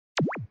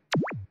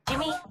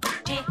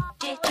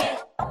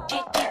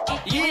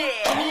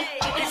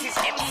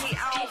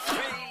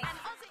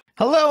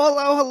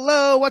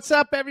Hello. What's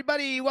up,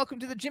 everybody? Welcome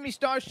to the Jimmy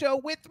Star Show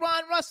with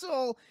Ron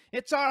Russell.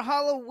 It's our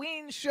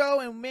Halloween show,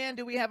 and man,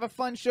 do we have a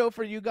fun show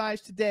for you guys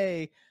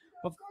today.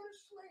 Go to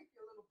sleep,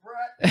 you little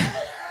brat. Get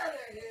out of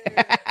here.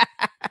 That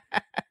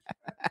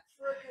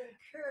friggin'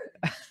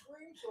 kid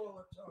screams all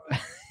the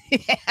time.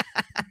 Yeah.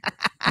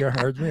 You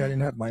heard me? I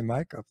didn't have my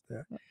mic up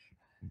there.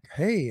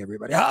 Hey,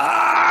 everybody.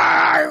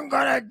 I'm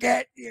going to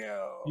get you.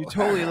 You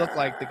totally look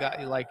like the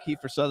guy, like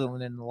Kiefer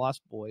Sutherland in The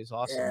Lost Boys.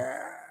 Awesome.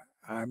 Yeah,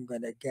 I'm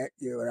going to get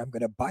you, and I'm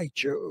going to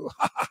bite you.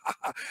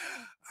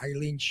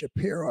 Eileen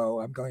Shapiro,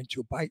 I'm going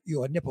to bite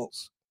your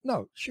nipples.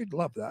 No, she'd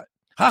love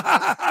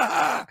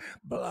that.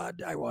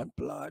 Blood, I want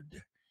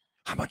blood.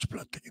 How much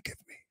blood can you give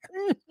me?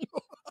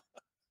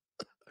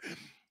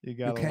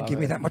 You can't give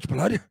me that much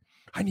blood.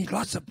 I need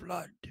lots of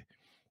blood.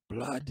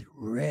 Blood,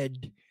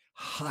 red,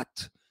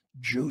 hot,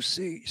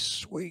 juicy,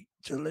 sweet,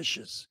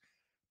 delicious.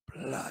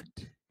 Blood.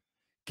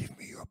 Give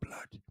me your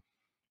blood.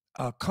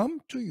 I'll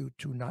come to you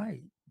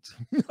tonight.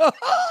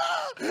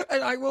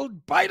 And I will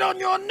bite on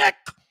your neck.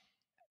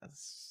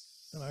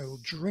 And I will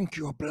drink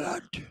your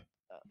blood.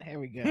 There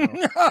we go. All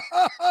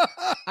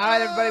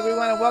right, everybody. We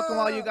want to welcome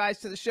all you guys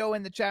to the show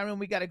in the chat room.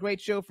 We got a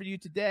great show for you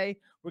today.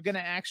 We're going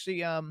to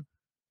actually,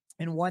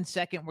 in 1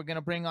 second, we're going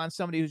to bring on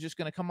somebody who's just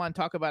going to come on and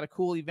talk about a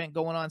cool event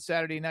going on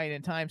Saturday night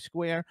in Times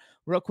Square.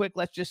 Real quick,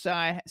 let's just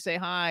say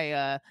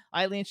hi.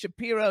 Eileen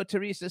Shapiro,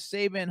 Teresa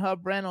Sabin,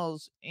 Hub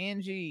Reynolds,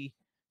 Angie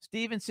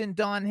Stevenson,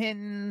 Dawn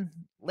Hinton,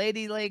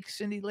 Lady Lake,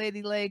 Cindy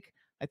Lady Lake.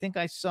 I think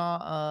I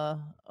saw,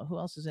 who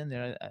else is in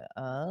there?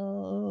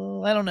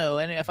 I don't know.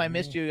 And if I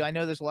missed you, I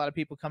know there's a lot of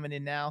people coming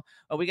in now.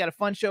 We got a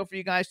fun show for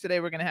you guys today.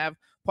 We're going to have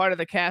part of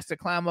the cast of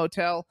Clown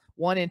Motel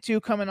 1 and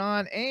 2 coming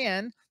on.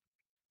 And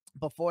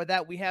before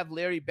that, we have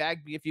Larry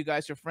Bagby. If you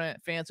guys are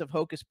fans of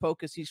Hocus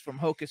Pocus, he's from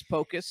Hocus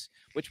Pocus,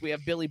 which we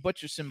have Billy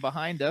Butcherson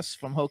behind us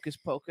from Hocus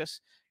Pocus.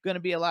 Going to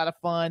be a lot of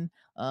fun.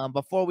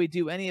 Before we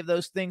do any of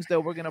those things, though,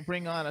 we're going to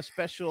bring on a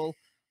special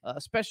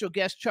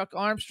guest, Chuck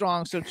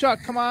Armstrong. So, Chuck,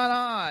 come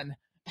on.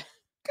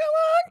 Come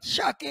on,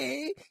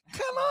 Chucky.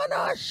 Come on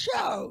our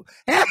show.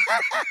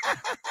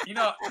 You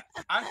know,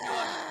 I feel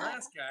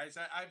unimpressed, guys.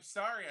 I'm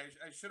sorry.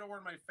 I should have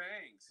worn my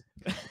fangs.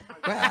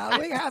 Well,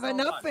 we have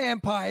enough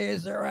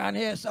vampires around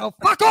here, so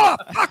fuck off.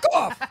 Fuck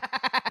off.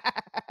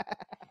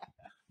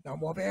 No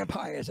more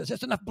vampires. There's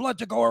just enough blood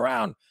to go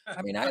around.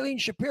 I mean, Eileen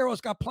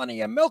Shapiro's got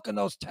plenty of milk in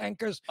those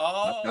tankers.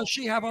 Does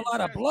she have a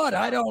lot of blood?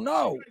 I don't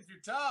know.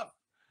 You're tough.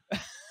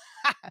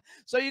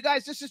 So, you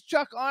guys, this is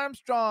Chuck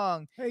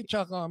Armstrong. Hey,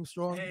 Chuck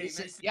Armstrong. Hey, nice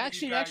to You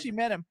meet you actually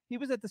met him. He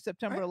was at the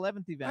September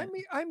 11th event.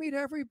 I meet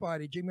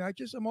everybody, Jimmy. I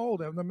just am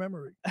old. I have no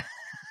memory.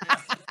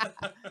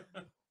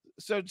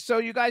 So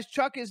you guys,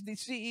 Chuck is the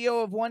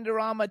CEO of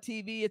Wonderama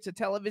TV. It's a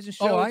television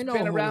show. Oh, It's I know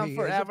been who around he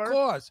forever. Is, of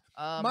course.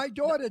 My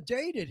daughter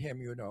dated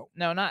him, you know.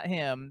 No, not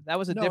him. That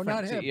was a different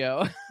not him.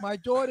 CEO. My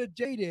daughter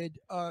dated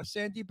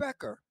Sandy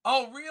Becker.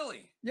 Oh,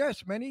 really?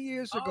 Yes, many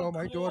years ago.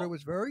 My daughter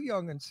was very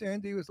young, and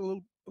Sandy was a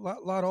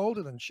lot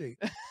older than she.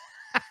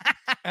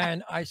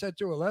 And I said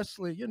to her,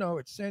 Leslie, you know,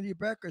 it's Sandy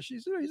Becker. She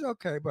said, he's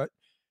okay, but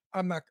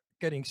I'm not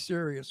getting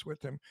serious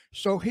with him.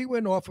 So he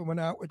went off and went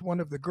out with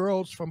one of the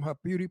girls from her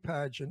beauty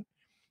pageant,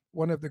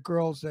 one of the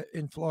girls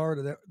in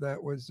Florida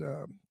that was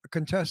a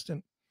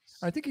contestant.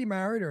 I think he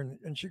married her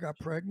and she got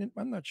pregnant.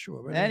 I'm not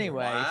sure. But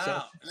anyway,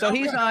 wow. so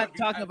he's not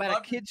talking about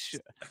a kid's show.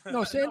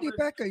 No, Sandy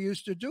Becker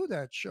used to do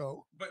that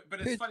show. But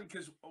it's funny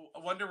because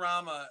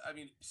Wonderama, I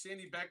mean,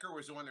 Sandy Becker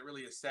was the one that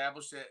really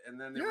established it.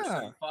 And then there was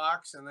Sonny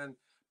Fox and then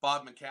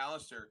Bob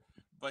McAllister.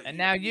 And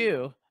now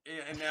you.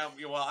 And now,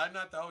 well, I'm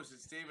not the host.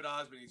 It's David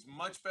Osmond. He's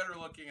much better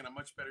looking and a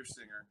much better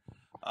singer.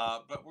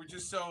 But we're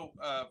just so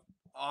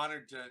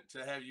honored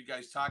to have you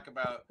guys talk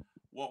about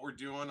what we're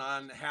doing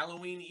on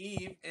Halloween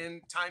Eve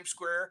in Times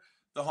Square,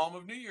 the home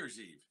of New Year's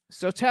Eve.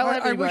 So tell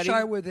everybody. I wish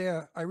I were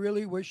there. I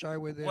really wish I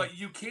were there. Well,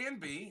 you can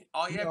be.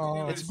 All you have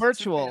to do is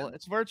virtual.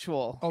 It's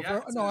virtual. Oh,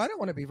 no, I don't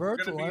want to be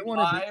virtual. I want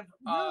to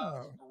be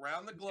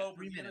around the globe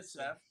with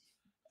UNICEF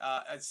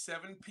at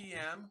 7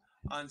 p.m.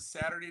 on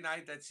Saturday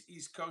night. That's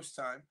East Coast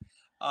time.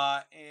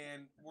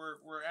 And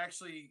we're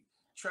actually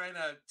trying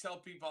to tell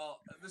people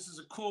this is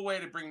a cool way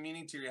to bring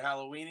meaning to your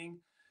Halloweening.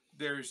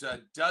 There's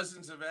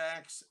dozens of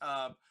acts.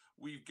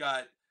 We've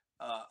got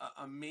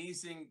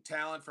amazing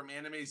talent from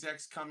Anime's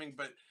X coming,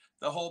 but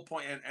the whole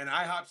point, and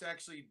IHOP's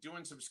actually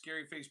doing some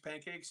scary face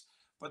pancakes,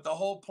 but the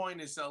whole point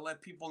is to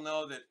let people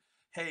know that,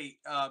 hey,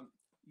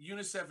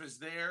 UNICEF is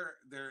there.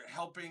 They're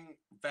helping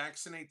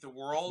vaccinate the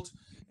world,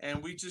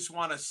 and we just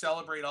want to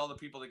celebrate all the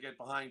people that get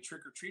behind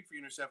Trick or Treat for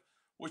UNICEF,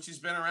 which has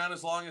been around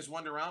as long as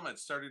Wonderama. It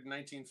started in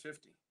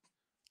 1950.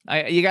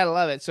 You gotta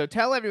love it. So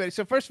tell everybody.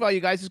 So first of all,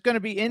 you guys, it's going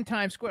to be in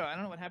Times Square. I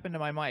don't know what happened to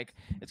my mic.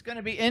 It's going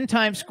to be in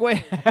Times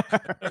Square.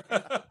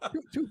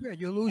 Too bad.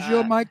 You lose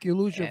your mic, you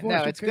lose your voice.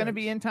 No, it's going to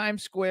be in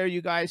Times Square,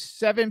 you guys.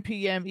 7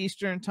 p.m.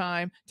 Eastern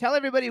time. Tell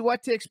everybody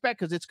what to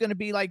expect because it's going to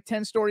be like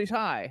 10 stories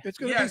high. It's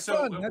going to be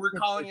fun. We're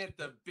calling it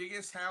the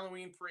biggest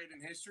Halloween parade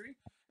in history,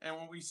 And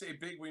when we say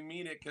big, we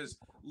mean it, because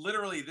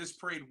literally this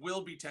parade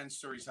will be 10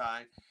 stories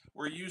high.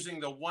 We're using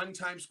the one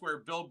Times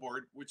Square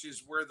billboard, which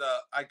is where the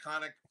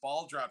iconic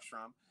ball drops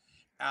from.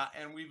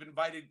 And we've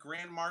invited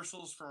grand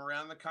marshals from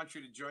around the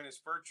country to join us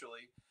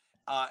virtually.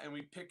 And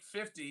we picked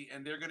 50,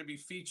 and they're going to be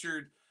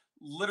featured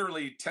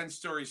literally 10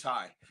 stories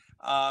high.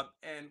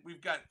 And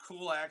we've got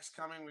cool acts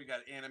coming. We got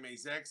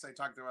Anime's X, I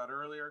talked about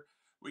earlier.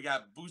 We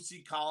got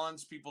Bootsy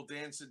Collins, people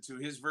dancing to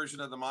his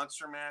version of the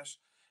Monster Mash.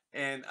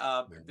 And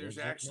there's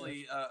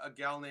actually a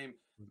gal named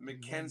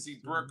Mackenzie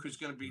Brooke, who's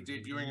going to be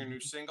debuting her new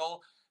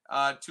single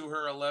to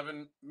her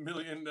 11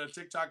 million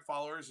TikTok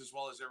followers, as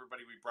well as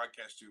everybody we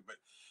broadcast to. But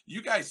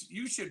you guys,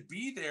 you should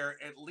be there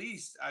at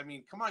least. I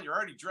mean, come on, you're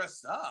already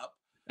dressed up.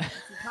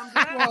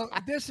 Well,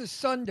 this is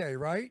Sunday,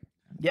 right?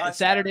 Yeah,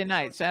 Saturday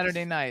night.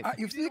 Saturday night.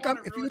 If you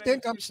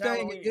think I'm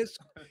staying in this,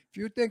 if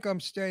you think I'm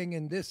staying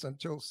in this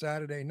until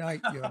Saturday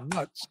night, you're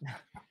nuts.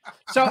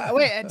 So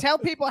wait, tell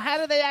people, how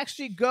do they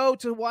actually go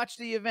to watch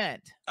the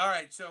event? All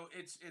right, so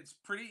it's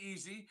pretty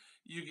easy.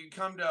 You can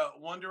come to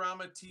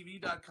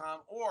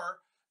WonderamaTV.com or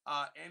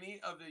any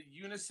of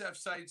the UNICEF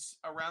sites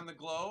around the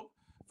globe.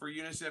 For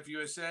UNICEF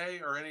USA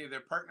or any of their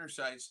partner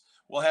sites,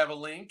 we'll have a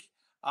link,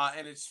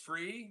 and it's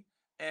free,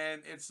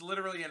 and it's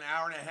literally an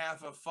hour and a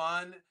half of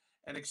fun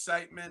and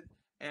excitement,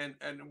 and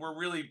we're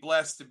really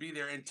blessed to be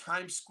there. And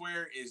Times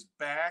Square is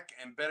back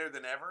and better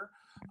than ever,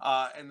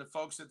 and the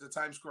folks at the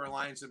Times Square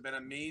Alliance have been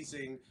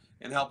amazing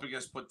in helping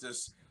us put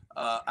this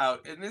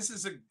out. And this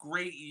is a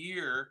great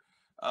year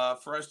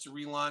for us to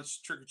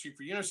relaunch Trick or Treat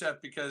for UNICEF,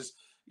 because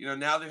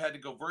now they've had to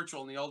go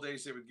virtual. In the old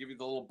days, they would give you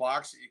the little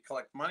box that you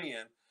collect money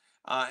in.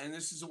 And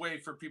this is a way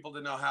for people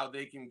to know how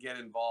they can get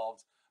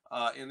involved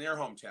in their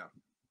hometown.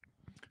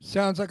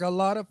 Sounds like a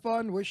lot of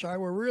fun. Wish I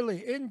were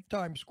really in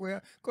Times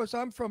Square, because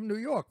I'm from New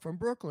York, from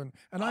Brooklyn,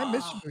 and I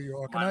miss New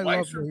York, and I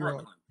love New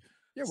York.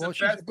 Yeah, well,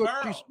 she's a good.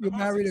 You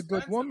married a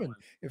good woman.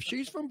 If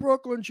she's from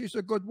Brooklyn, she's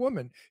a good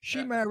woman.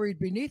 She married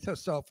beneath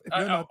herself. If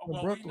you're not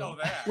from Brooklyn, we know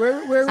that.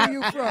 Where are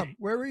you from?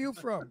 Where are you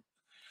from?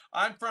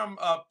 I'm from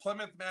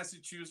Plymouth,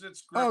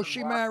 Massachusetts. Oh,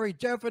 she married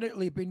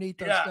definitely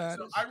beneath her status.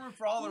 So I root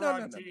for all the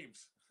wrong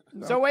teams.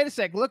 No. So wait a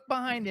sec. Look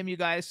behind him, you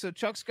guys. So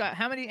Chuck's got,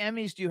 how many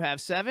Emmys do you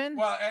have? 7?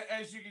 Well,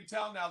 as you can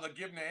tell now, they'll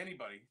give them to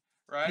anybody,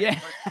 right? Yeah.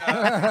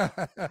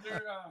 But,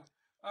 there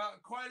are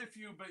quite a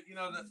few, but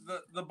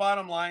the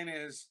bottom line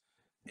is,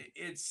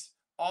 it's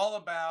all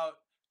about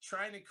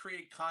trying to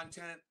create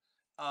content.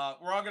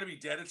 We're all going to be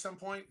dead at some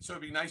point, so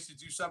it'd be nice to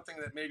do something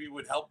that maybe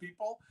would help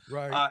people.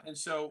 Right. And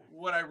so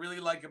what I really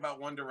like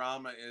about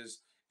Wonderama is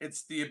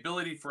it's the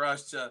ability for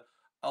us to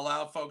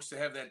allow folks to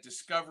have that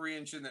discovery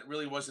engine that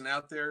really wasn't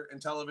out there in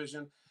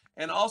television,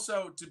 and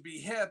also to be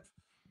hip,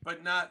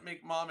 but not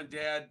make mom and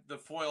dad the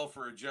foil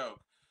for a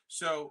joke.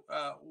 So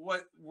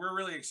what we're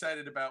really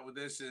excited about with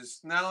this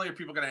is not only are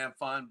people going to have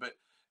fun, but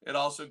it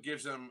also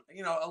gives them,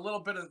 a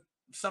little bit of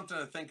something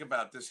to think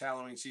about this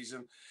Halloween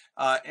season,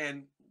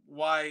 and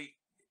why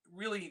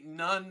really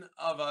none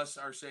of us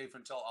are safe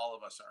until all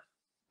of us are.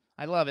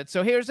 I love it.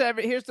 So here's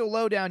the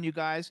lowdown, you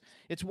guys.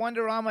 It's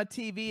Wonderama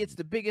TV. It's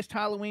the biggest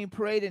Halloween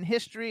parade in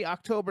history,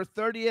 October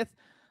 30th.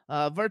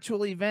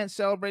 Virtual event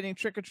celebrating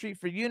Trick or Treat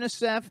for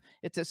UNICEF.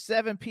 It's at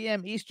 7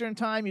 p.m. Eastern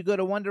time. You go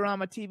to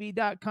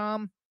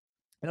WonderamatTV.com.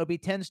 It'll be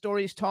 10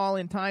 stories tall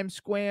in Times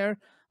Square.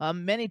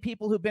 Many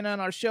people who've been on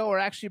our show are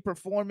actually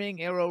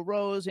performing. Arrow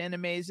Rose,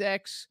 Anime's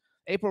X,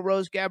 April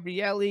Rose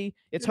Gabrielli.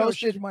 It's hosted.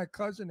 She's my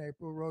cousin,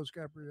 April Rose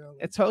Gabrielli.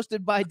 It's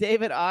hosted by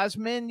David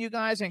Osmond, you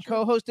guys, and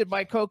co-hosted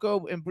by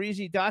Coco and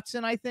Breezy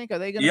Dotson, I think. Are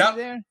they going to be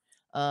there?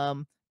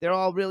 They're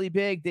all really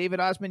big. David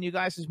Osmond, you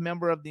guys, is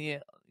member of the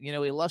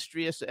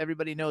illustrious,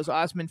 everybody knows,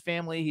 Osmond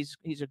family.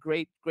 He's a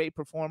great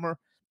performer.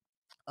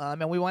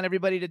 And we want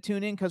everybody to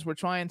tune in, because we're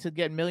trying to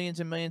get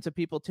millions and millions of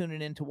people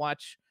tuning in to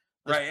watch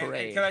this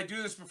parade. And can I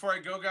do this before I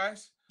go,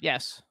 guys?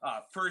 Yes.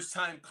 First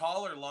time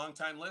caller, long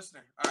time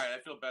listener. All right, I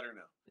feel better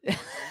now.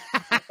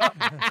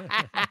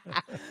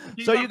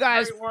 So you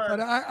guys, but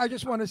I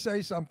just want to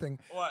say something.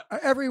 What?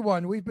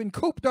 Everyone, we've been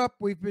cooped up,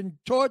 we've been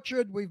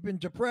tortured, we've been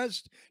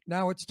depressed.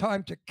 Now it's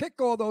time to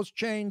kick all those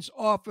chains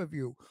off of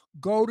you.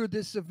 Go to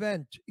this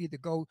event. Either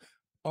go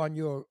on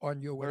your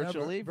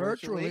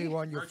virtually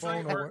on your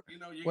phone,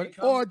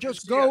 or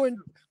just go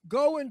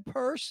in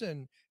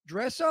person.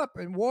 Dress up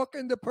and walk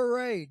in the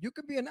parade. You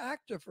can be an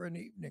actor for an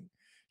evening.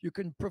 You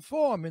can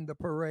perform in the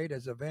parade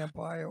as a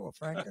vampire or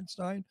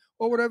Frankenstein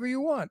or whatever you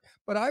want.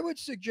 But I would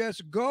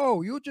suggest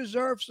go. You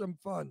deserve some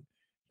fun.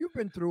 You've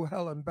been through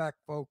hell and back,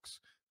 folks.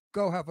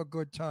 Go have a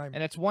good time.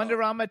 And it's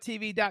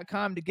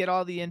WonderamaTV.com to get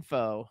all the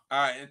info. All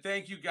right, and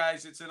thank you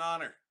guys. It's an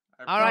honor.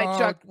 All right,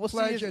 Chuck. We'll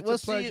see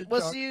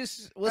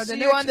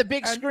you on the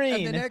big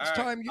screen. And the next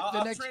time,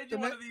 I'll trade you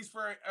one of these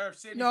for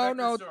Sadie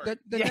no. Story.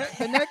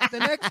 The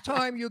next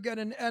time you get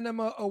an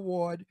Enema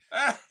Award,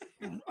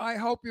 I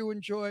hope you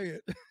enjoy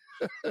it.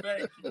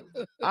 Thank you.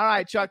 All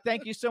right, Chuck.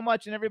 Thank you so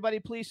much, and everybody,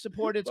 please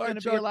support it. It's going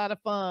to be a lot of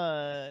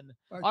fun.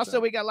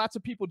 Also, we got lots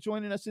of people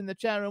joining us in the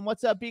chat room.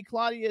 What's up? B.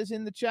 Claudia is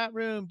in the chat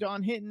room.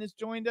 Don Hinton has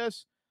joined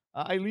us.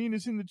 Eileen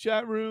is in the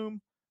chat room.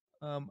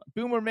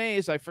 Boomer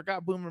Mays, I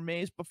forgot Boomer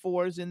Mays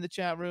before, is in the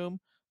chat room.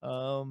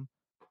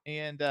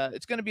 And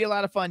it's going to be a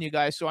lot of fun, you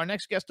guys. So our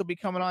next guest will be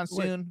coming on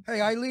soon.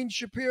 Hey, Eileen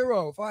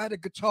Shapiro, if I had a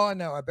guitar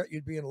now, I bet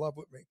you'd be in love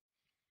with me.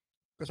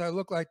 Because I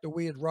look like the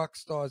weird rock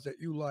stars that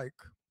you like.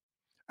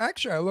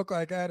 Actually, I look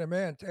like Adam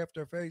Ant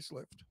after a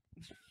facelift.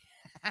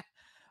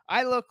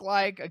 I look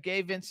like a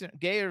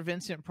gayer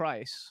Vincent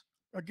Price.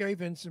 A gay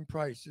Vincent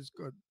Price is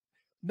good.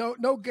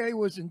 No gay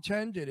was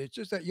intended. It's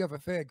just that you have a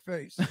fag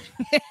face.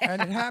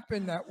 And it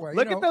happened that way.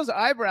 Look at those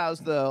eyebrows,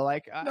 though.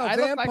 Like, no, I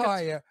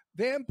vampire. Look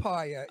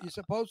Vampire. You're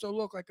supposed to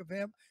look like a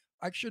vamp.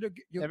 I should have.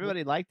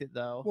 Everybody liked it,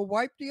 though. Well,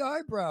 wipe the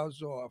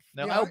eyebrows off.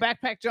 No.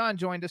 Backpack John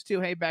joined us, too.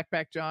 Hey,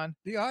 Backpack John.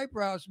 The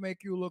eyebrows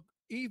make you look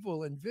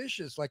evil and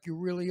vicious like you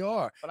really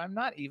are. But I'm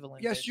not evil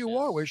and vicious. Yes, you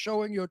are. We're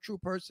showing your true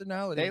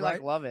personality. They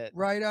love it.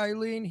 Right,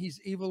 Eileen? He's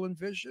evil and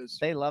vicious.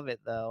 They love it,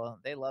 though.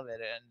 They love it.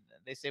 And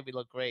they say we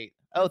look great.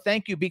 Oh,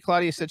 thank you. B.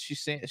 Claudia said she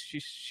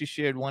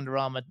shared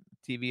Wonderama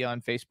TV on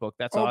Facebook.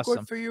 That's awesome.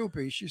 Good for you,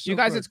 B. She's so you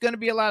guys, good. It's going to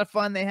be a lot of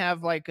fun. They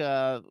have like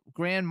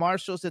grand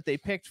marshals that they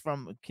picked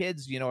from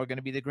kids, are going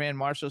to be the grand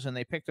marshals, and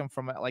they picked them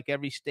from like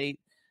every state.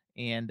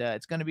 And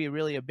it's going to be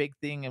really a big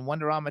thing. And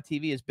Wonderama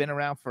TV has been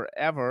around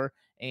forever,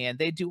 and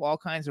they do all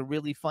kinds of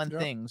really fun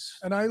things.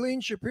 And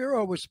Eileen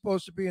Shapiro was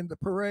supposed to be in the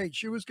parade.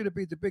 She was going to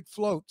be the big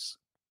floats.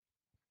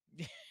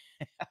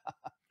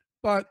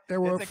 But they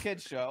were it's a kid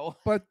show.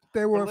 But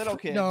they were little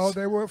kids. No,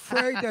 they were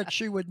afraid that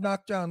she would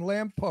knock down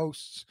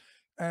lampposts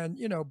and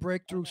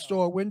break through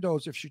store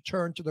windows if she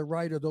turned to the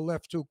right or the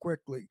left too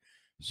quickly.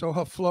 So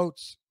her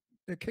floats,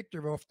 they kicked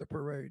her off the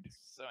parade.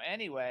 So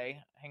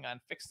anyway, hang on,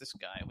 fix this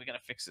guy. We gotta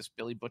fix this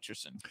Billy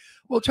Butcherson.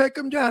 We'll take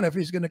him down if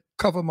he's gonna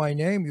cover my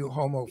name, you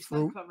homo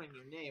fruit. Not covering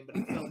your name, but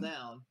it fell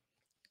down.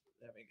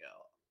 There we go.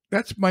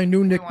 That's my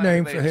new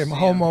nickname for him,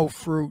 homo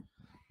fruit.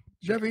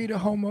 Did you ever eat a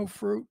homo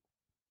fruit?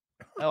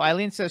 Oh,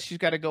 Eileen says she's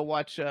got to go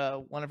watch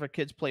one of her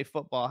kids play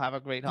football. Have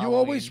a great Halloween. You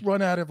always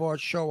run out of our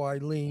show,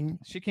 Eileen.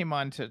 She came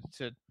on to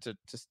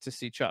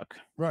see Chuck.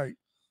 Right.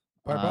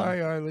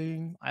 Bye-bye,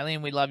 Eileen.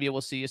 Eileen, we love you.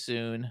 We'll see you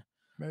soon.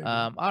 Maybe.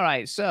 All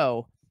right,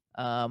 so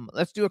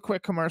let's do a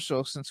quick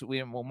commercial since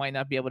we might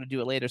not be able to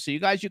do it later. So you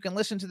guys, you can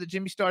listen to the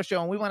Jimmy Star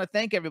Show, and we want to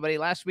thank everybody.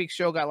 Last week's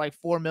show got like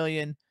 4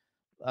 million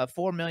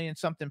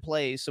something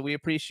plays, so we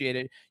appreciate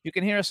it. You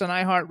can hear us on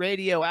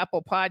iHeartRadio,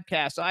 Apple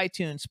Podcasts,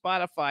 iTunes,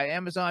 Spotify,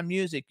 Amazon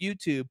Music,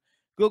 YouTube,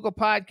 Google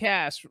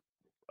Podcasts,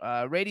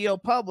 Radio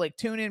Public,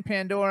 TuneIn,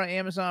 Pandora,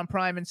 Amazon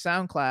Prime, and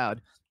SoundCloud.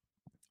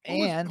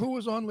 Who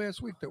was on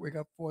last week that we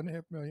got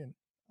 4.5 million?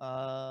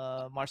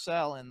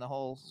 Marcel and the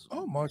whole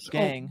Marcel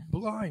gang.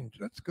 Blind.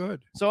 That's good.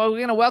 So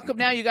we're gonna welcome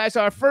now, you guys,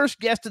 our first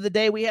guest of the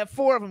day. We have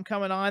 4 of them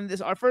coming on.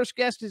 Our first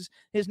guest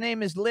his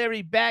name is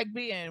Larry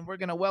Bagby, and we're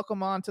gonna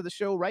welcome on to the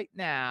show right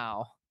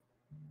now.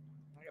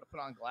 I gotta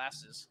put on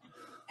glasses.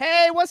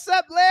 Hey, what's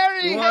up,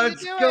 Larry?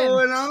 What's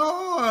going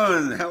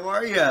on? How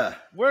are you?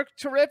 We're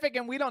terrific,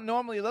 and we don't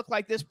normally look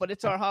like this, but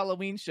it's our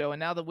Halloween show, and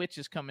now the witch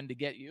is coming to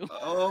get you.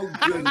 Oh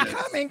goodness! I'm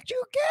coming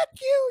to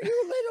get you,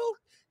 you little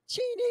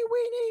teeny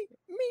weeny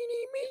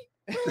meeny me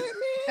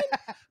man.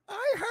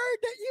 I heard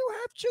that you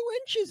have 2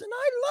 inches, and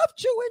I love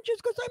 2 inches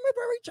because I'm a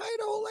very tight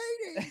old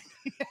lady.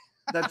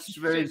 That's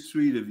very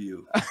sweet of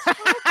you.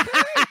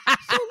 Okay,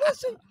 so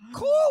listen,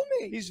 call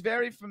me. He's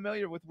very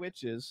familiar with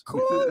witches. Call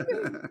me.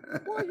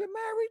 Were you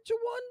married to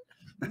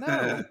one?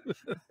 No.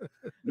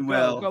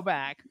 Well, go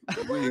back.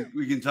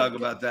 We can talk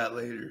about that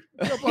later.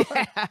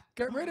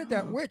 Get rid of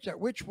that witch. That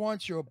witch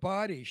wants your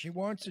body. She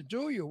wants to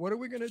do you. What are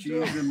we going to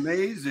do? She's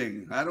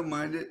amazing. I don't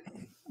mind it.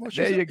 Well,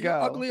 there you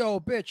go. Ugly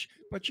old bitch,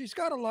 but she's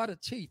got a lot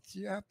of teeth.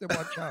 You have to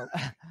watch out.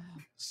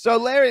 So,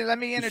 Larry, let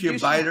me introduce you.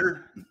 Is she a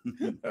biter?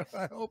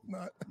 I hope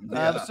not.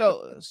 Yeah.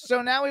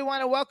 So now we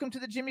want to welcome to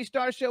the Jimmy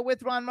Star Show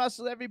with Ron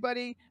Russell,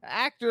 everybody.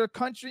 Actor,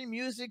 country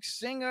music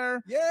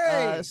singer,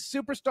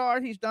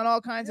 superstar. He's done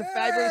all kinds of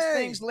fabulous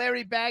things.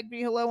 Larry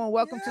Bagby, hello and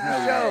welcome to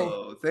the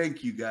show.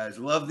 Thank you, guys.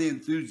 Love the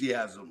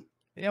enthusiasm.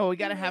 We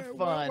got to have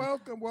fun.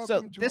 Welcome.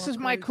 So this is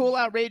my cool,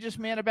 outrageous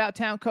man about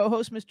town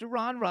co-host, Mr.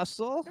 Ron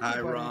Russell. Hi,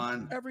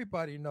 Ron.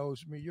 Everybody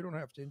knows me. You don't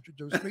have to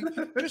introduce me.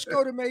 Just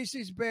go to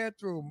Macy's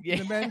bathroom,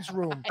 the men's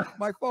room.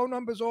 My phone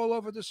number's all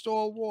over the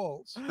stall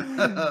walls.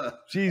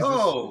 Jesus.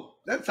 Oh,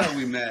 that's how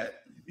we met.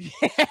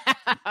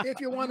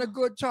 If you want a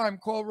good time,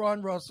 call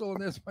Ron Russell,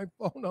 and there's my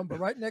phone number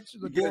right next to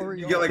the glory.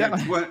 You get like a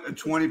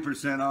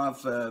 20%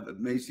 off at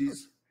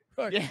Macy's.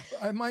 Right.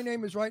 Yeah. My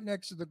name is right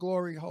next to the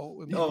glory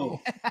hole.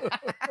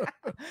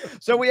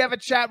 So we have a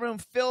chat room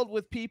filled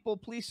with people.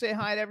 Please say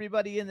hi to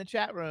everybody in the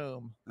chat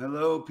room.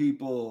 Hello,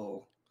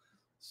 people.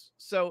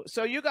 So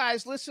you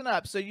guys listen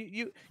up. So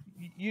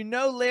you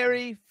know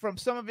Larry from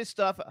some of his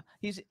stuff.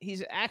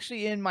 He's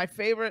actually in my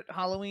favorite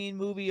Halloween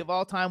movie of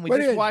all time. We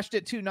just watched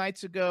it 2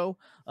 nights ago.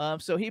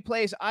 So he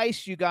plays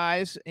Ice, you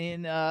guys,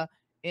 in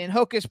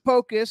Hocus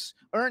Pocus,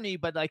 Ernie,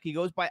 but like he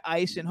goes by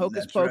Ice in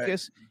Hocus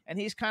Pocus, and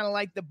he's kind of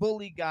like the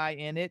bully guy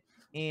in it.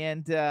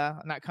 And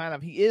not kind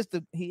of, he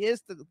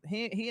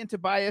and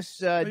Tobias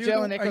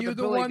Jelinek are you the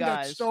the bully one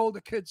guys. that stole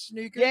the kid's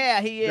sneakers? Yeah,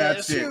 he is.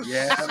 That's it.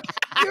 Yeah.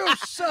 You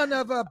son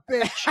of a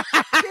bitch.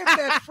 Give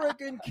that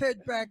friggin'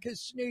 kid back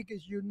his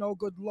sneakers, you no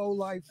good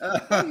lowlife.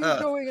 What are you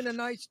doing in a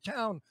nice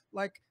town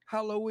like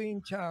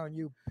Halloween Town,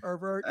 you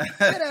pervert?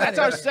 Get out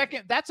of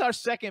here. That's our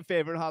second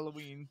favorite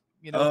Halloween,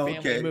 Oh, family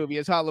okay. movie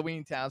is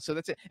Halloween Town. So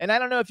that's it. And I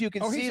don't know if you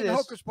can see he's in this.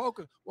 Hocus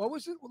Pocus. What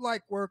was it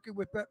like working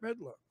with Bette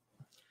Midler?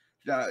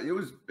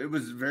 It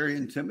was very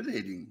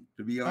intimidating,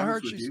 to be honest. I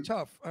heard with she's you.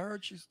 tough. I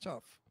heard she's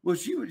tough. Well,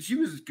 she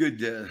was good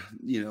to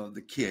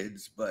the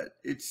kids, but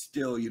it's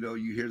still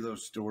you hear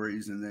those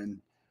stories and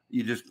then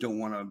you just don't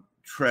want to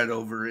tread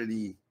over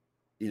any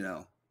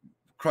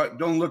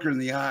don't look her in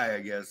the eye, I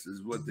guess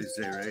is what they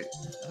say, right?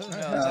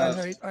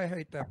 I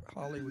hate that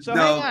Hollywood. So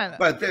hang on.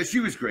 But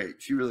she was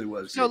great. She really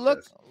was. So great,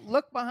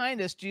 look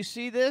behind us. Do you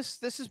see this?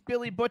 This is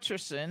Billy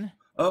Butcherson.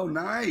 Oh,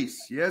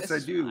 nice. Yes, I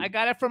do. I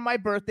got it from my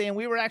birthday, and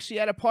we were actually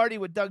at a party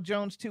with Doug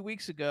Jones 2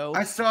 weeks ago.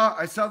 I saw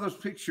those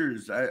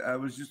pictures. I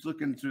was just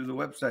looking through the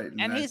website,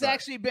 and he's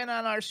actually been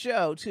on our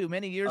show too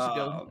many years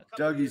ago.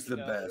 Dougie's the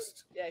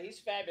best. Yeah, he's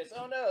fabulous.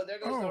 Oh no, there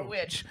goes our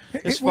witch.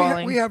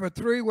 We have a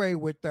three-way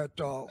with that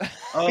doll.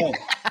 Oh,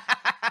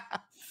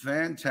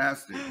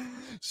 fantastic.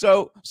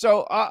 So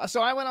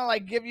I want to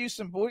give you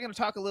some. We're going to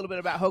talk a little bit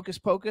about Hocus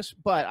Pocus,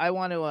 but I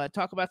want to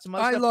talk about some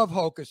other stuff. I love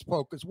Hocus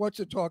Pocus. What's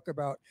it talk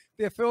about?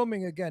 They're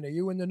filming again. Are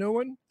you in the new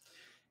one?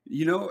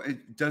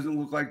 It doesn't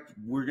look like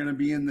we're going to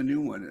be in the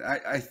new one.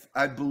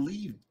 I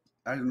believe.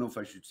 I don't know if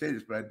I should say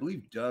this, but I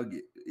believe Doug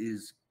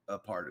is a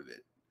part of it.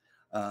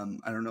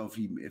 I don't know if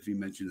he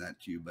mentioned that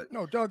to you, but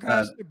no, Doug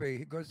has to be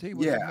because he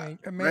was a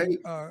main,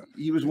 right?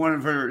 He was one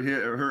of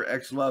her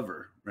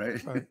ex-lover,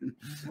 right? Right.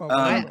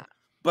 Well,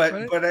 but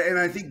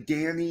I think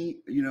Danny,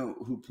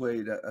 who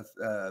played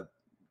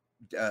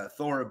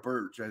Thora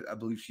Birch, I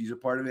believe she's a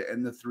part of it,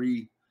 and the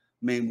three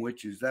main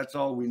witches. That's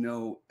all we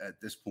know at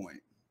this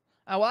point.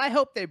 Well, I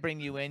hope they bring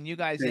you in. You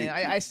guys in.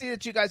 I see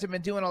that you guys have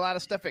been doing a lot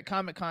of stuff at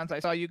Comic Cons. I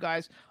saw you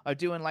guys are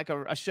doing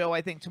a show.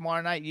 I think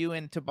tomorrow night. You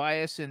and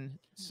Tobias and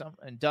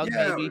Doug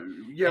maybe.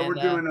 Yeah, we're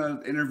doing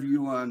an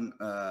interview on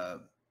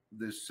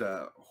this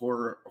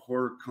horror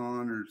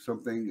con or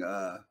something.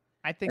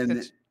 I think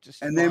that's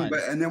just and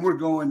fun. then we're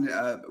going.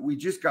 We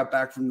just got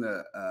back from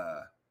the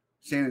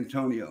San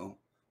Antonio,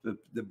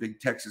 the big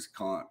Texas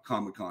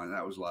Comic Con.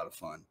 That was a lot of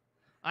fun.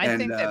 I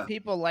think that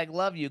people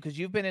love you because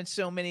you've been in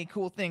so many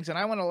cool things, and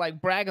I want to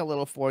brag a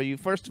little for you.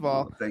 First of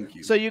all, thank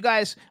you. So you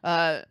guys,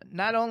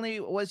 not only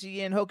was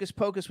he in Hocus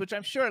Pocus, which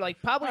I'm sure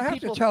probably I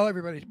have to tell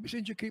everybody,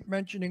 since you keep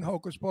mentioning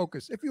Hocus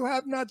Pocus, if you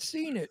have not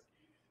seen it,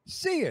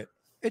 see it.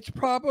 It's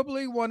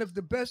probably one of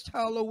the best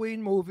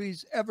Halloween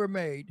movies ever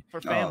made. For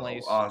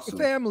families. Oh, awesome.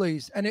 For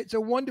families. And it's a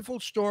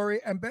wonderful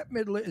story. And Bette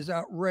Midler is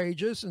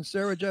outrageous. And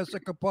Sarah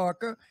Jessica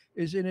Parker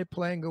is in it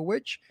playing a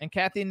witch. And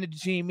Kathy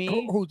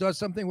Najimy. Who does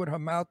something with her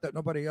mouth that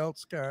nobody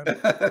else can.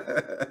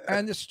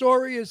 And the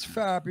story is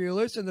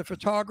fabulous. And the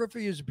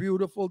photography is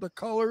beautiful. The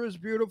color is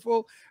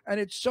beautiful. And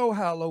it's so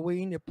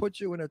Halloween. It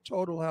puts you in a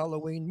total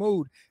Halloween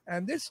mood.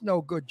 And this no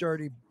good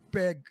dirty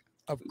bag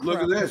of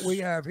crap that we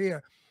have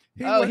here.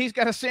 He's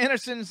got a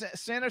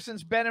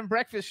Sanderson's bed and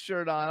breakfast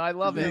shirt on. I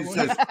love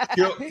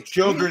it.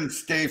 Children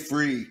stay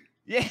free.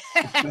 Yeah.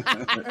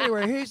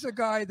 Anyway, he's the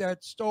guy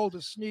that stole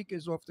the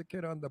sneakers off the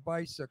kid on the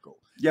bicycle.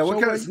 Yeah, what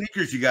kind of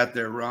sneakers you got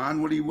there,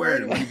 Ron? What are you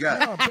wearing? What do you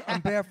got? No, I'm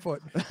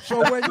barefoot. So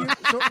wait a minute.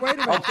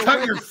 I'll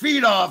cut your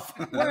feet off.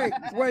 Wait,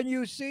 when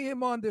you see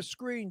him on the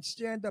screen,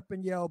 stand up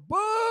and yell,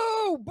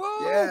 "Boo!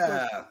 Boo!"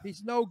 Yeah.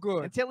 He's no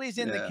good until he's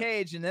in the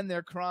cage, and then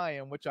they're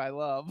crying, which I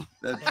love.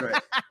 That's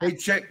right. Hey,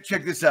 check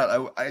this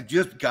out. I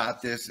just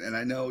got this, and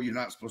I know you're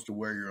not supposed to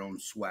wear your own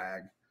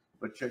swag,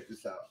 but check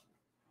this out.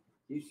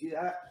 You see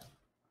that?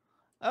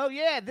 Oh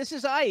yeah, this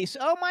is ice.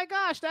 Oh my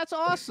gosh, that's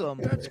awesome.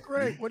 That's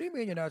great. What do you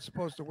mean you're not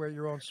supposed to wear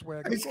your own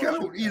swag? It's kind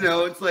of,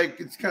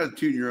 it's kind of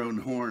tooting your own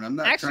horn. I'm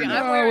not actually.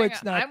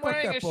 It's not. I'm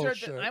wearing a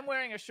shirt. I'm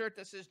wearing a shirt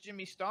that says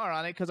Jimmy Star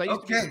on it because I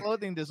used to be a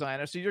clothing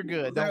designer. So you're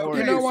good. Don't worry.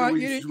 You know what?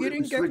 You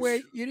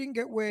didn't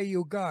get where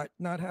you got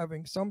not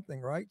having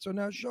something, right? So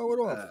now show it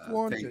off.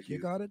 Flaunt it. You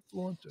got it.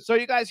 Flaunt it. So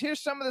you guys,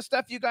 here's some of the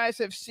stuff you guys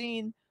have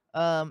seen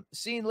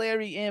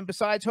Larry in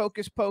besides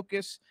Hocus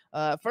Pocus.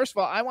 First of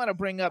all, I want to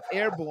bring up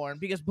Airborne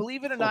because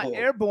believe it or not,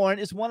 Airborne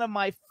is one of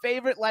my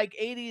favorite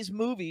 80s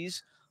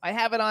movies. I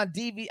have it on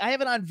DVD. I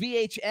have it on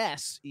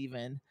VHS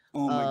even.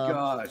 Oh my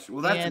gosh.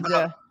 Well, that's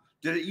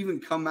did it even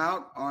come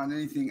out on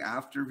anything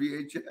after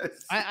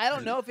VHS? I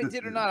don't know if it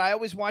did or not. I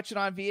always watch it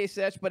on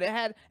VHS, but it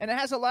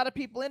has a lot of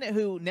people in it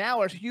who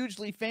now are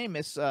hugely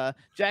famous.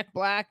 Jack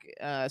Black,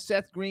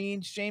 Seth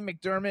Green, Shane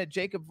McDermott,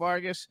 Jacob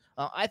Vargas.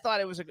 I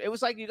thought it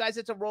was like you guys.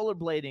 It's a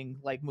rollerblading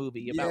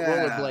movie about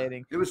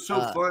rollerblading. It was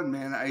so fun,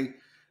 man.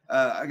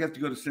 I got to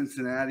go to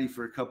Cincinnati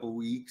for a couple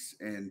weeks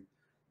and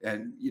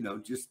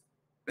just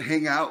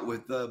hang out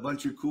with a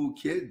bunch of cool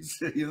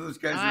kids. Those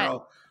guys are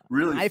all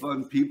really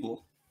fun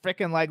people.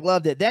 Freaking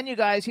loved it. Then you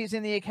guys, he's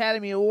in the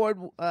Academy Award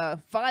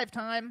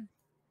 5-time.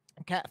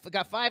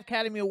 Got 5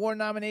 Academy Award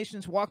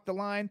nominations. Walk the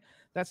Line.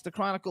 That's the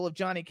chronicle of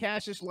Johnny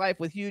Cash's life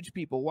with huge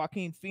people.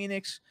 Joaquin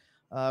Phoenix,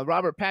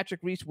 Robert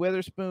Patrick Reese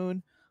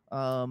Witherspoon,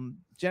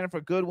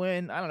 Jennifer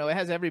Goodwin. I don't know. It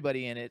has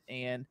everybody in it,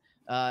 and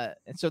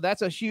so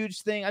that's a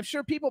huge thing. I'm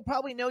sure people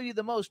probably know you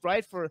the most,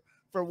 right? For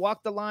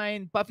Walk the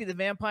Line, Buffy the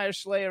Vampire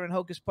Slayer, and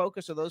Hocus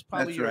Pocus. Are those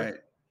probably That's right?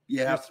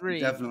 Yeah, three.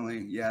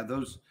 definitely. Yeah,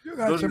 those. You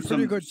got some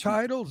pretty good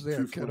titles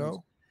there,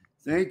 kiddo.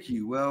 Thank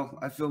you. Well,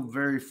 I feel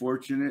very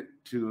fortunate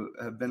to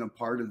have been a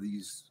part of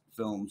these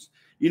films.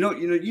 You know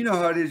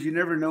how it is. You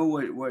never know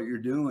what you're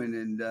doing,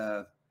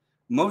 and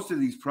most of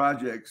these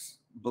projects,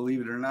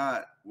 believe it or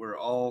not, were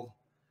all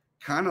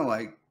kind of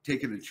like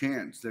taking a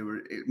chance. They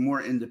were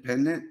more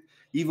independent.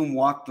 Even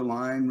Walk the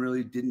Line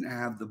really didn't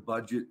have the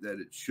budget that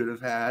it should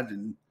have had,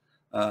 and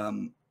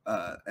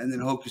then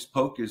Hocus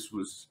Pocus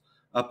was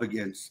up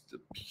against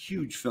a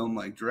huge film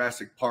like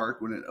Jurassic Park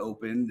when it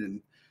opened,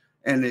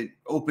 and it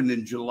opened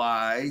in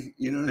July.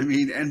 You know what I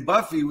mean? And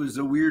Buffy was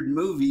a weird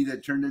movie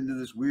that turned into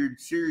this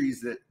weird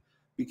series that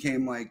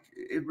became like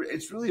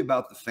it's really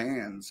about the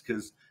fans,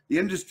 because the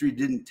industry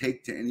didn't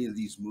take to any of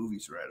these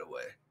movies right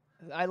away.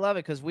 I love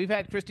it because we've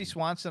had Christy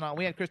Swanson on.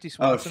 We had Christy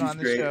Swanson on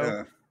the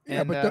show.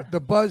 Yeah, but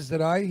the buzz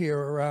that I hear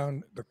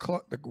around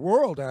the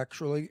world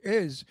actually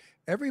is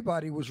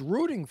everybody was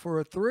rooting for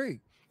a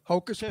 3.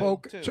 Hocus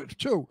Pocus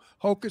 2.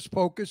 Hocus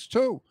Pocus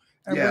 2.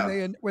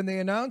 And when they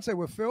announced they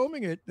were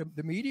filming it,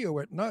 the media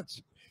went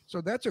nuts.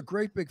 So that's a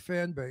great big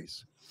fan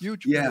base.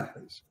 Huge fan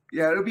base.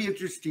 Yeah, it'll be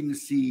interesting to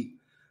see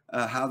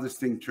how this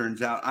thing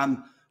turns out.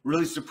 I'm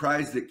really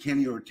surprised that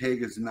Kenny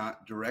Ortega's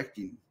not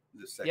directing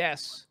the second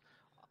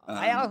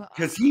one.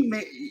 Because he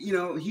made,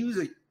 he was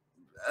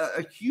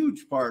a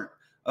huge part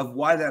of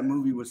why that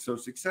movie was so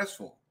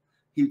successful.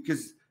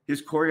 Because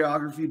his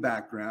choreography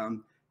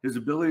background, his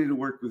ability to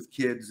work with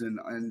kids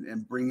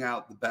and bring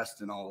out the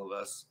best in all of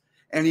us,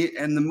 and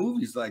the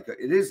movie's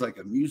it is like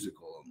a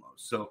musical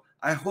almost. So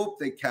I hope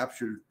they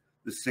captured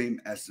the same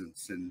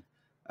essence. And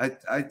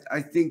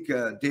I think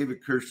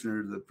David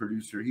Kirshner, the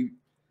producer, he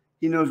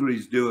knows what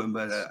he's doing.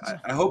 But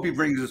I hope he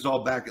brings us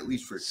all back at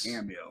least for a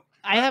cameo.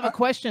 I have a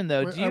question,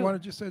 though. I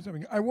wanted to say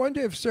something. I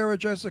wonder if Sarah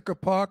Jessica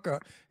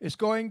Parker is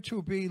going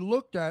to be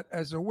looked at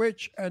as a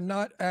witch and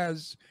not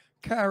as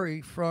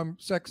Carrie from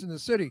Sex and the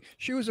City.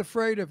 She was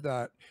afraid of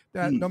that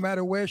no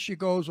matter where she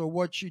goes or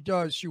what she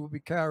does, she will be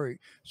Carrie.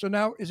 So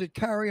now, is it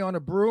Carrie on a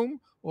broom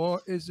or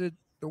is it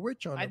the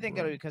witch on a broom? I think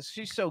it'll be because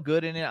she's so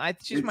good in it.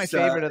 She's my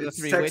favorite of the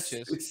 3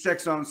 witches. It's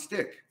Sex on a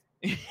Stick.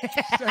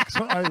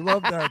 I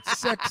love that.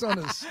 Sex on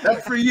a Stick.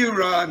 That's for you,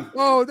 Ron.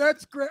 Oh,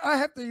 that's great. I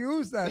have to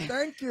use that.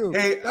 Thank you.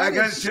 Hey, I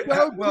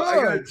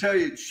gotta tell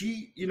you,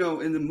 she, in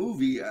the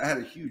movie, I had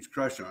a huge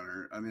crush on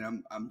her. I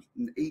mean, I'm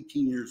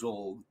 18 years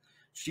old.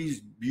 She's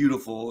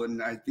beautiful,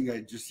 and I think I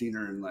had just seen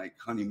her in like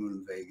Honeymoon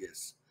in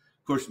Vegas.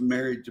 Of course,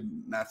 married to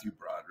Matthew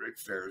Broderick,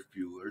 Ferris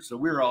Bueller. So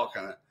we were all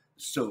kind of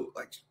so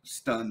like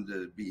stunned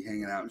to be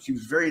hanging out. And she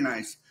was very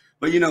nice.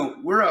 But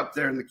we're up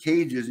there in the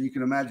cages, and you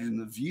can imagine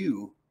the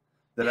view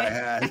that I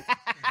had.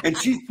 And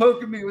she's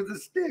poking me with a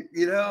stick,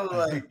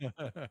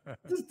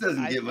 this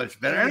doesn't get much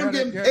better. And I'm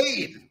getting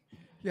paid.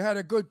 You had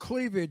a good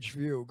cleavage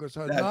view because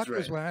her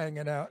knockers were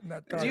hanging out. In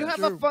that Do you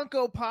have a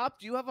Funko Pop?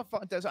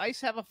 Does Ice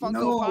have a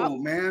Funko Pop? No,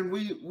 man.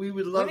 We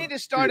would love. We need to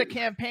start a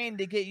campaign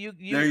to get you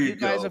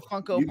guys a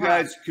Funko Pop. You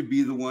guys could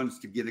be the ones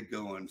to get it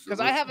going. Because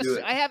I have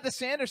the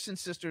Sanderson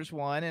sisters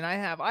one, and I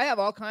have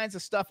all kinds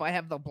of stuff. I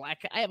have the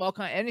black. I have all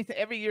kinds. Anything.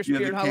 Every year,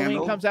 Spirit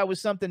Halloween comes out with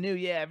something new.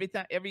 Yeah,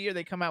 every year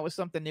they come out with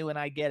something new, and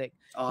I get it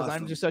because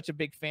I'm just such a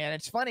big fan.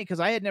 It's funny because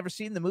I had never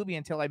seen the movie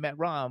until I met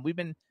Ron.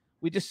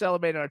 We just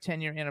celebrated our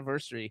 10-year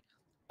anniversary.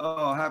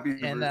 Oh, happy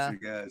anniversary,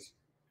 guys.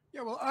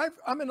 Yeah, well,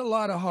 I'm in a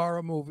lot of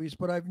horror movies,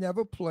 but I've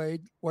never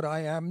played what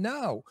I am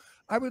now.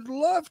 I would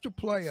love to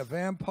play a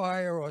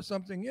vampire or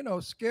something,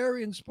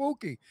 scary and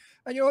spooky.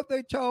 And you know what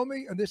they tell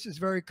me? And this is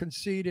very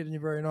conceited and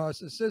very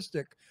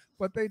narcissistic,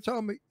 but they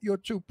tell me you're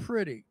too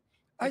pretty.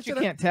 You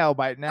can't tell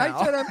by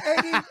now. I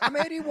said, I'm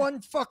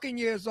 81 fucking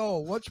years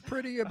old. What's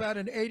pretty about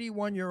an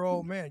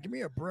 81-year-old man? Give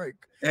me a break.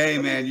 Hey,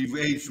 man, you've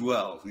aged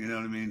well. You know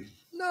what I mean?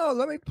 No,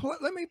 let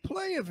me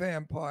play a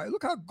vampire.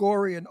 Look how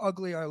gory and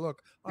ugly I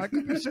look. I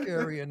could be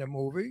scary in a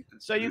movie.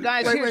 So you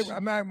guys,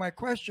 my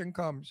question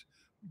comes: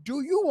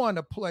 do you want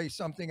to play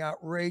something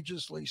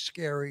outrageously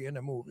scary in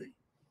a movie?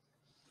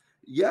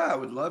 Yeah, I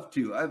would love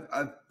to.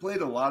 I've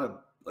played a lot of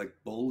like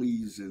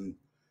bullies and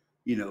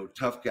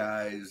tough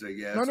guys, I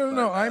guess.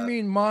 No. I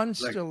mean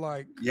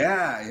monster-like.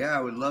 Yeah,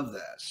 I would love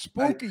that.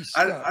 Spooky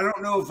stuff. I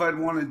don't know if I'd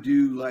want to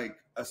do like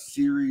a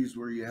series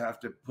where you have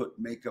to put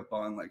makeup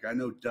on. Like I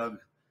know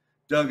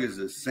Doug is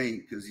a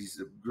saint because he's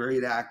a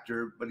great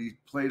actor, but he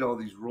played all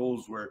these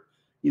roles where,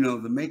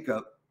 the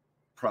makeup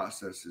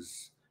process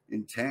is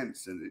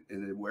intense and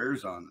it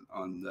wears on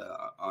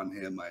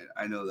him.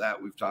 I know that.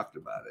 We've talked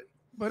about it.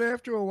 But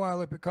after a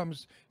while, it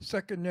becomes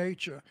second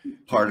nature.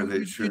 Part of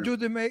it, sure. You do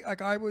the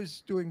like I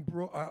was doing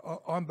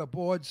on the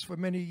boards for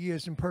many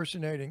years,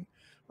 impersonating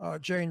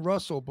Jane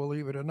Russell,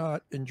 believe it or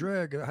not, in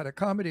drag. I had a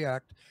comedy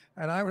act,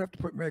 and I would have to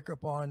put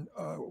makeup on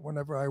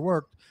whenever I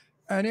worked.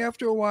 And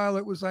after a while,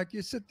 it was like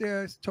you sit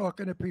there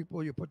talking to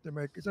people, you put the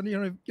makeup, and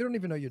you don't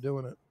even know you're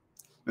doing it.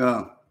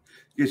 Oh,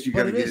 guess you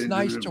got to get into it.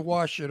 But it is nice to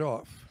wash it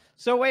off.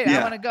 So wait, I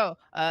Yeah. want to go.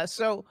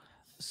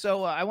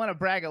 So I want to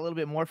brag a little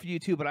bit more for you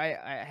too, but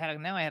I had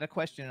a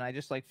question and I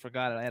just like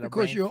forgot it. I had a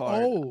Because brain you're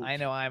fart. old. I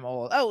know I'm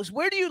old. Oh, so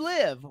where do you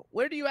live?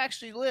 Where do you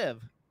actually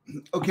live?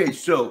 Okay,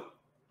 so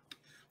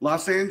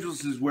Los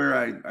Angeles is where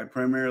I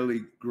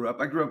primarily grew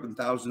up. I grew up in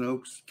Thousand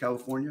Oaks,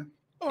 California.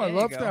 Oh, I There you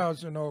love go.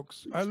 Thousand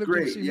Oaks. I It's lived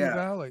great, in Simi yeah.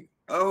 Valley.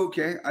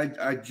 Okay,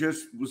 I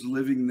just was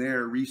living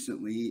there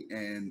recently,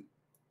 and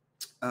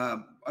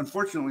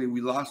unfortunately,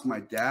 we lost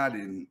my dad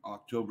in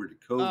October to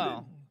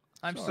COVID. Oh,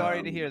 I'm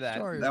sorry to hear that.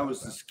 Sorry That about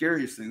was the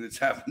scariest thing that's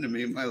happened to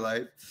me in my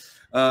life.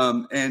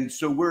 And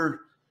so we're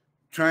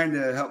trying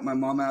to help my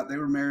mom out. They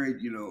were married,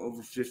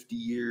 over 50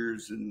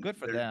 years, and Good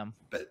for they're them.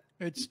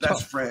 It's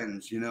best tough.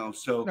 friends,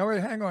 So Now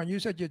wait, hang on. You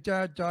said your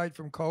dad died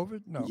from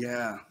COVID? No.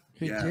 yeah,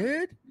 He yeah,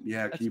 did?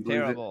 yeah. That's Can you believe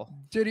terrible.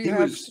 Did he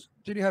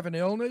He have an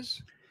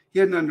illness? He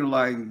had an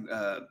underlying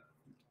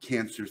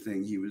cancer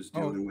thing he was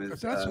dealing with.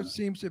 'Cause that's what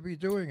seems to be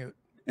doing it.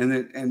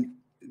 And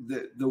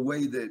the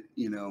way that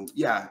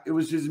it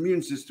was, his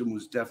immune system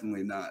was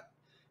definitely not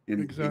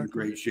in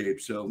great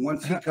shape. So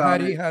once he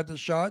had he had the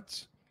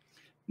shots?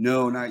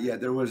 No, not yet.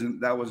 That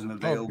wasn't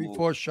available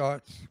before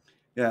shots.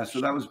 Yeah,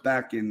 so that was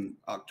back in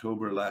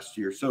October last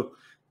year. So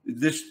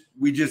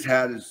we just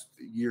had his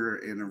year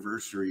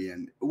anniversary,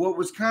 and what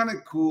was kind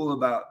of cool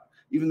about,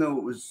 even though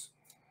it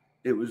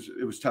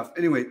was tough.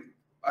 Anyway,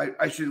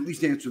 I should at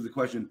least answer the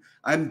question.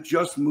 I'm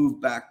just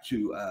moved back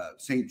to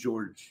St.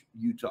 George,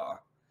 Utah,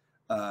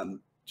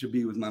 to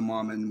be with my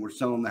mom, and we're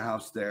selling the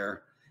house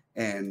there.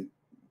 And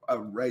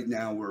right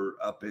now we're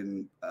up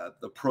in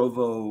the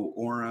Provo,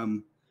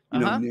 Orem,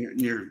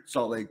 near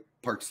Salt Lake,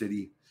 Park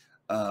City,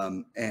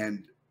 and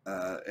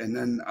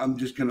then I'm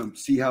just gonna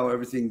see how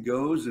everything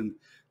goes. And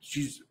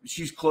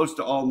she's close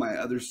to all my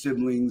other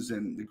siblings,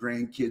 and the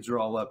grandkids are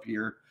all up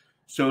here.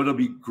 So it'll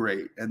be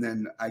great, and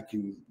then I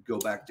can go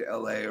back to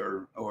LA,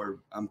 or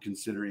I'm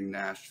considering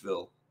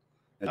Nashville.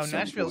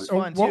 Nashville's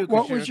fun too.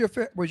 What was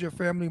your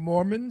family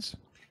Mormons?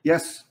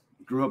 Yes,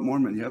 grew up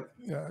Mormon. Yep.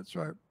 Yeah, that's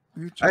right.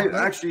 I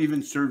actually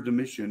even served a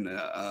mission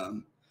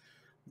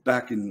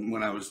back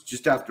when I was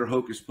just after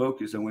Hocus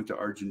Pocus. I went to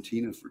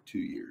Argentina for 2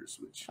 years.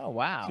 Which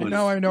wow!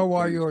 Now I know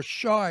why you're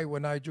shy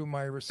when I do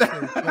my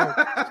research.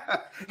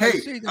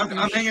 Hey,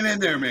 I'm hanging in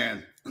there,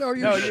 man. No,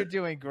 you're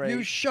doing great.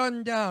 You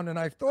shunned down, and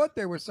I thought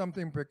there was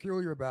something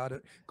peculiar about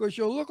it because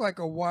you look like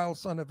a wild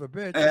son of a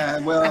bitch.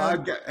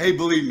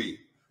 Believe me,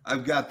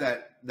 I've got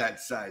that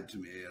side to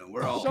me.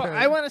 We're all. So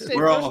I want to say,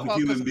 we're all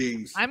human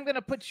beings. I'm going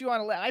to put you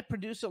on I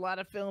produce a lot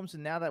of films,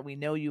 and now that we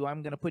know you,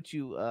 I'm going to put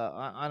you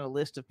on a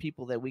list of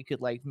people that we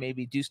could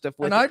maybe do stuff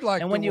with. And I'd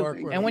like to work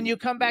with. And when you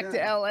come back to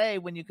LA,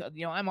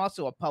 I'm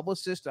also a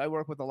publicist. I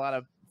work with a lot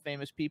of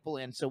famous people,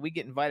 and so we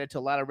get invited to a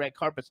lot of red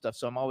carpet stuff.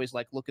 So I'm always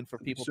looking for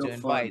people to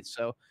invite.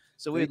 So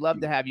we'd love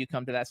to have you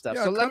come to that stuff.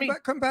 Yeah, so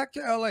come back to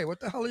LA. What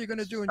the hell are you going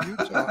to do in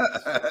Utah?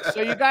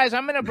 So you guys,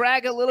 I'm going to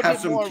brag a little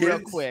bit more real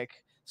quick.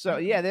 So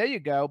yeah, there you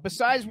go.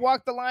 Besides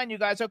Walk the Line, you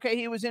guys, okay,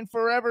 he was in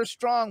Forever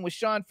Strong with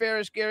Sean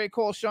Ferris, Gary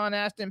Cole, Sean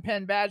Astin,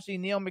 Penn Badgley,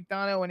 Neil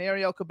McDonough, and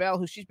Ariel Cabell,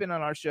 who she's been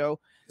on our show.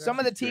 Some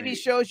of the TV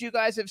shows you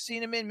guys have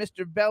seen him in: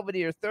 Mr.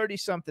 Belvedere,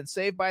 30-something,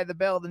 Saved by the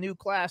Bell, The New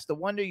Class, The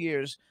Wonder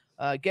Years,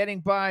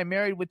 Getting By,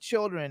 Married with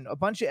Children, a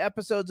bunch of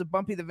episodes of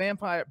Buffy the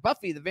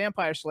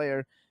Vampire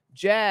Slayer,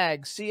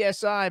 Jag,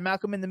 CSI,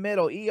 Malcolm in the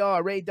Middle,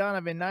 ER, Ray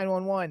Donovan,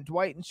 911,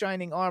 Dwight in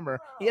Shining Armor.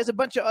 He has a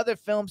bunch of other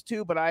films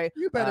too, but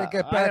you better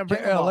get back to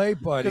LA,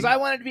 buddy, because I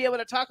wanted to be able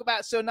to talk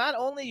about. So not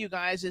only you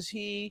guys is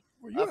he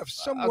you have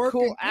some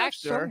cool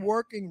actor, some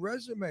working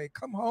resume.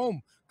 Come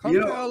home, come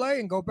to LA,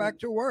 and go back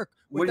to work.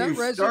 With that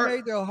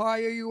resume, they'll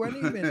hire you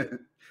any minute.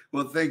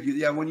 Well, thank you.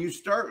 Yeah, when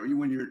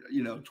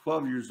you're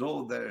 12 years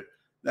old,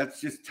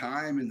 that's just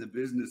time in the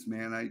business,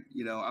 man.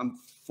 I'm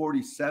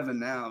 47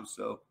 now,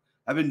 so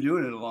I've been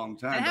doing it a long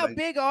time. And how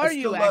big are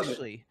you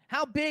actually?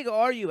 How big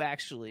are you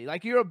actually?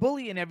 You're a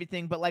bully and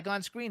everything, but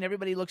on screen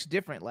everybody looks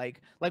different.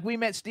 Like we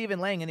met Stephen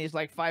Lang and he's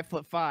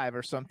 5'5"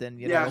 or something.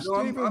 You know?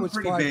 Stephen was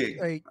pretty big.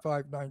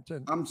 5'8", 5'9",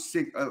 10. I'm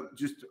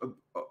just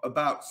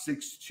about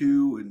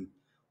 6'2", and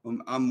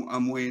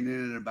I'm weighing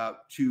in at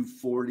about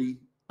 240.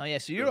 Oh yeah,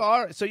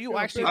 so you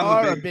actually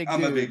are a big dude.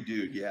 I'm a big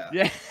dude. Yeah.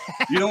 Yeah.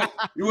 You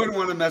wouldn't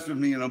want to mess with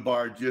me in a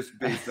bar just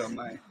based on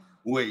my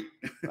weight.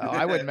 Well,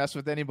 I wouldn't mess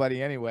with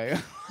anybody anyway.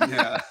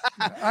 Yeah.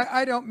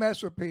 I don't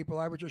mess with people.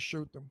 I would just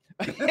shoot them.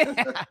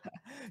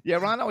 Yeah,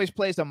 Ron always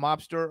plays a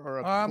mobster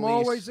or I'm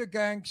always a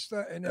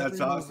gangster in every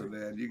That's awesome,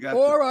 movie. Man. You got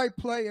I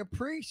play a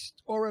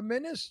priest or a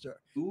minister.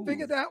 Ooh.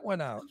 Figure that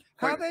one out.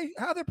 How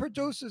the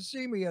producers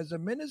see me, as a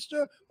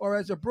minister or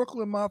as a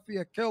Brooklyn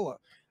Mafia killer.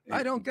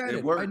 I don't get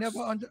it. Works.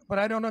 But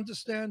I don't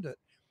understand it.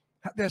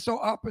 They're so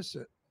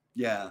opposite.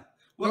 Yeah.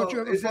 Well, don't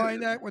you ever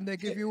find that when they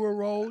give you a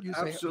role, you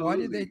say, "Why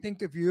did they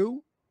think of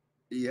you?"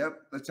 Yep,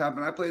 that's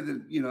happened. I played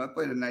I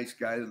played a nice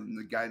guy than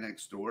the guy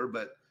next door,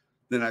 but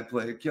then I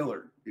play a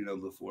killer,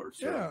 before.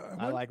 So. Yeah,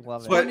 I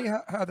love it. But funny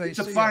how they. It's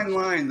a fine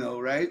line, though,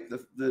 right?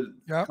 The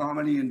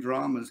comedy and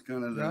drama is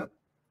kind of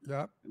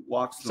it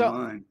walks the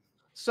line.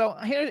 So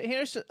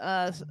here's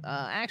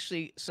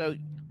actually, so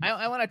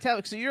I want to tell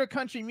you. So you're a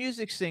country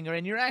music singer,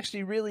 and you're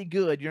actually really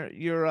good.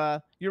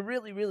 You're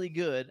really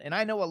good. And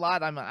I know a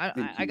lot.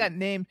 I got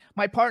named,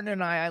 my partner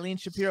and I, Eileen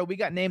Shapiro, we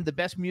got named the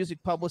best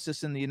music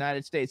publicist in the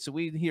United States. So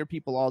we hear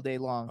people all day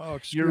long. Oh,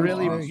 excuse you're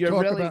really me.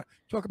 you're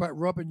talk about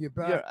rubbing your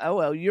back.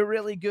 You're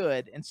really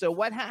good. And so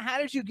how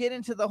did you get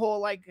into the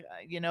whole, like,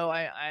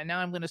 I now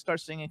I'm going to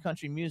start singing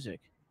country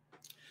music?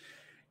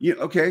 Yeah.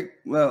 Okay.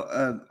 Well,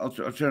 I'll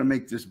try to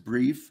make this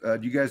brief. Do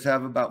you guys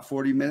have about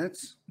 40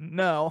 minutes?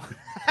 No.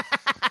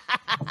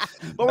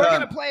 But we're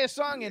gonna play a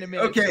song in a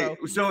minute. Okay.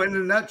 So in a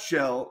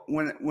nutshell,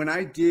 when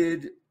I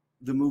did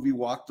the movie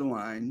Walk the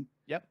Line,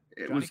 yep,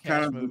 it Johnny was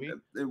kind of movie.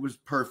 It was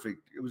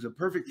perfect. It was a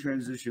perfect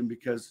transition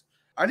because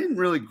I didn't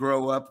really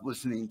grow up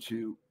listening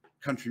to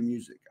country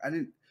music. I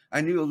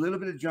knew a little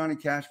bit of Johnny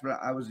Cash, but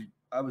I was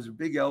a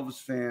big Elvis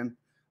fan.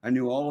 I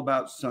knew all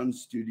about Sun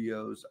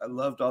Studios. I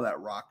loved all that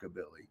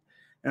rockabilly.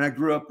 And I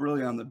grew up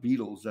really on the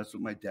Beatles. That's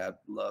what my dad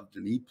loved,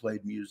 and he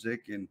played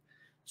music, and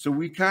so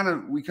we kind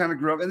of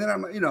grew up. And then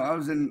I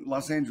was in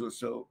Los Angeles,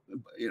 so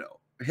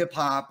hip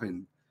hop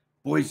and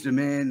Boyz II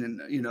Men, and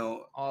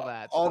all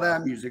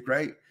that music,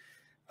 right?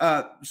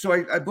 So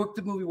I booked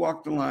the movie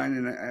Walk the Line,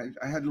 and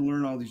I had to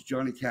learn all these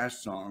Johnny Cash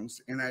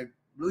songs, and I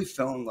really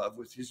fell in love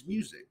with his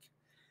music.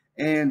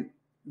 And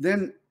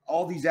then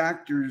all these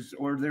actors,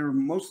 or they were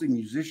mostly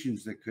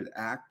musicians that could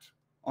act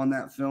on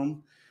that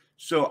film.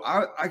 So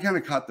I kind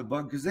of caught the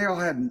bug because they all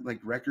had like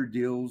record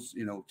deals,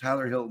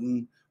 Tyler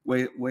Hilton,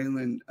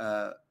 Waylon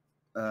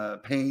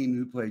Payne,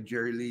 who played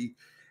Jerry Lee,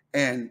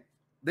 and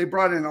they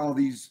brought in all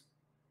these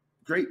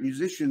great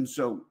musicians.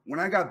 So when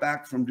I got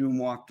back from doing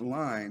Walk the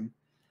Line,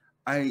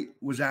 I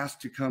was asked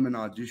to come and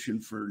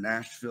audition for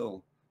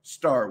Nashville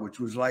Star,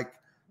 which was like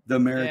the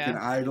American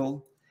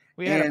Idol.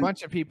 We had a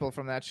bunch of people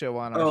from that show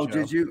on our show. Oh,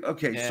 did you?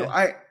 Okay. Yeah. So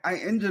I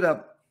ended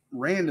up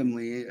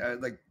randomly,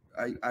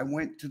 I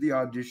went to the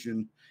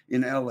audition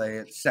in LA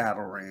at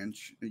Saddle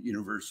Ranch at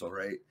Universal,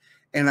 right?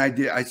 And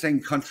I sang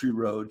Country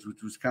Roads,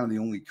 which was kind of the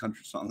only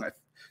country song I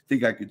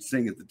think I could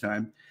sing at the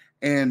time.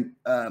 And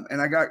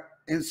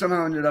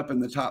somehow ended up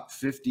in the top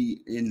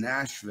 50 in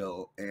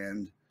Nashville.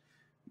 And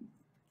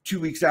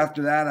 2 weeks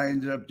after that, I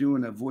ended up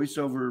doing a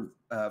voiceover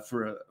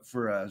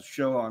for a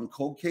show on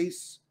Cold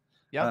Case,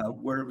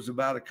 where it was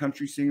about a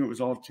country singer. It was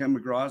all Tim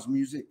McGraw's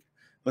music,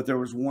 but there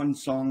was one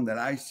song that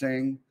I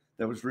sang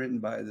that was written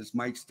by this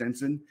Mike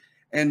Stenson,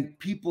 and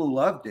people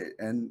loved it.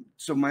 And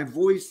so my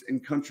voice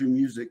and country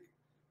music,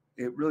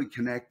 it really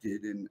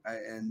connected. And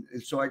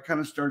so I kind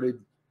of started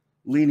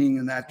leaning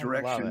in that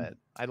direction.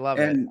 I love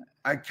it. And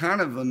I kind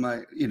of,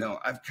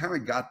 I've kind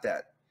of got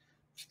that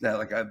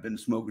like I've been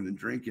smoking and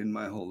drinking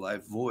my whole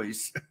life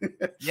voice.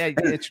 Yeah.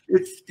 it's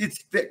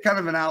kind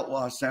of an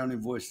outlaw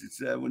sounding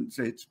voice. I wouldn't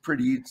say it's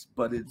pretty,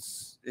 but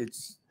it's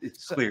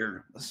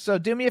clear. So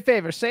do me a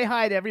favor, say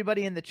hi to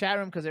everybody in the chat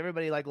room, because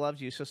everybody loves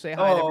you. So say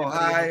hi. Oh,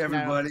 hi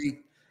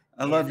everybody.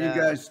 I love you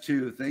guys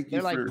too. Thank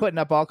you. They're putting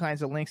up all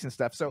kinds of links and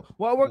stuff. So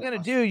what we're gonna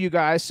do, you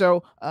guys.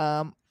 So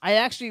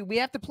we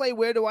have to play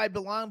Where Do I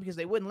Belong, because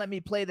they wouldn't let me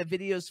play the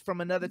videos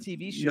from another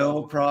TV show.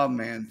 No problem,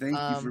 man. Thank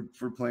you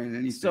for playing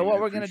anything. So what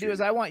we're gonna do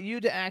is I want you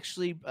to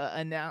actually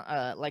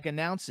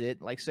announce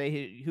it, like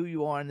say who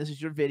you are, and this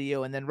is your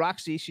video, and then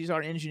Roxy, she's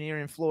our engineer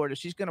in Florida,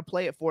 she's gonna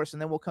play it for us,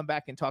 and then we'll come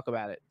back and talk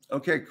about it.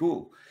 Okay,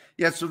 cool.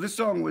 Yeah. So this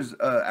song was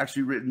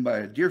actually written by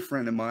a dear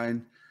friend of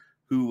mine,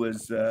 who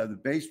was the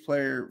bass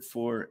player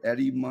for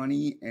Eddie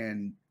Money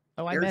and.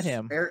 Oh, I met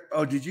him.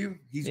 Oh, did you?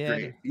 He's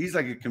great. He's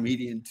like a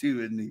comedian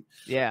too, isn't he?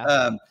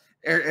 Yeah.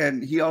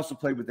 And he also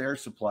played with Air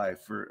Supply and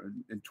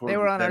toured. They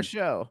were with on them. our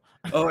show.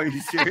 Oh, are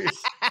you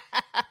serious?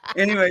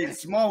 Anyway,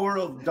 small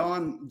world.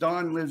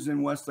 Don lives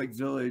in Westlake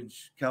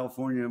Village,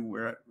 California,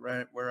 where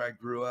I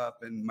grew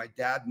up, and my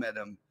dad met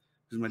him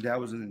because my dad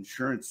was an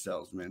insurance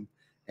salesman,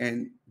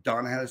 and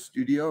Don had a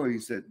studio, and he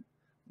said,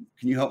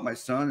 "Can you help my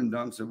son?" And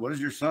Don said, "What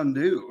does your son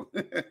do?"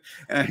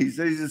 And he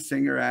said he's a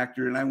singer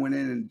actor. And I went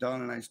in, and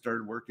Don and I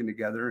started working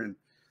together. And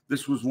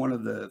this was one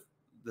of the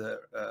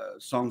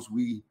songs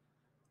we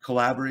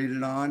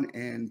collaborated on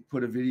and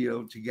put a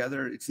video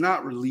together. It's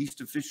not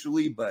released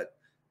officially, but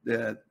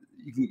you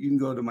can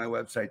go to my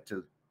website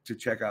to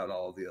check out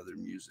all the other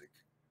music.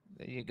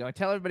 There you go.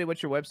 Tell everybody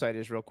what your website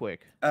is real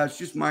quick. It's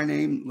just my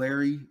name,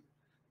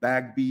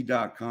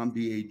 LarryBagby.com,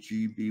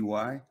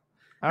 BAGBY.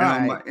 All and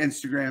right. My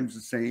Instagram's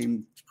the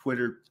same.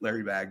 Twitter,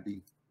 Larry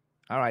Bagby.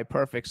 All right,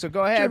 perfect. So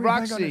go ahead, Jimmy,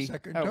 Roxy. hang on a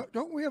second. Oh.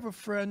 Don't we have a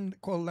friend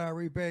called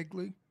Larry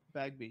Bagby?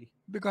 Bagby.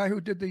 The guy who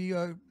did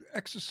the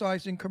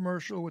exercising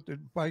commercial with the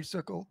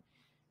bicycle?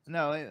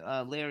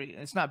 No, Larry.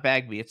 It's not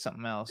Bagby. It's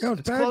something else. No,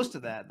 it's close to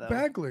that, though.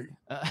 Bagley.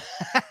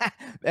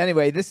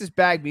 Anyway, this is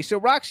Bagby. So,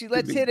 Roxy,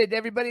 let's hit it,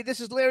 everybody. This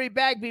is Larry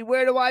Bagby.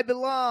 Where do I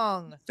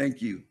belong?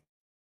 Thank you.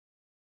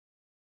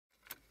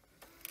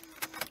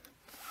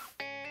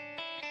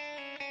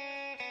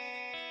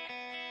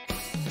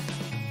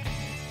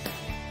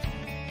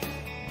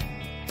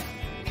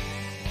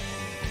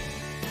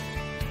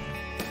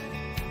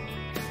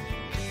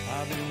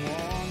 I've been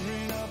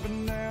wandering up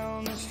and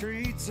down the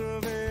streets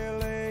of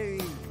LA.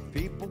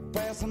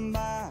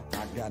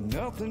 Got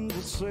nothing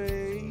to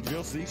say,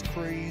 just these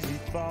crazy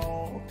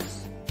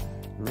thoughts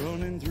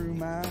running through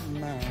my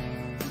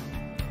mind.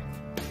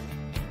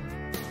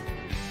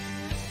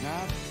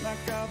 Not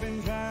like I've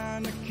been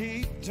trying to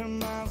keep to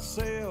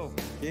myself.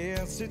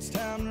 Yes, it's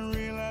time to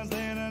realize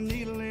that I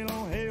need a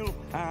little help.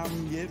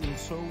 I'm getting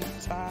so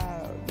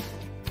tired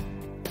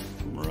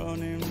from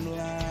running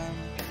blind.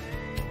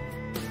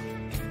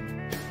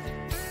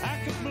 I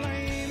could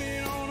blame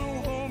it on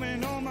a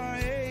woman or my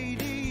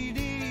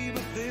ADD,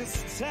 but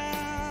this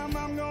time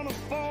I'm gonna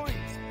point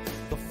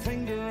the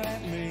finger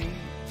at me.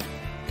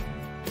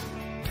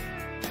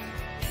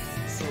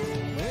 So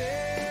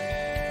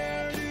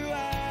where do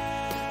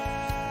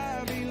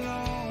I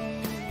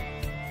belong?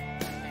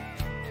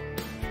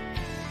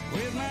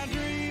 With my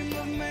dream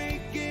of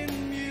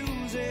making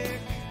music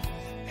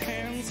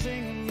and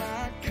singing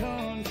my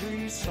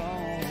country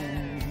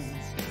songs.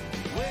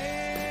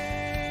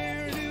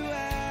 Where do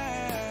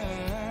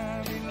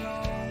I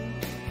belong?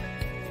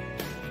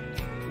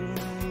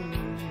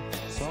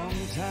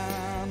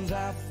 Sometimes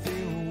I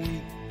feel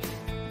weak,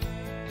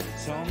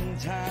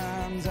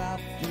 sometimes I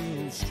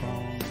feel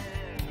strong.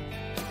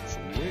 So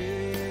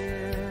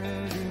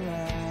where do I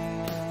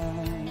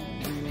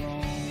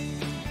belong?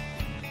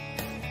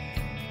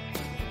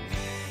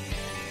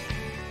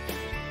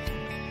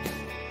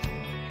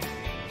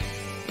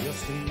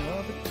 Just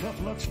another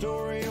tough luck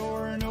story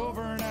or an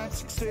overnight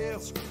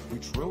success.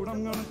 Which road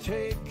I'm gonna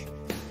take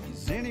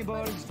is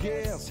anybody's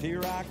guess.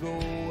 Here I go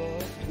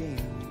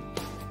again,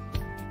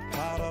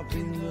 caught up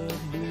in the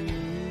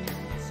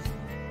blues,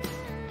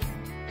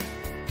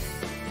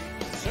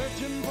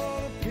 searching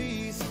for the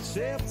peace that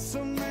sets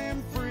a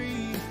man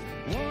free.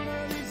 One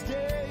of these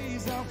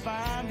days I'll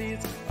find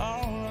it's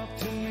all up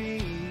to me.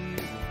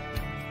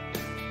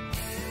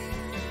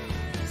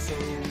 So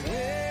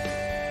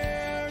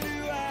where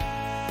do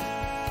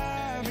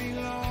I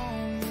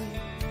belong?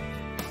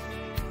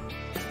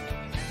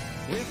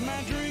 With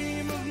my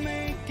dream of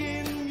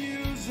making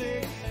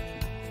music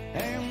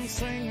and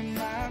singing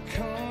my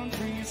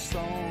country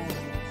songs.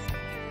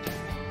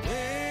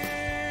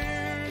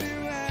 Where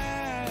do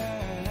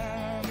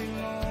I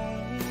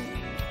belong?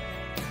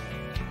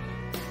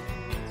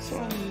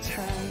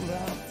 Sometimes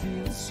I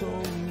feel so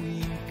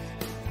weak,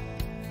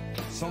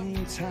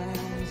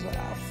 sometimes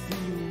I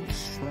feel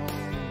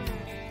strong.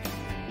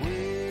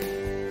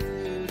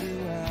 Where do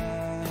I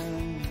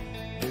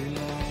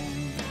belong?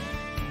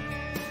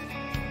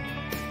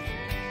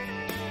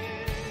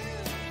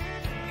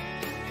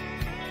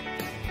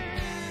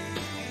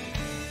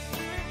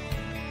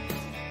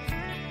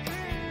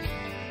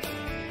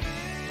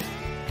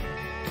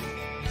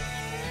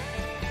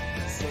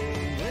 So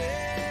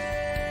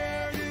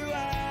where do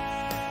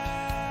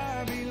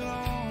I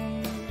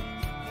belong?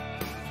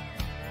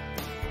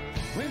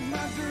 With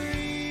my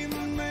dream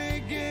of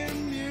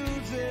making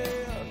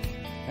music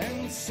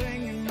and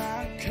singing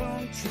my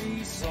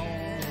country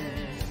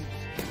songs.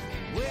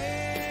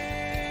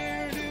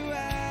 Where do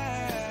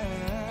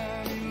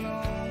I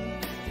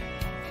belong?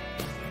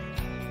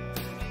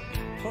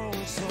 Oh,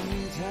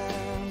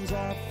 sometimes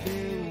I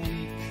feel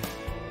weak,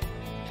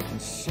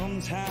 and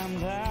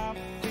sometimes I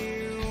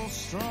feel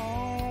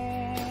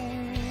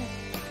strong.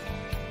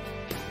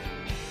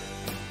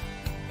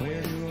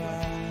 Where do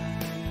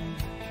I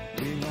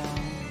belong?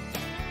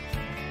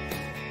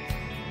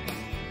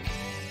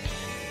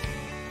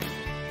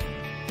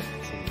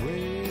 So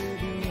where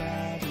do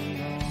I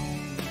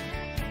belong?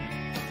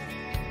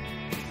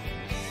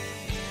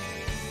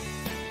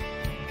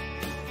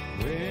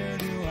 Where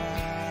do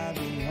I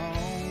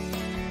belong?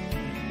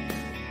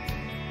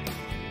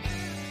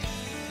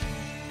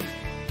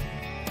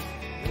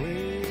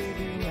 Where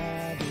do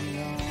I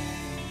belong?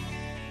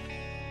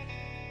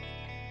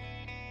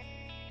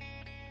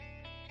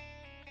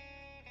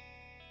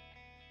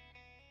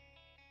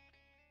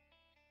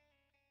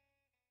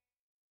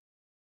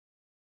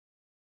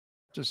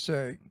 To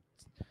say.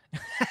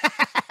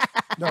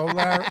 No,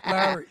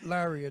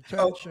 Larry,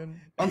 attention.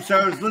 I'm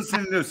sorry, I was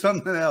listening to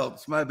something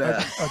else. My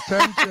bad.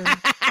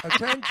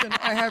 Attention.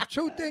 I have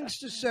two things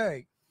to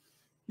say.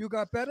 You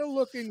got better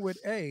looking with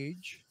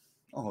age,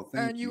 Oh,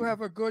 thank and you. you have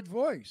a good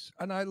voice.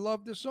 And I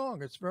love the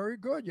song. It's very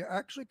good. You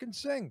actually can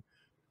sing.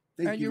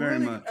 Thank you very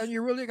much. And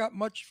you really got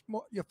much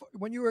more.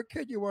 When you were a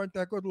kid, you weren't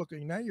that good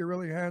looking. Now you're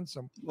really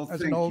handsome Well, as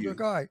an thank older you.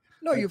 guy.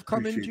 No, I you've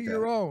come into appreciate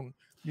your that. own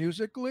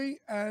musically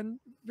and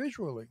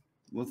visually.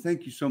 Well,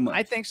 thank you so much.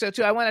 I think so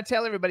too. I want to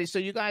tell everybody. So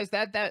you guys,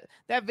 that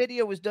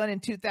video was done in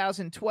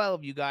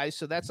 2012, you guys.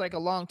 So that's like a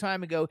long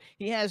time ago.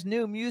 He has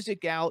new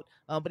music out,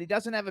 but he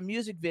doesn't have a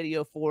music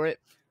video for it.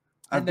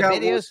 And I've got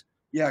videos.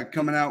 Yeah,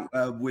 coming out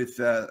with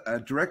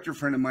a director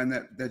friend of mine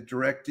that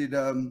directed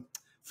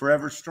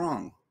Forever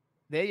Strong.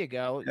 There you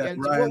go. Yeah,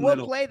 And Ryan we'll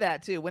Little. play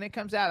that too when it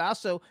comes out.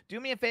 Also, do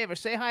me a favor.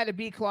 Say hi to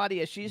B.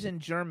 Claudia. She's in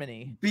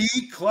Germany. B.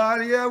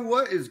 Claudia,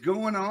 what is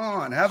going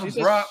on? Have a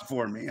brat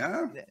for me,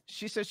 huh?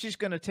 She says she's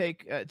going to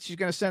take, she's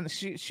going to send,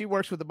 she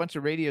works with a bunch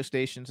of radio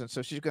stations. And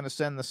so she's going to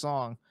send the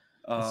song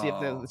and see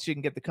if she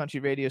can get the country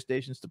radio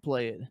stations to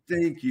play it.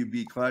 Thank you,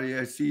 B.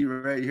 Claudia. I see you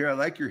right here. I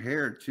like your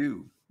hair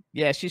too.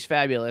 Yeah, she's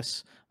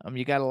fabulous.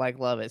 You gotta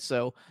love it.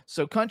 So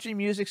country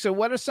music. So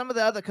what are some of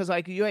the other? Because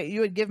like you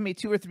had given me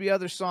 2 or 3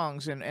 other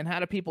songs, and how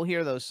do people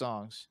hear those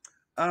songs?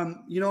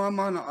 I'm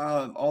on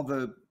all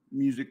the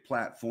music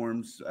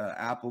platforms,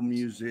 Apple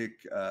Music,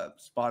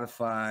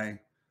 Spotify.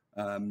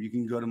 You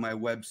can go to my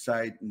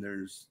website, and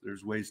there's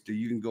ways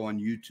you can go on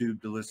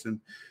YouTube to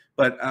listen.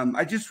 But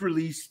I just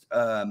released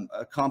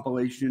a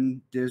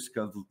compilation disc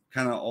of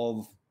kind of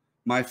all of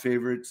my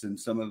favorites and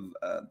some of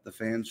the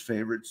fans'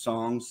 favorite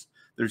songs.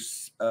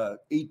 There's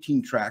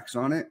 18 tracks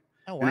on it.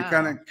 Oh, wow.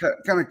 And it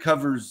kind of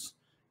covers,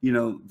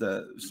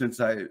 since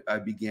I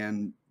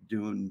began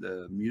doing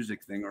the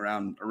music thing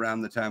around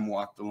the time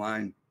Walk the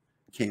Line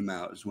came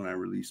out is when I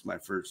released my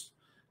first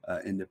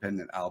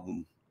independent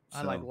album.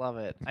 So. I love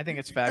it. I think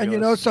it's fabulous. And you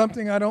know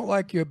something? I don't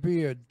like your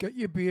beard. Get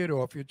your beard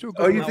off. You're too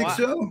good. Oh, you think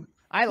so?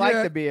 I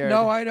like the beard.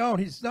 No, I don't.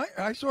 He's not.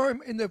 I saw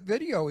him in the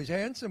video. He's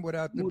handsome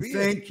without the beard.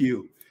 Thank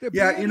you.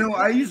 Yeah,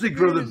 I usually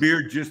grow the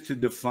beard just to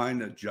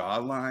define a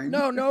jawline.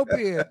 No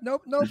beard. No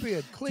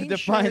beard. Clean to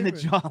define shaven. the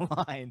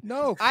jawline.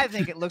 No, I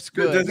think it looks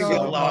good. It doesn't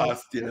get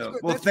lost,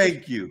 Well,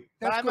 thank you.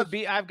 But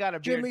I've got a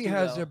beard. Jimmy too,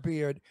 has though. a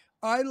beard.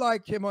 I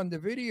liked him on the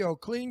video,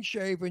 clean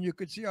shaven. You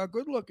could see how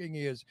good looking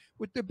he is.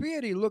 With the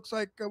beard, he looks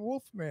like a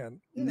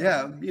Wolfman.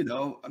 Yeah,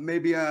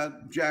 maybe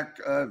Jack.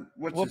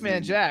 What's Wolfman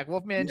his name? Jack?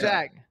 Wolfman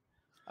Jack.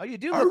 Oh, you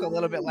do look a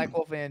little bit like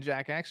Wolfman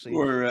Jack, actually.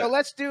 So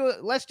let's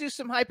do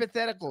some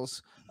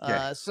hypotheticals.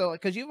 Okay. So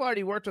because you've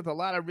already worked with a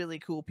lot of really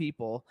cool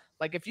people,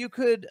 like if you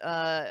could,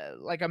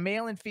 like a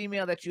male and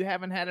female that you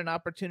haven't had an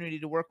opportunity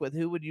to work with,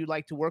 who would you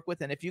like to work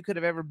with? And if you could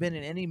have ever been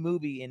in any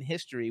movie in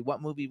history,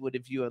 what movie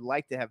would you have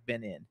liked to have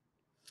been in?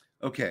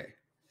 Okay.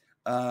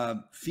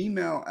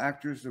 Female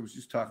actress. I was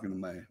just talking to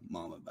my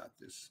mom about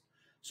this,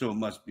 so it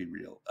must be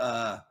real.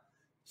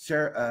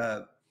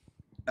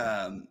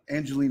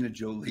 Angelina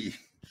Jolie.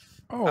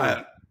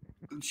 Oh,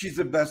 she's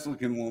the best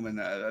looking woman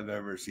I've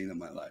ever seen in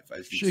my life.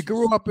 She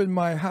grew up in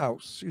my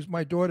house. She's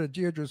my daughter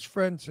Deirdre's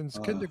friend since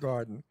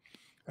kindergarten.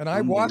 And I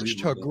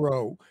watched her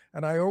grow.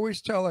 And I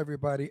always tell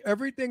everybody,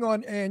 everything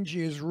on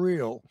Angie is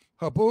real.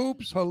 Her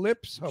boobs, her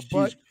lips, her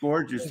butt. She's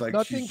gorgeous. Like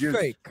nothing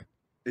fake.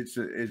 It's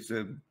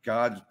a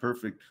God's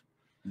perfect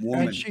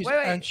woman.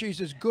 And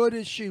she's as good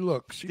as she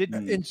looks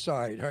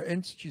inside.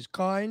 She's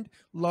kind,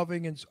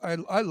 loving, and I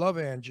love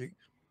Angie.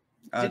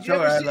 I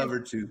love her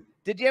too.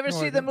 Did you ever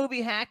see the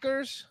movie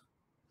Hackers?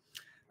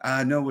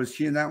 No, was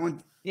she in that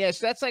one? Yes,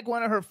 that's like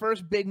one of her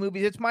first big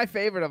movies. It's my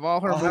favorite of all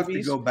her movies. I'll have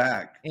to go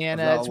back.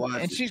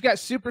 And she's got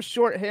super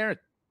short hair,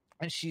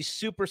 and she's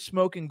super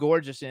smoking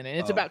gorgeous in it. And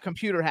it's about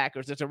computer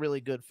hackers. It's a really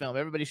good film.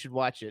 Everybody should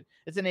watch it.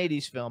 It's an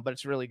 80s film, but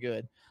it's really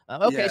good.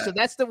 So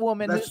that's the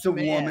woman. That's the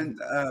woman.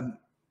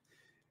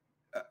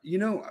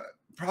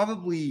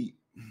 Probably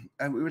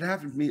it would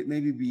have to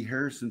maybe be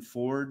Harrison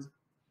Ford.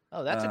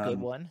 Oh, that's a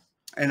good one.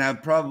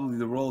 And probably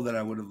the role that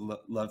I would have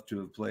loved to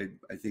have played,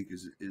 I think,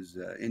 is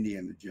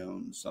Indiana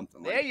Jones,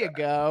 something like that. There you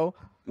go.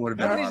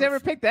 Nobody's ever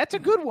picked. That's a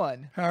good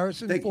one.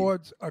 Harrison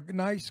Ford's a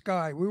nice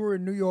guy. We were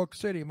in New York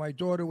City. My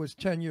daughter was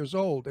 10 years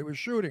old. They were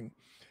shooting.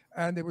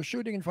 And they were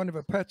shooting in front of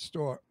a pet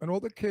store. And all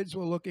the kids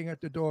were looking at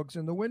the dogs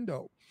in the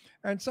window.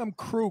 And some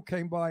crew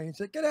came by and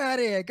said, "Get out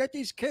of here. Get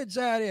these kids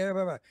out of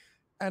here."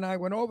 And I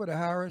went over to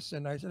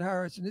Harrison. I said,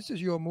 "Harrison, this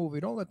is your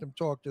movie. Don't let them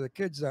talk to the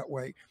kids that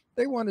way.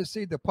 They want to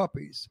see the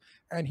puppies."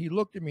 And he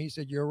looked at me, he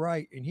said, "You're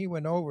right." And he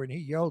went over and he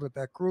yelled at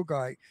that crew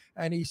guy.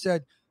 And he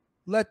said,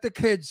 "Let the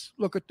kids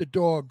look at the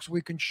dogs.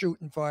 We can shoot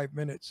in 5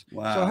 minutes."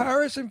 Wow. So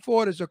Harrison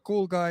Ford is a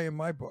cool guy in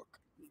my book.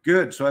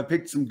 Good. So I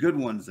picked some good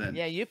ones then.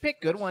 Yeah, you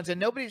picked good ones. And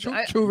nobody's...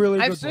 Two really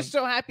good I'm ones. just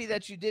so happy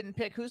that you didn't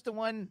pick... Who's the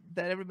one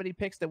that everybody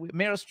picks?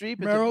 Meryl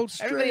Streep?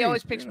 Everybody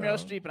always picks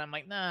Meryl Streep. And I'm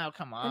like, no,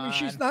 come on. I mean,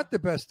 she's not the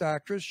best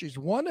actress. She's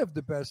one of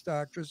the best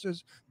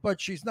actresses. But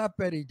she's not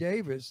Bette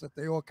Davis that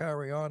they all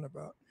carry on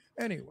about.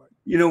 Anyway,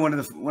 one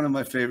of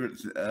my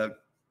favorite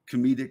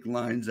comedic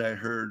lines I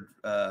heard.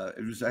 I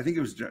think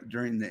it was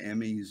during the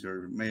Emmys,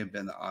 or it may have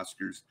been the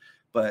Oscars.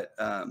 But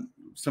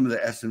some of the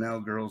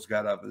SNL girls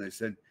got up and they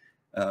said,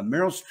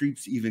 "Meryl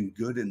Streep's even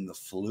good in the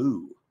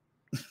flu."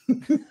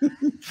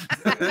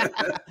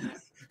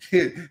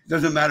 It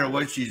doesn't matter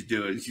what she's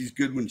doing; she's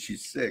good when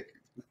she's sick.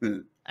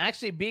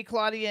 Actually, B.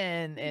 Claudia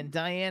and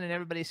Diane and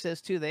everybody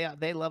says too.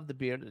 They love the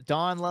beard.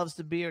 Dawn loves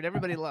the beard.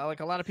 Everybody like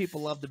a lot of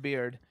people love the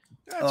beard.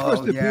 That's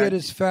because the beard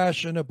is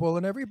fashionable,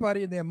 and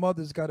everybody and their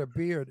mother's got a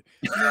beard.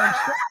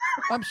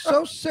 I'm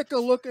so sick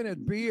of looking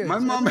at beards. My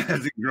mom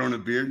hasn't grown a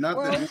beard. Not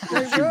one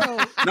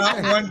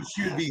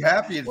she would be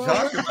happy to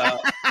talk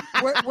about.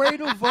 Wait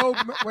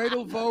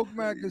till Vogue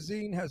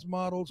magazine has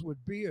models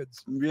with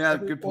beards. Yeah,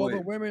 good point. All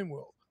the women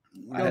will.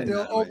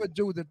 They'll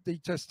overdo the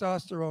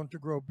testosterone to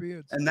grow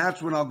beards. And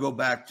that's when I'll go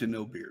back to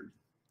no beard.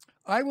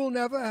 I will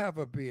never have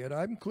a beard.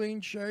 I'm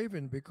clean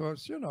shaven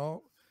because,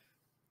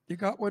 you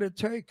got what it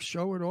takes.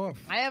 Show it off.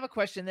 I have a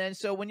question then.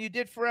 So when you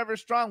did Forever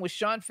Strong, was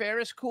Sean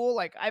Ferris cool?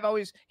 Like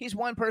he's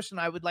one person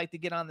I would like to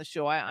get on the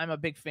show. I'm a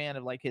big fan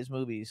of like his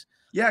movies.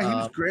 Yeah, he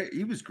was great.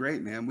 He was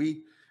great, man.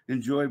 We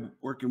enjoyed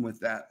working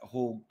with that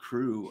whole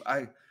crew.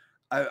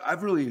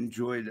 I've really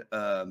enjoyed,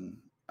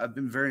 I I've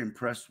been very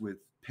impressed with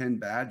Penn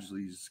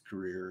Badgley's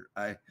career.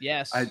 I've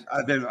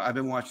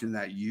been watching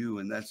that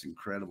and that's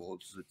incredible.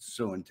 It's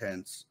so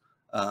intense.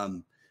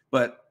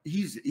 But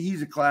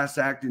he's a class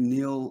act. And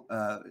Neil,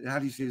 how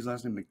do you say his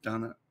last name?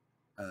 McDonough.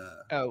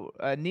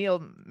 Neil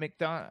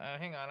McDonough.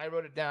 Hang on, I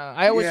wrote it down.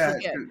 I always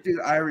forget.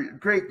 Dude,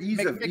 great.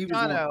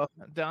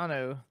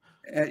 Dono.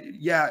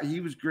 Yeah, he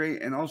was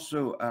great, and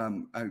also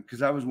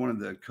because I was one of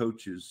the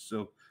coaches,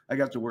 so I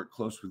got to work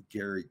close with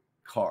Gary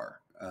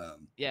Carr.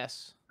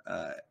 Yes.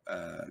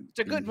 It's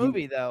a good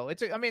movie, though.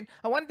 I mean,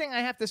 one thing I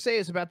have to say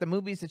is about the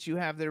movies that you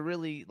have, they're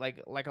really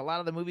like a lot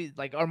of the movies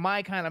are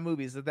my kind of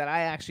movies that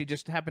I actually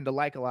just happen to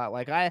like a lot.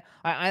 Like I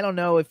don't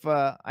know if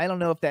that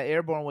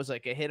Airborne was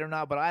like a hit or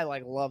not, but I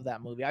love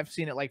that movie. I've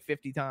seen it like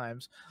 50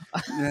 times.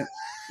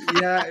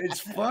 Yeah, it's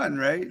fun,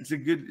 right? It's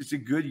a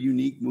good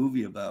unique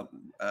movie about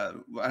I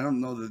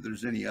don't know that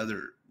there's any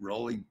other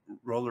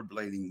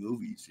rollerblading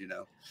movies, you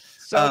know.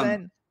 So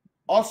then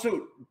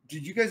also,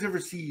 did you guys ever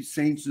see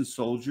Saints and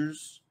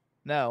Soldiers?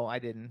 No, I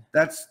didn't.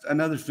 That's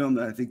another film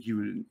that I think you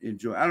would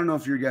enjoy. I don't know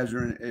if you guys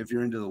if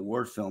you're into the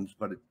war films,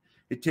 but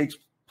it takes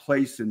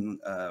place in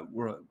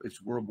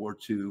it's World War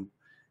II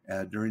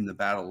during the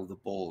Battle of the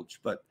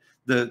Bulge. But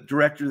the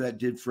director that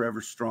did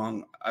Forever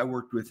Strong, I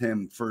worked with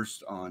him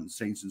first on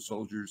Saints and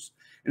Soldiers,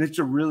 and it's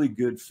a really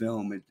good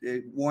film.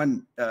 It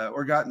won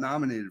or got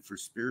nominated for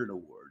Spirit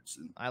Awards.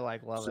 And I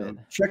love it.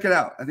 Check it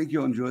out. I think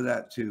you'll enjoy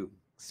that too.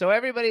 So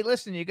everybody,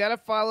 listen, you got to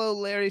follow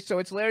Larry. So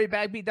it's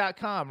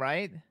LarryBagby.com,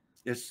 right?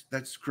 Yes,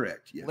 that's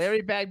correct. Yes.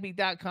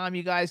 LarryBagby.com.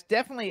 You guys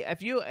definitely,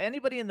 if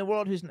anybody in the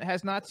world who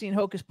has not seen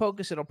Hocus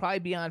Pocus, it'll probably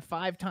be on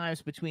 5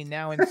 times between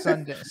now and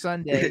Sunday.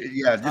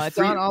 Yeah, just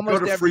on almost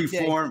go to every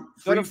Freeform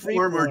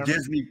or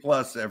Disney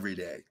Plus every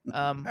day.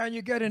 And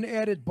you get an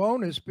added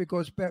bonus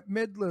because Bette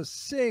Midler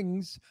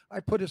sings. I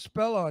put a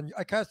spell on you.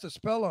 I cast a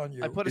spell on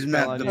you. I put a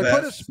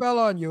spell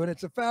on you, and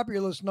it's a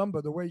fabulous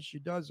number the way she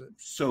does it.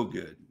 So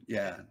good,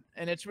 yeah.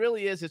 And it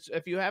really is. It's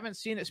if you haven't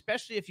seen it,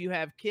 especially if you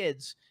have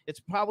kids, it's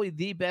probably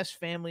the best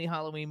family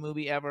Halloween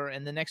movie ever.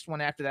 And the next one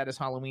after that is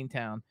Halloween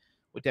Town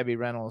with Debbie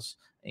Reynolds.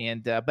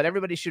 And but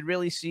everybody should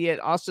really see it.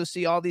 Also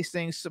see all these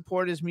things.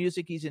 Support his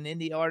music. He's an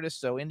indie artist,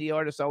 so indie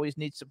artists always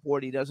need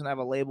support. He doesn't have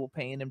a label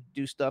paying him to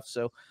do stuff.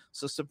 So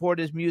support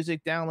his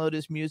music. Download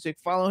his music.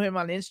 Follow him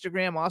on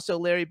Instagram. Also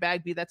Larry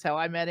Bagby. That's how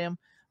I met him.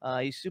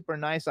 He's super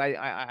nice.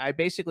 I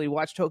basically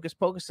watched Hocus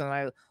Pocus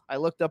and I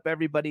looked up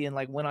everybody and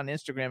went on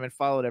Instagram and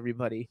followed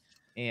everybody.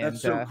 And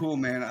that's so cool,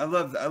 man. I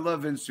love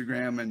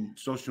Instagram and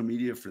social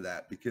media for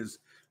that because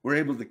we're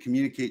able to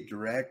communicate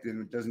direct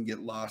and it doesn't get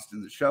lost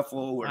in the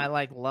shuffle. I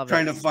love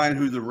trying to find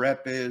who the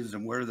rep is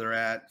and where they're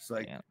at. It's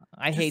like,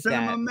 I hate send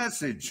that. them a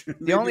message.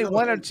 The only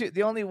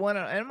one,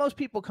 and most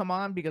people come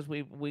on because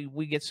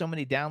we get so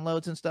many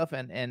downloads and stuff,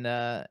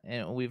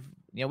 and we've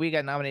we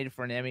got nominated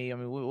for an Emmy. I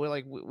mean,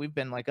 we've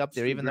been up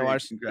there, even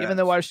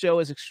though our show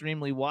is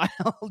extremely wild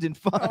and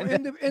fun.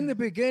 In the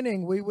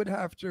beginning, we would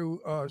have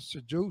to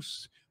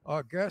seduce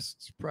our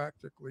guests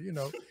practically,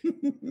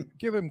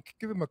 give him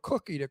a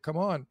cookie to come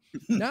on.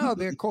 Now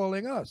they're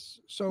calling us,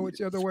 so it's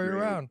the other way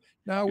around.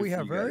 Now we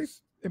have very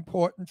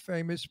important,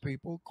 famous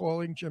people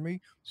calling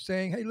Jimmy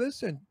saying, "Hey,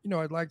 listen,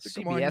 I'd like to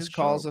come on." CBS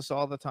calls us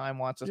all the time,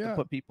 wants us to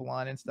put people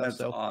on and stuff.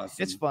 That's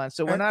awesome. It's fun.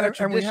 So we're not a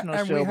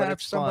traditional show, we but have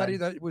it's somebody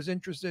fun. that was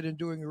interested in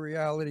doing a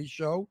reality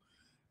show,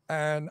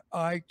 and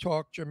I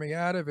talked Jimmy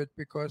out of it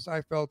because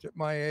I felt at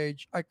my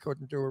age I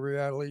couldn't do a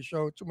reality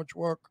show. Too much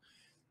work.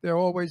 They're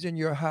always in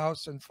your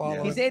house and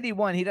following. He's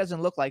 81. He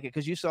doesn't look like it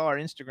because you saw our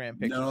Instagram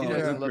pictures. No, he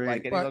doesn't look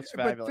like it. He looks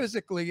fabulous. But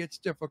physically, it's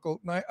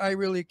difficult. And I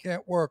really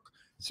can't work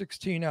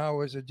 16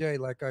 hours a day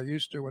like I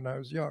used to when I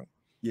was young.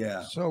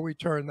 Yeah. So we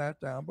turned that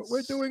down. But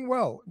we're doing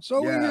well. And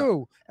so are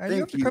you. And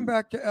you have to come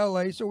back to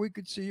LA so we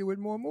could see you in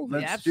more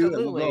movies. Let's do it.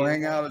 We'll go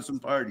hang out at some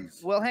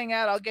parties. We'll hang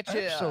out. I'll get you.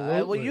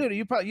 Absolutely.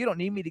 Well, you don't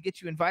need me to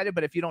get you invited,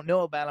 but if you don't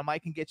know about them, I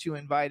can get you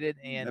invited.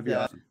 And That'd be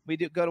awesome. We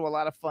do go to a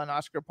lot of fun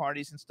Oscar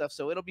parties and stuff,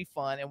 so it'll be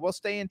fun. And we'll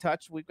stay in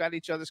touch. We've got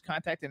each other's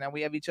contact, and now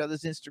we have each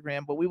other's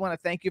Instagram. But we want to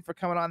thank you for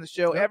coming on the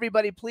show. Yep.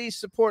 Everybody, please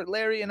support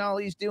Larry and all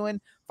he's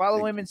doing.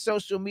 Follow him in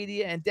social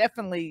media, and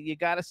definitely you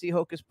got to see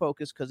Hocus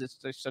Pocus because it's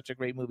such a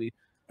great movie.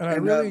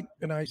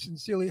 And I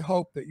sincerely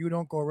hope that you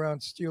don't go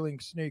around stealing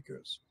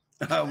sneakers.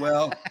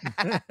 Well,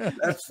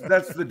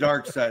 that's the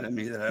dark side of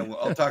me that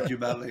I'll talk to you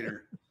about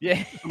later.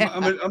 Yeah,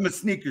 I'm a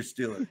sneaker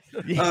stealer.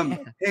 Yeah.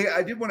 Hey,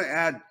 I did want to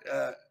add.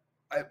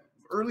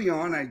 Early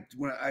on,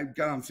 when I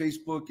got on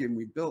Facebook and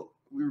we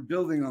were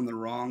building on the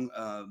wrong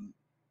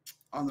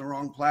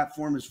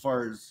platform as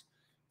far as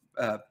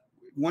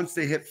once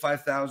they hit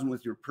 5,000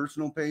 with your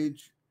personal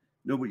page.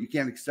 You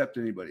can't accept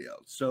anybody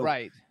else. So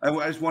right. I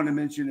just want to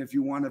mention, if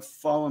you want to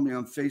follow me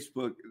on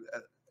Facebook,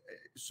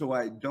 so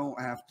I don't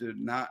have to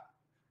not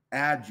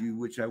add you,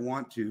 which I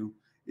want to,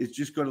 is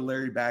just go to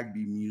Larry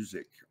Bagby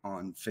Music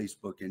on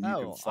Facebook, and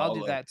you can follow. I'll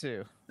do that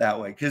too. That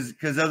way,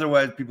 because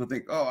otherwise people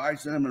think, oh, I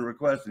sent him a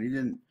request and he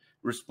didn't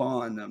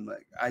respond. I'm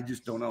like, I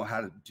just don't know how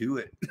to do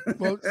it.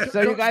 Well,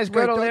 so you guys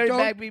go to Larry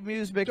Bagby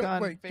Music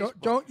on Facebook.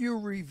 Don't you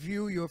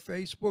review your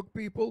Facebook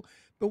people?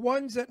 The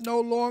ones that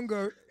no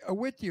longer are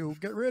with you,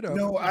 get rid of.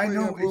 No, This I way you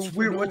know have room it's for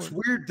weird. new What's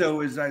ones. weird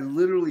though is I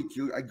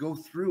go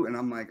through and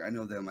I'm like, I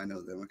know them,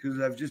 because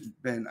I've just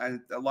been.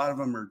 A lot of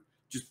them are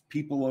just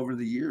people over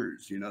the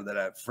years, that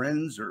I have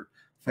friends or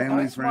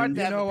family friends.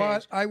 You know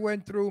what? I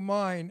went through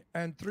mine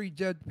and 3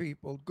 dead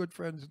people, good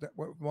friends that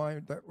were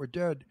mine that were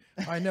dead.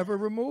 I never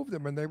removed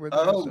them, and they were there.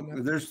 Oh,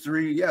 there's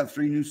 3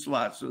 new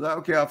slots. So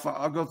okay,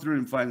 I'll go through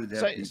and find the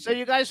dead people. So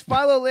you guys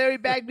follow Larry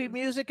Bagby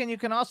Music, and you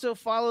can also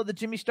follow the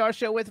Jimmy Star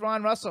Show with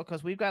Ron Russell,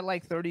 because we've got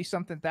like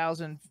 30-something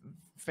thousand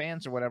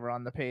fans or whatever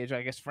on the page.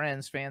 I guess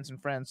fans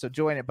and friends. So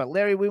join it. But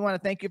Larry, we want to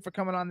thank you for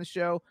coming on the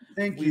show.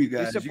 Thank you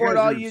guys. We support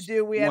all you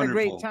do. We had a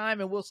wonderful. great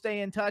time, and we'll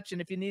stay in touch.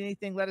 And if you need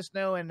anything, let us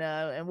know, and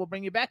we'll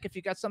bring you back. If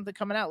you got something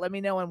coming out, let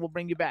me know, and we'll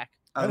bring you back.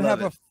 And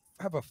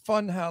have a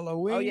fun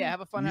Halloween. Oh yeah,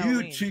 have a fun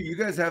Halloween. You too. You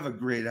guys have a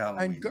great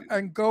Halloween.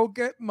 And go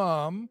get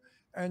Mom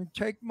and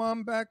take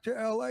Mom back to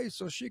LA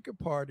so she could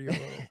party a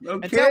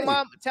little. Okay.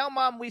 And tell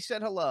mom we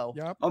said hello.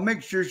 Yep. I'll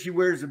make sure she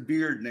wears a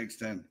beard next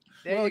time.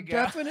 There you go.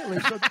 Definitely.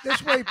 So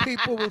this way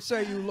people will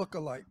say you look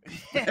alike.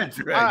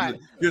 That's right.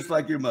 Just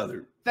like your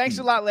mother. Thanks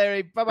a lot,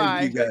 Larry.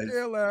 Bye-bye. Thank you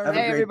guys.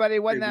 Hey, everybody.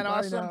 Wasn't that Bye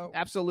awesome? now.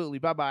 Absolutely.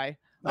 Bye-bye.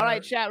 All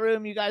right, chat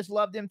room. You guys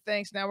loved him.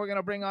 Thanks. Now we're going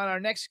to bring on our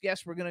next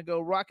guest. We're going to go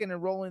rocking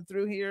and rolling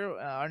through here.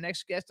 Our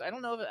next guest, I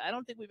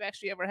don't think we've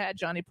actually ever had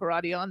Johnny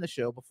Perotti on the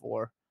show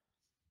before.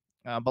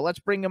 But let's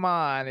bring him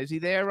on. Is he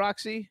there,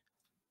 Roxy?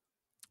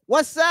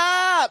 What's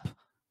up?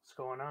 What's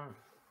going on?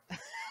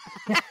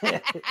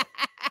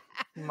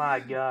 My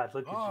God,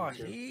 look at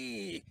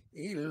you.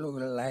 He look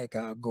like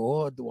a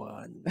good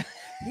one.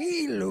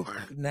 He look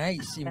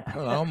nice and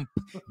plump.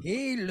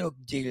 He look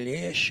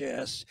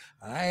delicious.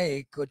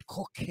 I could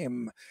cook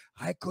him.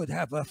 I could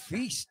have a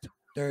feast.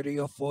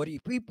 30 or 40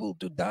 people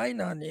to dine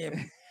on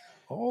him.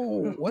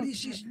 Oh, what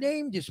is his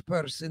name, this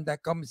person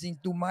that comes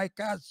into my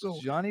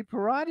castle? Johnny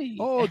Perotti.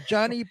 Oh,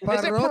 Johnny Perotti.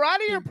 Is it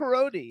Perotti or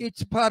Perotti?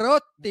 It's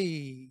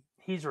Perotti.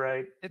 He's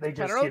right. It's they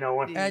just,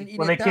 Perotti.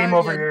 when they came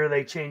over here,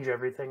 they changed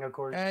everything, of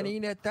course. And so.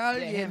 in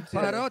Italian, too.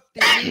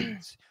 Perotti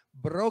means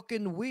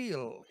broken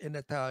wheel in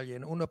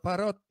Italian. Una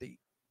Perotti.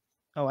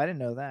 Oh, I didn't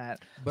know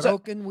that.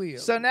 Broken wheel.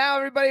 So now,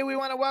 everybody, we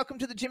want to welcome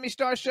to the Jimmy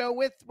Star Show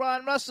with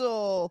Ron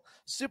Russell,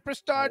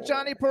 superstar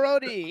Johnny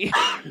Perotti.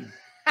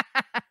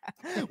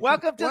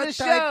 Welcome to the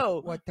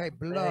show. What type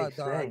blood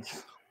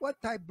Thanks. What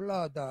type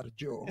blood are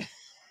you?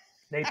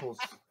 Naples.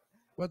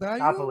 What are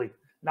Napoli. you?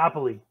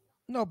 Napoli.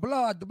 No,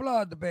 blood,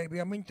 baby.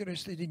 I'm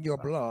interested in your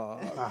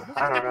blood.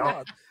 I don't know.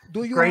 Blood?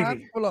 Do you Gravy.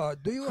 have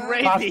blood? Do you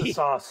Gravy. have Pasta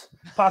sauce.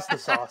 Pasta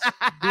sauce.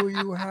 Do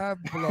you have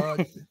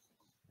blood?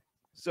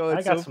 So I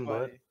it's got so some funny.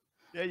 blood.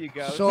 There you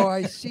go. So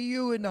I see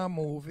you in a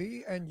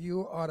movie, and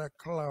you are a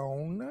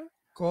clown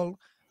called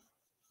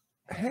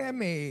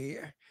Hammy.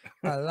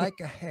 I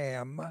like a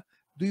ham.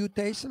 Do you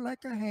taste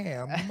like a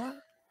ham?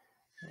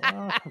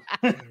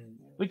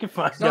 We can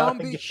find out. Don't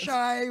be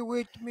shy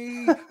with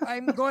me.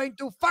 I'm going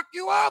to fuck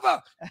you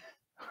over.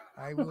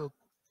 I will.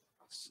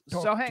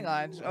 So hang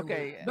on.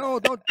 Okay. No,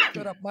 don't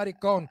shut up,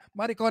 Maricon.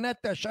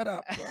 Mariconetta, shut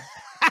up.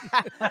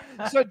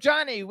 So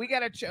Johnny, we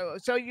got to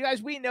so you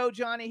guys, we know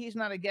Johnny. He's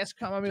not a guest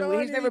come. I mean,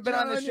 he's never been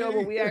on the show,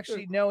 but we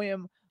actually know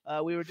him.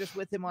 We were just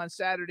with him on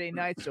Saturday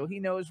night, so he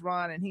knows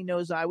Ron and he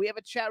knows I. We have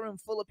a chat room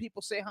full of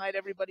people. Say hi to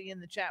everybody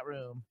in the chat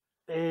room.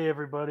 Hey,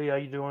 everybody. How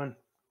you doing?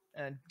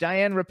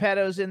 Diane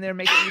Repetto's in there.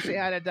 Make sure you say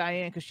hi to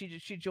Diane, because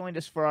she joined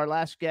us for our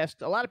last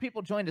guest. A lot of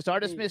people joined us.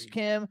 Artist Miss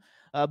Kim,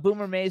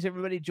 Boomer Mays,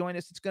 everybody joined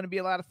us. It's going to be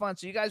a lot of fun.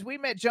 So you guys, we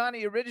met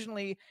Johnny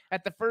originally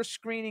at the first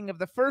screening of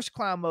the first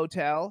Clown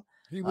Motel.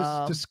 He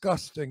was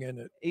disgusting in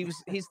it.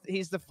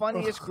 He's the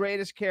funniest,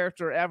 greatest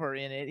character ever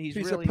in it. He's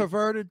really a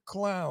perverted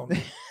clown.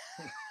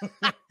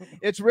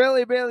 It's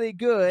really, really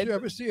good. Did you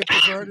ever see a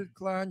perverted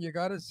clown? You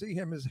got to see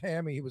him as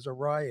Hammy. He was a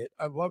riot.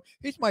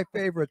 He's my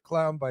favorite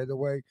clown, by the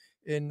way,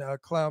 in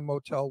Clown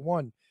Motel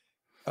 1.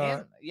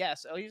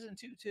 Yes. Oh, he's in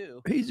 2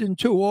 too. He's in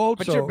 2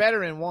 also. But you're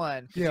better in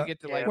 1. Yeah. You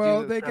get to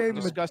do they gave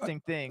him disgusting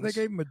things. They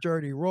gave him a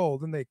dirty role.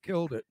 Then they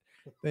killed it.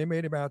 They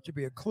made him out to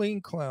be a clean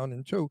clown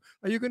in 2.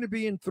 Are you going to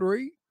be in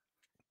 3?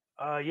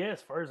 Yeah,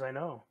 as far as I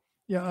know.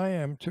 Yeah, I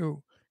am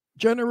too.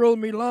 General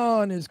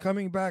Milan is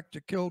coming back to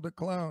kill the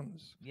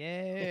clowns.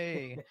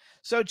 Yay.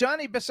 So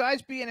Johnny,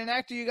 besides being an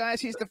actor, you guys,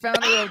 he's the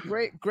founder of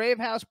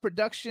Gravehouse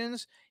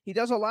Productions. He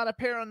does a lot of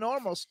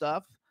paranormal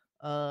stuff,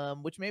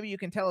 which maybe you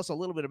can tell us a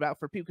little bit about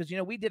for people, because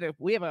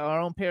we have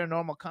our own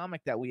paranormal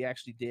comic that we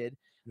actually did.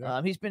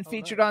 Yeah. He's been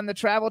featured on the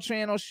Travel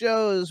Channel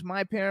shows,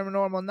 My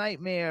Paranormal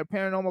Nightmare,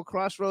 Paranormal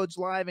Crossroads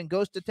Live, and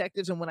Ghost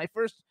Detectives. And when I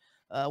first,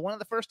 one of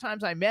the first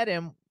times I met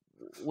him,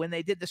 when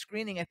they did the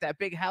screening at that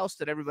big house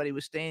that everybody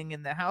was staying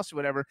in the house or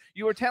whatever,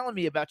 you were telling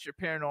me about your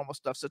paranormal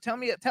stuff. So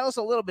tell us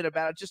a little bit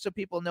about it, just so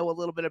people know a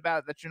little bit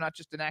about it, that you're not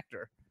just an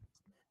actor.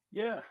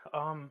 Yeah.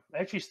 I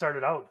actually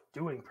started out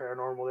doing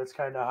paranormal. That's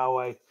kind of how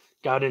I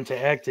got into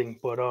acting.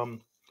 But I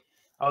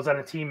was on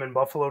a team in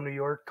Buffalo, New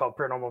York called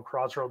Paranormal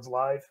Crossroads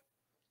Live.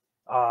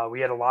 We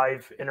had a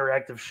live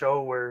interactive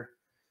show where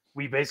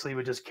we basically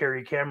would just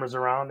carry cameras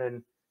around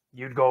and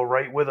you'd go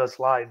right with us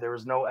live. There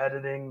was no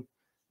editing,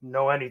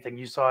 know anything.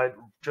 You saw it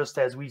just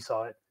as we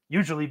saw it,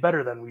 usually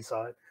better than we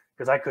saw it,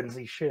 because I couldn't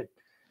see shit.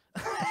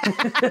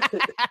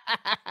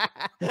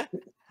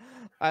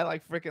 I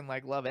freaking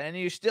love it. And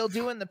you're still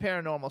doing the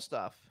paranormal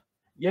stuff.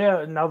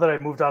 Yeah, now that I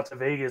moved out to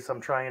Vegas,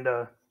 I'm trying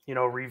to,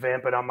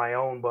 revamp it on my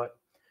own, but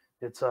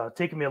it's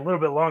taking me a little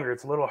bit longer.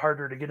 It's a little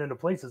harder to get into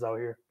places out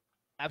here.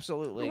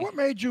 Absolutely. What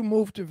made you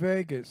move to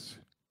Vegas?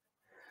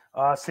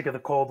 Sick of the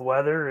cold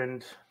weather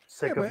and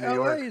sick of New LA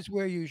York. is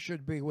where you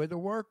should be, where the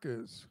work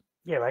is.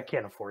 Yeah, but I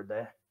can't afford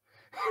that.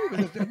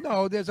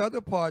 No, there's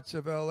other parts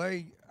of LA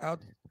out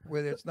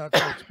where it's not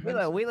so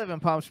expensive. We live in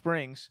Palm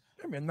Springs.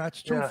 I mean,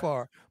 that's too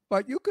far.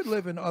 But you could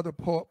live in other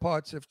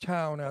parts of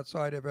town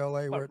outside of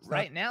LA where it's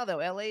right now, though,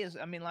 LA is,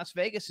 Las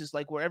Vegas is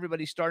where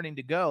everybody's starting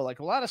to go.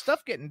 A lot of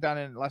stuff getting done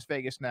in Las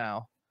Vegas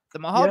now. The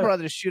Mahal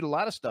brothers shoot a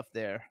lot of stuff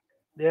there.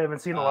 Yeah, I've been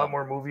seeing a lot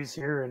more movies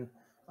here. And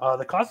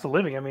the cost of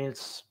living,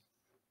 it's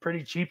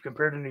pretty cheap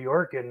compared to New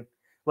York. And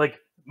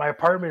my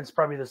apartment's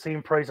probably the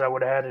same price I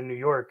would have had in New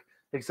York,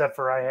 except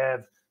for I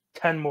have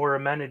 10 more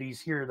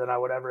amenities here than I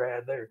would ever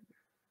have there.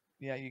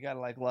 Yeah, you gotta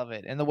love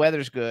it, and the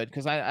weather's good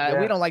because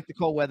we don't like the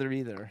cold weather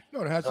either.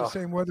 No, it has the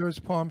same weather as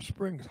Palm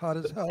Springs, hot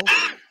as hell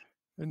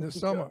in the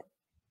summer.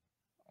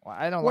 Well,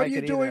 I don't what like it. What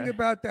are you doing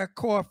about that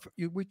cough?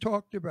 We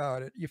talked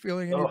about it. You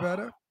feeling any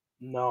better?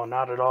 No,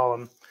 not at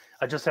all.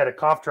 I just had a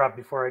cough drop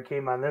before I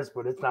came on this,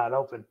 but it's not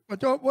helping.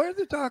 But what did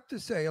the doctor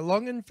say? A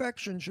lung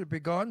infection should be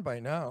gone by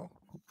now.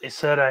 They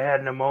said I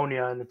had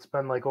pneumonia, and it's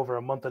been over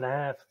a month and a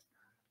half.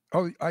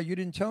 Oh, you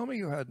didn't tell me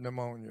you had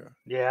pneumonia.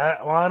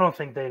 Yeah, well, I don't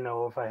think they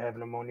know if I have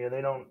pneumonia. They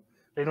don't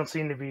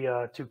seem to be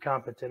too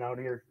competent out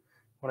here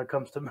when it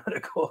comes to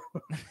medical.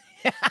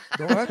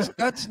 No,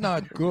 that's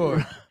not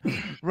good.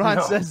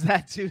 Ron says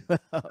that too, though.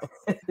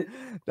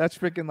 That's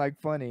freaking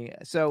funny.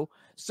 So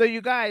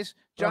you guys,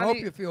 Johnny, I hope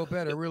you feel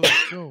better really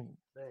soon.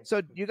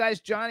 So you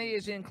guys, Johnny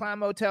is in Clown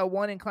Motel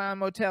 1 and Clown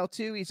Motel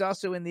 2. He's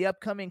also in the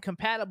upcoming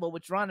Compatible,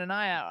 which Ron and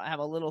I have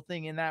a little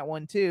thing in that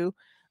one too.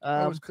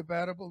 Was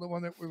Compatible the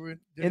one that we were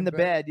in the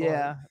bed?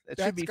 Yeah,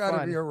 that's got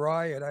to be a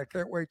riot. I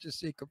can't wait to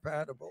see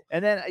Compatible.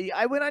 And then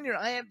I went on your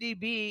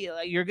IMDb.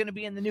 You're going to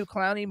be in the new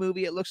Clowny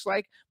movie, it looks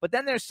like. But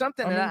then there's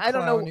something, and I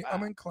don't know.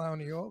 I'm in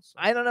Clowny also.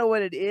 I don't know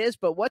what it is,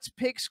 but what's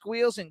Pig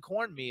Squeals and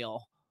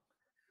Cornmeal?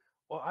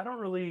 Well, I don't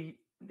really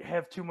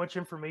have too much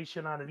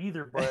information on it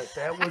either, but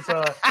that was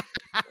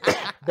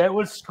that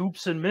was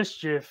Scoops and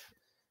Mischief.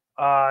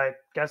 I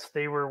guess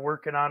they were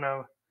working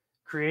on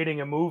creating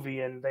a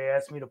movie, and they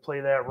asked me to play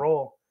that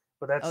role.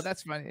 But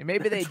that's funny.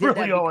 Maybe they did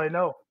really that all I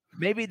know.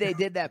 Maybe they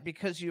did that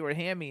because you were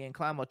Hammy in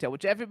Clown Motel,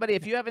 which everybody,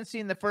 if you haven't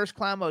seen the first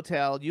Clown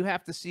Motel, you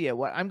have to see it.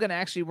 We're going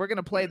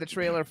to play the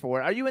trailer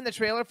for it. Are you in the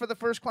trailer for the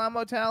first Clown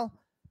Motel?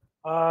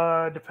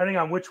 Depending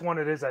on which one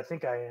it is, I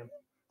think I am.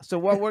 So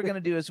what we're going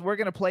to do is we're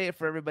going to play it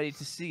for everybody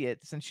to see it,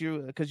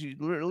 because you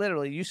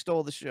literally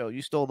stole the show.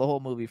 You stole the whole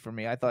movie from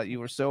me. I thought you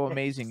were so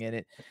amazing in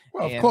it.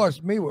 Well, of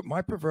course, me with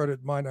my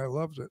perverted mind, I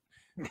loved it.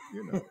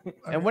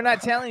 And we're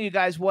not telling you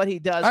guys what he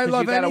does because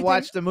you got to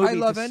watch the movie. I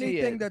love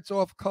anything that's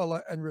off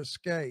color and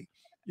risque.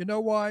 You know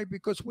why?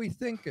 Because we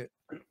think it,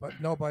 but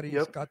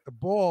nobody's got the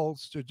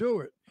balls to do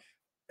it.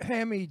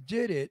 Hammy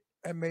did it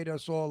and made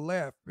us all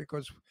laugh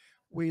because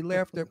we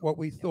laughed at what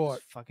we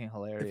thought. Fucking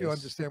hilarious. If you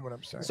understand what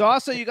I'm saying. So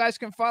also you guys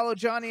can follow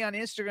Johnny on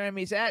Instagram.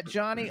 He's at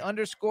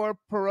Johnny_Perotti,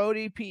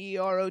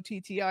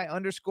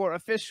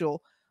 PEROTTI_official.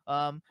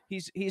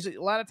 He's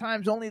a lot of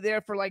times only there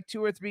for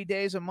 2 or 3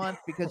 days a month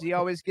because he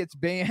always gets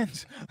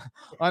banned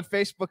on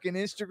Facebook and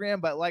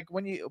Instagram. But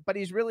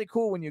he's really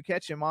cool when you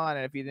catch him on.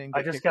 And if you didn't,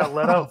 I just got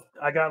let out.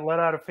 I got let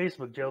out of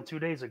Facebook jail 2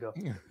 days ago.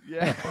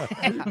 Yeah,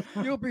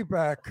 you'll be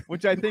back.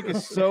 Which I think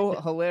is so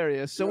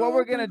hilarious. So what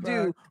we're gonna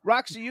do,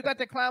 Roxy, you got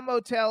the Clown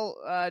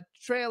Motel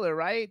trailer,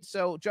 right?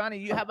 So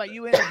Johnny, how about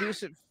you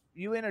introduce it?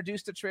 You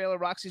introduce the trailer.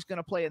 Roxy's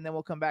gonna play it, and then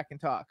we'll come back and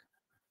talk.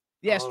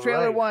 Yes, all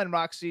trailer right. 1,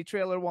 Roxy.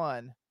 Trailer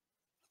 1.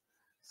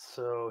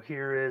 So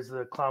here is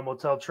the Clown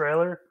Motel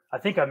trailer. I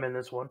think I'm in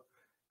this one.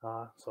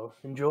 So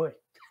enjoy.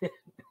 What's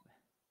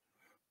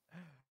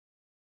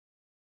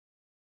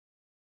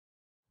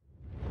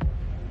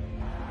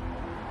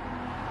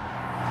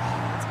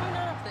going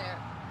on up there?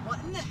 What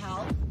in the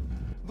hell?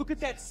 Look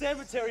at that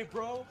cemetery,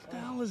 bro. What the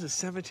hell is a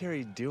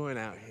cemetery doing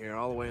out here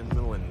all the way in the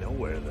middle of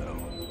nowhere, though?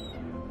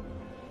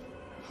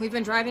 We've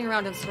been driving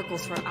around in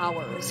circles for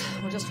hours.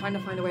 We're just trying to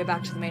find a way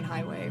back to the main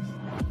highway.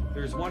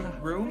 There's one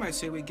room. I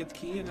say we get the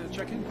key and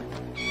check in.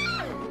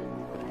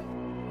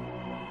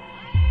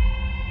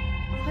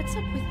 What's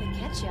up with the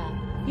ketchup?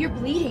 You're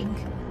bleeding.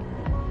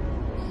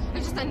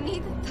 I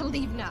need to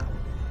leave now.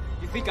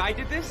 You think I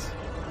did this?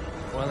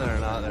 Whether or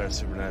not there are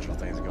supernatural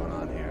things going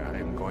on here, I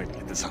am going to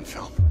get this on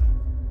film.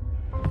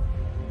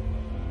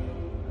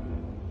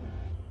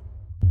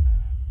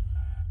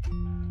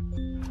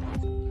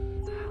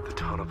 The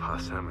Tonopah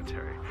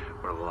Cemetery,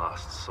 where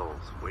lost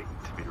souls waiting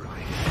to be released.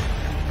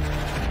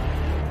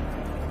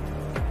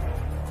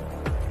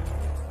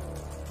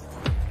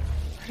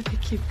 Where do they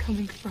keep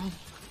coming from?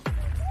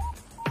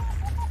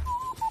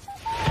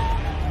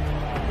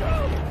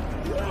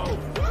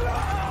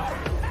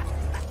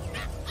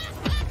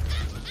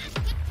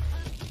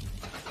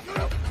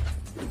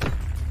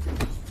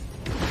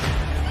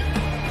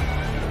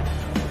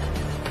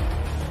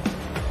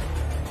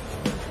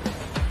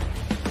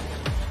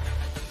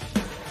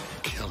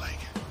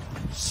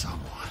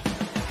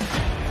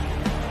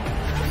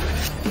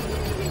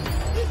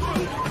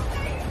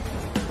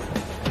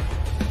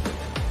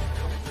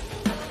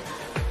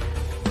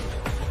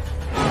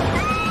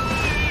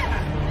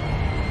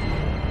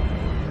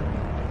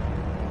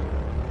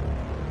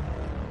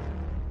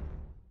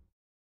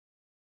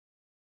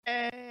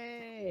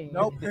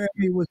 No,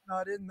 Hammy was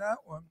not in that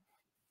one.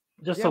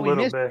 Just a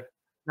little bit.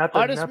 Not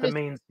the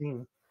main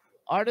scene.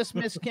 Artist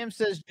Miss Kim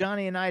says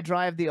Johnny and I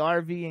drive the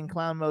RV in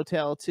Clown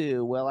Motel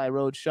too. Well, I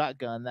rode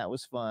shotgun. That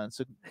was fun.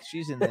 So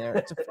she's in there.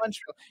 It's a fun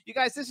show. You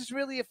guys, this is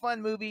really a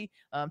fun movie.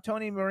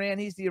 Tony Moran,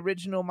 he's the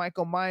original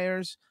Michael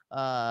Myers.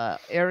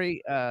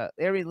 Ari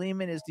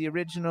Lehman is the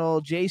original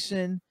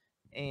Jason.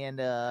 And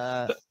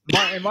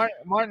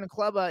Martin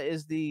Kleba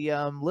is the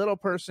little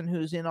person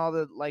who's in all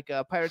the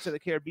Pirates of the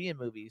Caribbean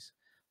movies.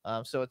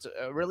 So it's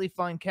a really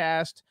fun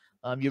cast.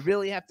 You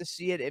really have to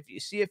see it if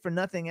you see it for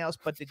nothing else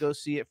but to go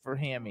see it for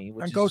Hammy.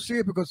 Go see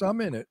it because I'm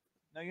in it.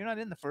 No, you're not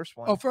in the first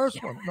one. Oh,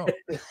 first one. No.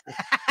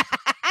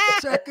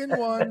 Second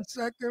one.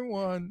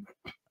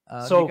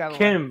 So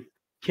Kim,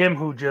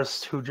 who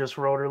just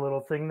wrote her little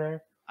thing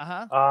there.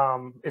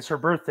 It's her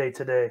birthday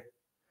today.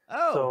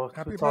 Oh, so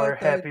happy tell her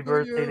happy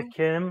birthday to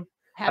Kim.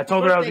 I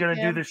told her I was going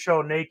to do the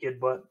show naked,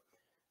 but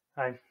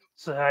I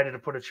decided to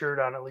put a shirt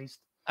on at least.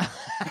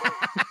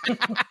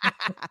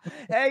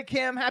 Hey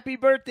Kim, happy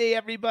birthday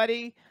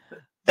everybody.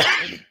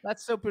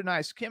 That's super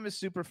nice. Kim is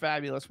super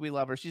fabulous. We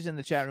love her. She's in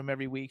the chat room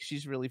every week.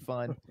 She's really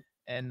fun.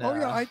 And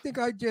I think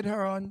I did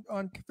her on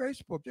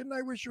Facebook. Didn't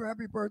I wish you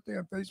happy birthday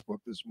on Facebook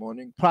this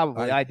morning?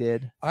 Probably I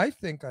did. I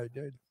think I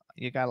did.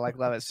 You gotta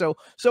love it. So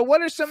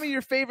what are some of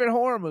your favorite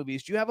horror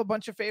movies? Do you have a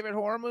bunch of favorite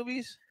horror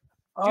movies?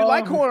 Do you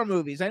like horror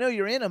movies? I know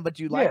you're in them, but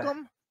do you like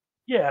them?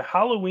 Yeah,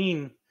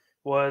 Halloween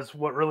was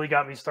what really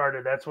got me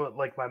started. That's what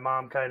my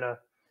mom kind of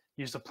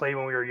used to play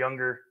when we were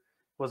younger.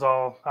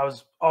 I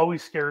was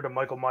always scared of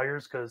Michael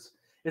Myers because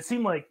it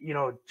seemed like,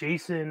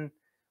 Jason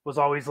was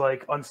always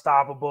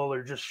unstoppable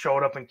or just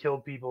showed up and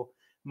killed people.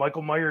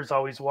 Michael Myers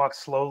always walked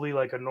slowly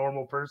like a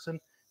normal person.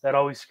 That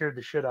always scared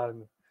the shit out of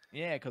me.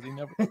 Yeah, because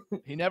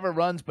he never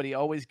runs, but he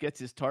always gets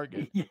his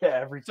target. Yeah,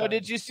 every time. So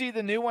did you see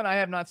the new one? I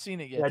have not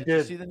seen it yet. Yeah, did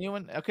you see the new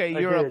one? Okay,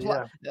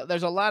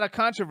 there's a lot of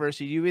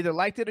controversy. You either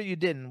liked it or you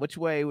didn't. Which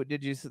way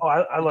did you? Oh,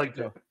 I liked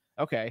it.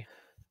 Okay.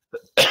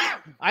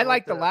 I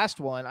like the last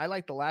one. I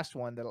like the last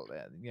one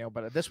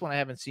but this one I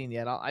haven't seen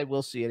yet. I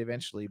will see it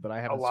eventually, but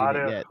I haven't seen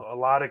it yet. A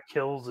lot of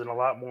kills and a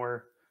lot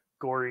more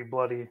gory,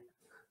 bloody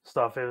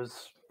stuff. It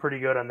was pretty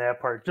good on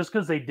that part, just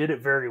because they did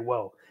it very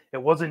well.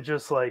 It wasn't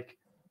just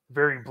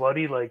very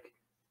bloody.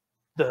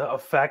 The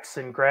effects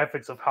and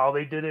graphics of how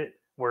they did it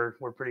were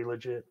pretty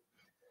legit.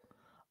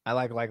 I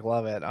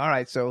love it. All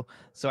right, so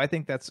I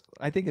think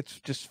it's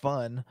just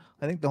fun.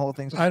 I think the whole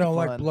thing's I don't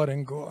fun. like blood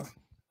and gore.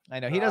 I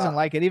know he doesn't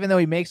like it, even though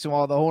he makes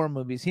all the horror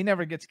movies. He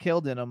never gets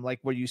killed in them,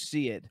 where you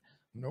see it.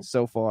 Nope.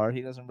 So far,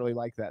 he doesn't really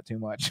like that too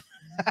much.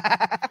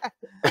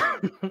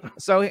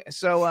 So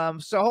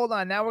hold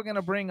on. Now we're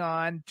gonna bring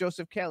on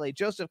Joseph Kelly.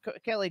 Joseph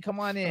Kelly, come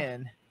on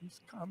in. He's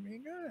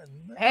coming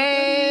in.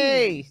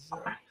 Hey,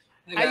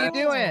 how you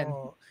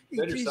doing?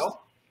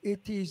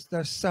 It is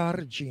the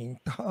sergeant.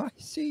 I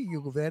see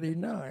you. Very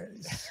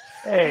nice.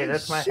 Hey,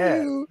 that's my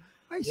hat.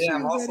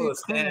 I'm also a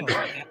stand-in.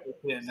 You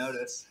didn't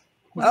notice.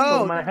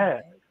 Oh, my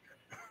hat.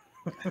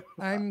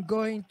 I'm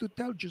going to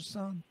tell you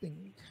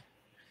something.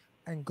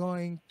 I'm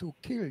going to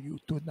kill you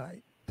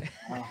tonight.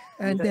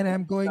 And then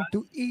I'm going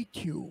to eat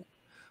you.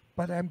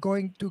 But I'm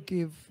going to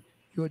give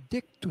your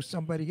dick to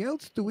somebody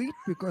else to eat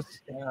because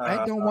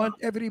I don't want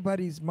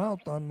everybody's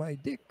mouth on my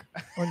dick,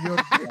 on your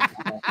dick.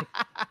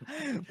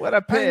 What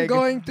a pig. I'm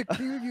going to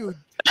kill you,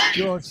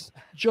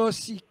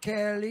 Josie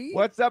Kelly.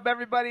 What's up,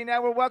 everybody?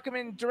 Now we're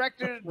welcoming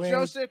director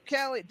Joseph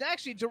Kelly.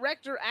 Actually,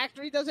 director,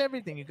 actor, he does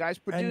everything, you guys.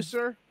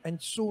 Producer,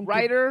 and soon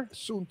writer.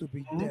 Soon to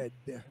be dead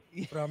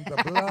from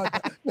the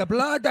blood. The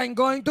blood I'm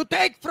going to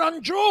take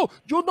from you.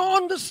 You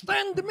don't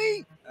understand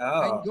me.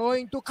 I'm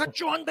going to cut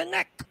you on the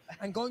neck.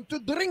 I'm going to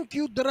drink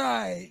you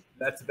dry.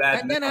 That's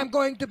bad. And then I'm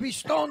going to be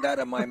stoned out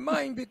of my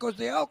mind because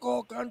the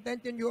alcohol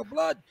content in your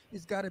blood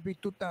is got to be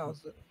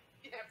 2,000.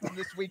 From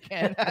this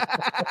weekend.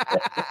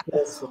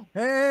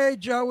 Hey,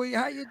 Joey,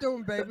 how you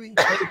doing, baby?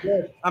 Hey,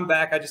 good. I'm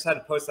back. I just had to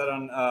post that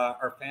on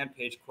our fan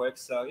page quick.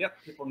 So, yep,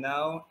 people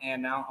know.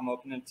 And now I'm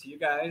opening it to you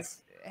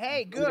guys.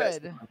 Hey,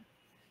 good.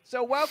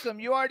 So,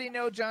 welcome. You already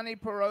know Johnny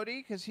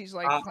Perotti because he's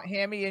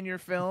Hammy in your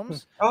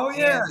films. Oh,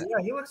 yeah.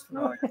 Yeah, he looks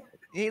familiar.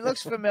 He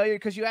looks familiar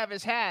because you have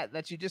his hat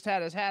that you just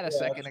had his hat a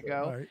second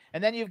ago. Right.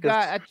 And then you've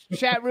got a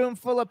chat room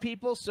full of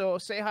people. So,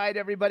 say hi to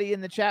everybody in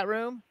the chat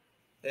room.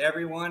 Hey,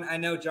 everyone. I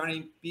know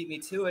Johnny beat me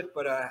to it,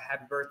 but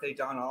happy birthday,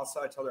 Dawn,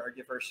 also. I told her I'd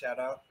give her a shout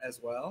out as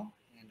well.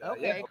 And,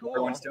 okay, cool.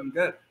 Everyone's doing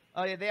good.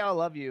 Oh, yeah, they all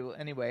love you.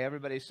 Anyway,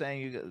 everybody's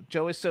saying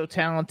Joe is so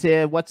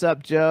talented. What's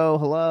up, Joe?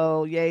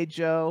 Hello. Yay,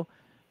 Joe.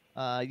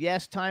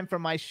 Yes, time for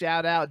my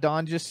shout out,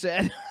 Dawn just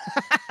said.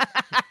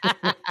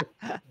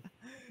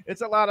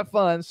 It's a lot of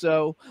fun.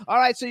 So, all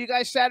right. So, you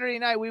guys, Saturday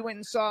night, we went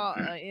and saw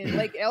in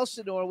Lake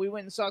Elsinore, we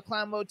went and saw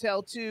Clown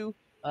Motel 2,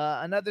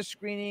 another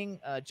screening.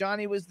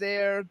 Johnny was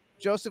there.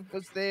 Joseph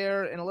was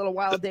there. In a little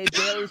while, Dave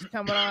Bailey's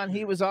coming on.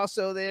 He was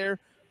also there.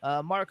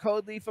 Mark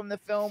Hoadley from the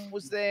film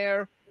was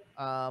there.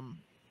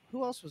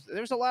 Who else was there?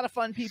 There was a lot of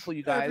fun people,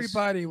 you guys.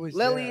 Everybody was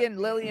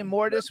Lillian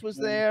Mortis was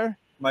there.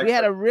 we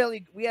had a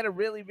really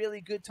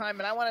good time,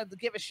 and I wanted to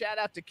give a shout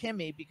out to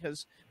Kimmy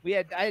because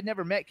I had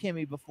never met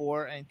Kimmy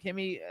before, and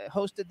Kimmy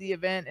hosted the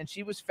event, and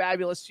she was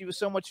fabulous. She was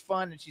so much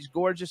fun, and she's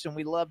gorgeous, and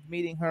we loved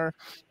meeting her.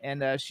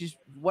 And she's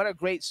what a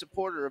great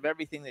supporter of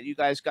everything that you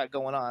guys got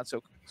going on.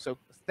 So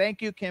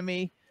thank you,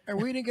 Kimmy. And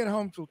we didn't get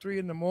home till 3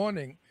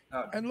 a.m.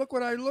 And look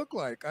what I look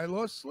like. I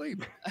lost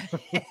sleep.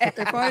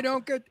 If I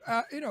don't get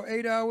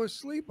 8 hours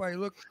sleep, I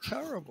look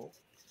terrible.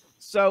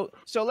 So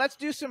let's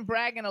do some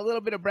bragging, a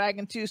little bit of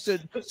bragging too. So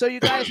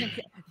you guys,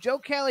 Joe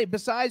Kelly,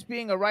 besides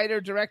being a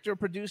writer, director,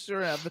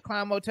 producer of the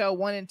Clown Motel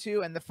 1 and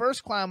 2 and the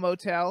first Clown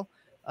Motel,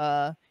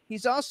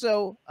 he's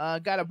also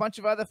got a bunch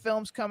of other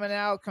films coming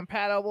out,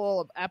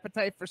 Compatible,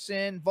 Appetite for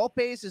Sin,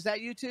 Volpe's. Is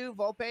that you too,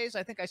 Volpe's?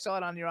 I think I saw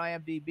it on your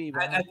IMDb.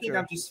 I think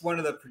I'm just one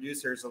of the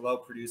producers, a low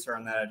producer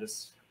on that. I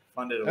just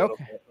funded a little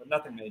bit, but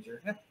nothing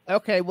major. Yeah.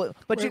 Okay, well,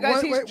 but you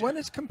guys, when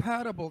is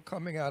Compatible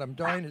coming out? I'm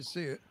dying to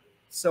see it.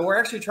 So we're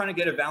actually trying to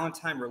get a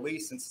Valentine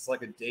release since it's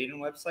like a dating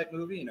website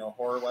movie,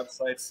 horror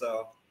website.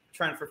 So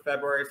trying for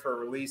February for a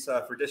release,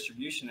 for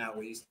distribution at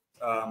least,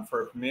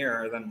 for a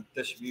premiere, then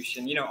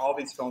distribution. All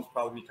these films will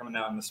probably be coming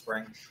out in the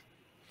spring.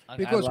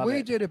 Because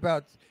we did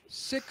about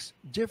 6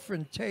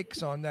 different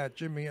takes on that,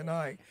 Jimmy and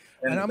I,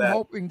 and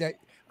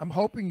I'm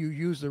hoping you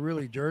used the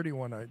really dirty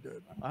one I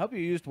did. I hope you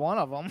used one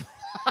of them.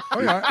 Oh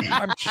yeah,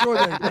 I'm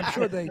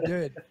sure they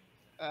did.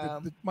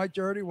 My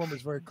dirty one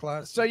was very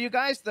classic. So you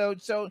guys, though,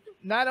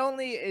 not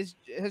only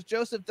has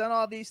Joseph done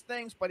all these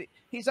things, but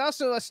he's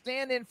also a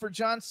stand-in for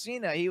John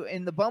Cena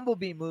in the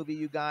Bumblebee movie,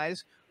 you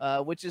guys,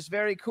 which is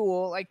very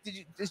cool. Like,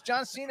 is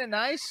John Cena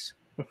nice?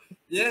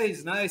 Yeah,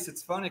 he's nice.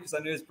 It's funny because I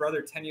knew his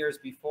brother 10 years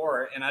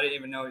before, and I didn't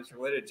even know he's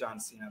related to John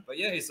Cena. But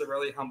yeah, he's a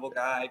really humble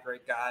guy,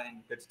 great guy,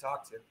 and good to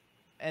talk to.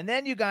 And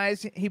then you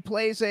guys, he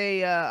plays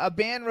a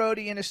band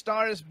roadie in A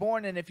Star Is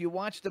Born, and if you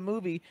watch the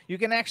movie, you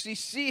can actually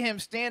see him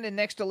standing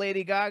next to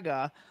Lady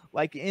Gaga,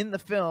 like in the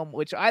film.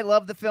 Which I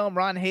love the film.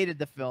 Ron hated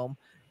the film,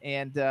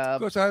 and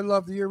because I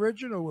love the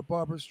original with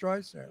Barbara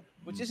Streisand,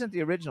 which isn't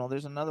the original.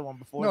 There's another one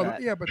before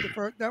that. Yeah, but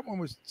that one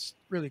was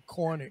really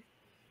corny.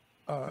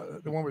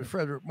 The one with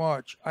Frederick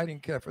March, I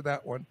didn't care for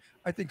that one.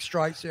 I think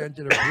Streisand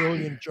did a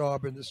brilliant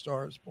job in The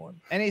Star Is Born.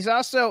 And he's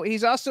also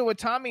a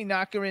Tommy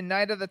Knocker in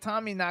Night of the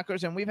Tommy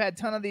Knockers, and we've had a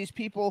ton of these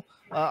people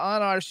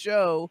on our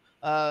show.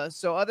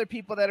 So other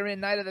people that are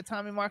in Night of the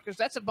Tommy Knockers,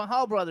 that's a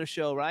Mahal Brothers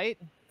show, right?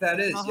 That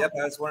is, yep.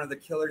 I was one of the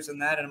killers in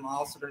that, and I'm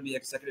also going to be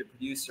executive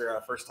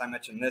producer. First time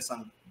mentioned this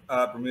on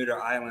Bermuda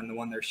Island, the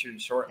one they're shooting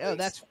shortly. Oh,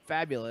 that's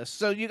fabulous.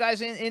 So you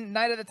guys in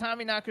Night of the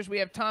Tommy Knockers, we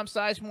have Tom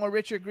Sizemore,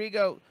 Richard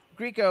Grieco,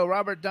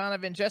 Robert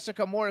Donovan,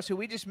 Jessica Morris, who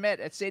we just met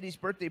at Sadie's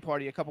birthday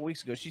party a couple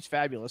weeks ago. She's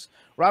fabulous.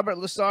 Robert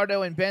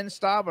Lasardo and Ben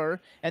Stauber.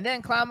 And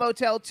then Clown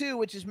Motel 2,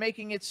 which is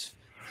making its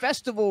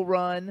festival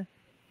run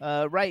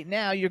right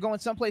now. You're going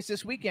someplace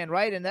this weekend,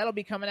 right? And that'll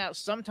be coming out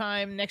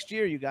sometime next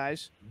year, you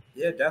guys.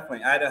 Yeah,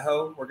 definitely.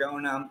 Idaho, we're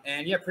going.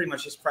 And yeah, pretty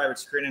much just private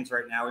screenings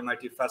right now. We might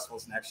do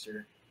festivals next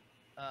year.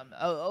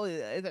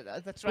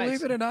 That's right.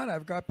 Believe it or not,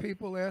 I've got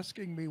people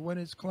asking me, when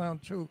is Clown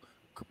 2?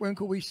 When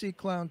could we see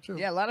Clown 2?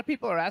 Yeah, a lot of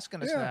people are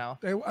asking us now.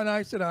 And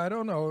I said, I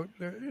don't know.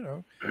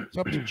 It's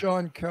up to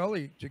John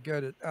Kelly to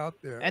get it out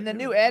there. And the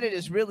new edit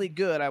is really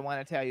good, I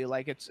want to tell you.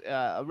 Like, it's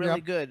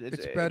really good.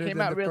 It's better. It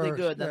came out really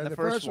good than the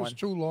first one. Was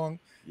too long.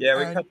 Yeah,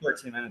 we cut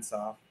 13 minutes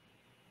off.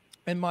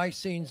 And my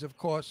scenes, of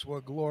course,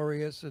 were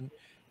glorious. And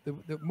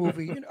the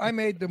movie, I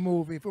made the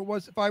movie.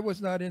 If I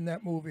was not in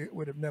that movie, it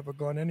would have never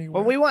gone anywhere.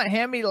 Well, we want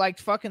Hammy like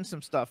fucking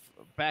some stuff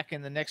back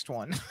in the next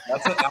one.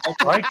 That's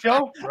right,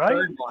 Joe? Right?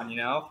 Third one,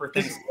 for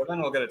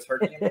Thanksgiving, we'll get a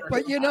turkey.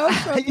 But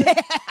something?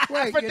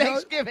 Wait, for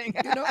Thanksgiving.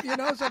 you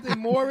know something?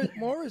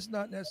 More is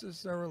not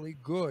necessarily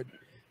good.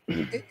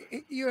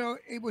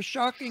 It was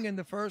shocking in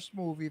the first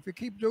movie. If you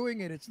keep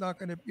doing it,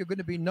 you're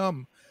gonna be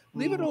numb.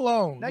 Leave it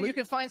alone. No, you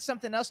can find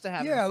something else to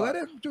have. Yeah, let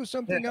him do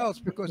something else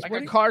because like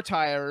a car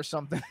tire or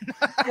something.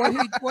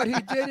 what he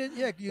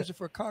did, use it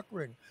for a cock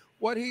ring.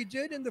 What he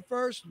did in the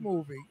first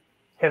movie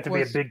have to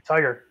be a big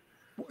tire.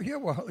 Yeah,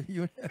 well,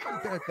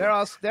 they're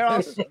all.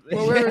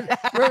 Well,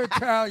 we're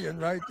Italian,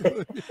 right,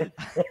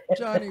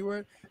 Johnny?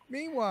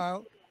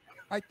 Meanwhile,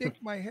 I think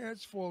my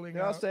hair's falling out.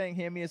 They're all saying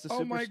Hammy is a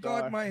superstar. Oh my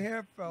God, my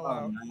hair fell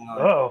out.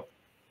 Oh.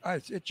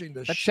 It's itching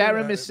the shit. Chat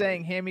room is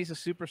saying Hammy's a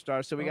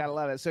superstar, so we gotta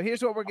love it. So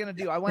here's what we're gonna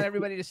do. I want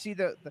everybody to see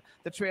the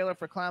trailer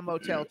for Clown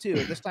Motel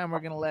 2. This time we're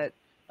gonna let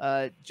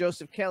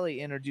Joseph Kelly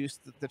introduce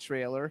the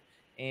trailer,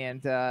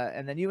 and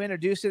then you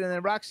introduce it, and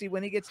then Roxy,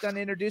 when he gets done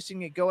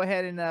introducing it, go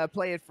ahead and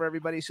play it for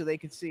everybody so they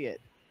can see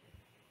it.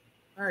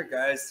 All right,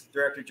 guys.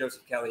 Director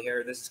Joseph Kelly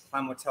here. This is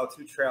Clown Motel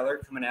 2 trailer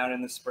coming out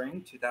in the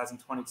spring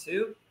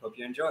 2022. Hope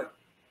you enjoy.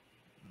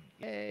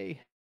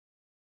 Yay.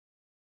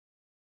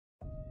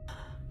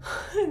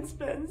 It's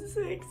been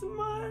 6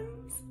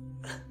 months.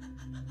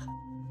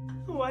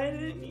 Why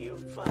didn't you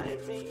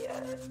find me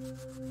yet?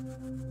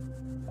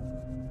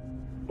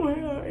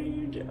 Where are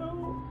you,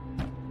 Joe?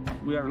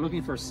 We are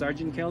looking for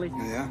Sergeant Kelly.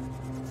 Yeah?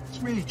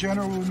 It's me,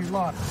 General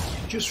Milan.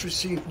 Just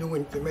received new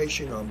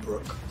information on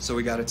Brooke. So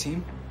we got a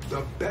team?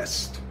 The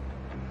best.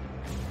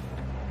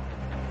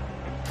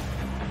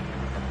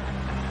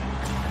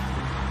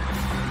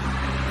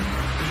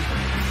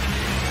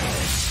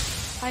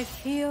 I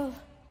feel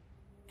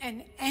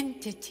an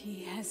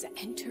entity has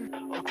entered.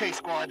 Okay,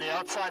 squad, the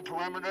outside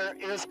perimeter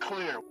is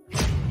clear.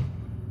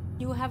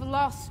 You have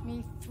lost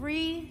me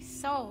 3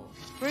 souls.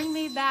 Bring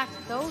me back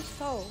those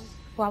souls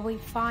while we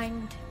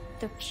find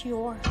the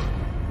cure.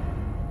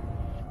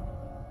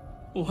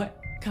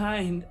 What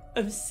kind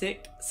of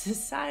sick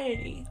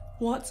society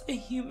wants a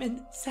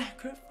human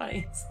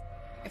sacrifice?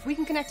 If we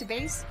can connect to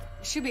base,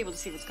 we should be able to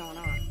see what's going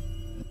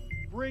on.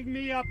 Bring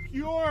me a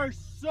pure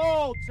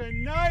soul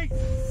tonight!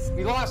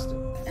 We lost it.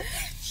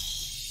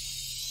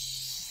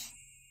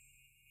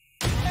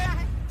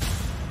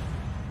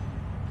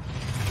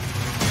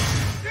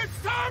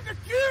 It's time to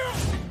kill!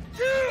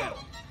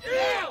 Kill!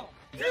 Kill!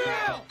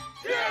 Kill!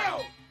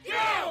 Kill!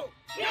 Kill!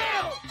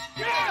 Kill!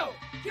 Kill!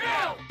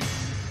 Kill!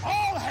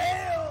 All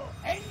hail,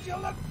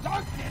 angel of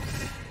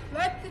darkness!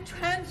 Let the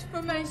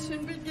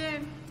transformation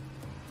begin.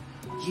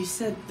 You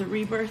said the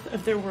rebirth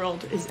of their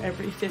world is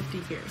every 50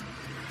 years.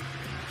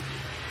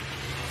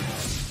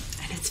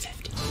 And it's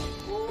 50.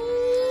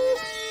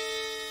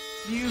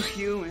 You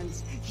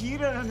humans, you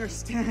don't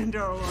understand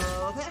our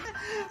world.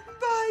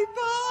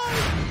 Bye-bye!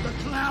 The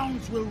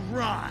clowns will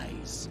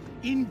rise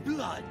in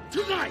blood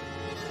tonight!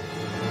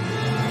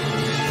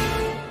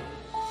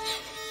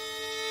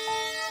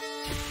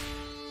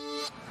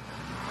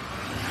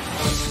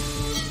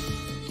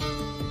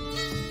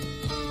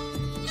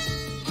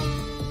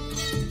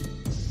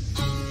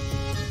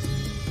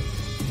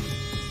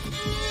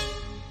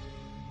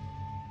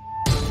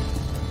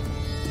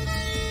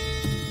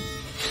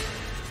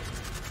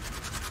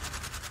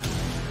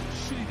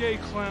 Shitty day,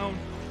 clown.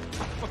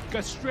 Fucking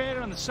got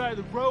stranded on the side of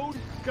the road,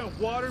 got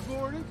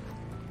waterboarded.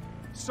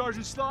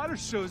 Sergeant Slaughter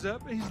shows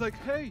up and he's like,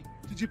 hey,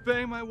 did you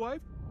bang my wife?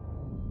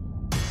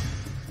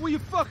 Well, you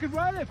fucking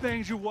right, I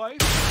banged your wife.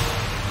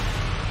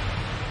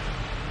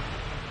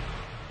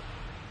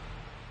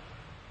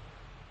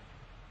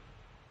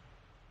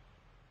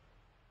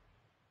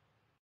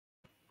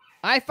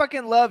 I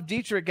fucking love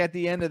Dietrich at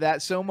the end of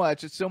that so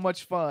much. It's so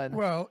much fun.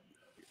 Well,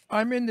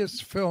 I'm in this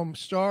film,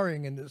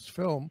 starring in this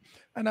film,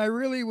 and I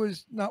really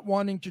was not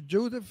wanting to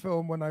do the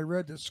film when I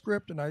read the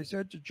script, and I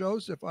said to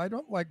Joseph, I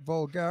don't like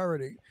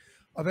vulgarity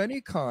of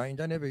any kind.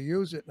 I never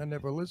use it, and I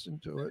never listen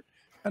to it.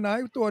 And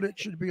I thought it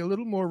should be a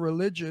little more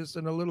religious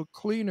and a little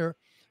cleaner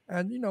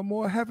and, you know,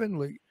 more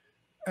heavenly.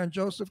 And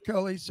Joseph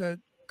Kelly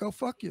said, go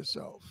fuck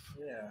yourself.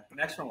 Yeah.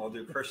 Next one we'll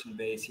do Christian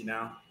base, you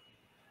know?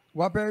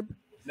 What, babe?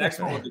 Next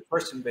one we'll do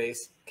Christian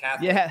base,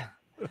 Catholic. Yeah.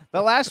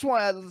 The last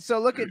one. So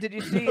look at, did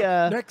you see?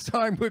 Next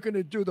time we're going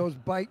to do those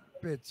bite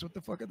bits. What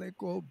the fuck are they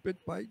called? Bit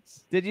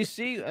bites? Did you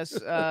see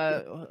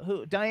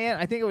who Diane?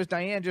 I think it was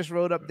Diane just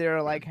wrote up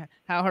there like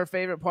how her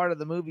favorite part of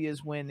the movie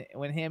is when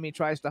Hammy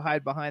tries to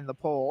hide behind the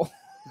pole.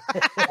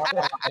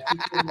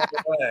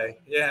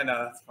 Yeah,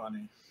 no, that's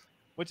funny.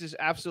 Which is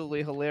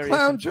absolutely hilarious.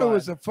 Clown 2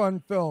 is a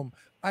fun film.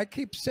 I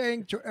keep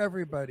saying to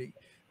everybody,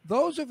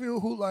 those of you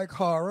who like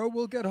horror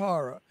will get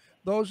horror.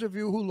 Those of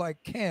you who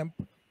like camp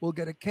will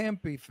get a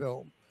campy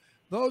film.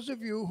 Those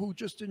of you who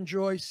just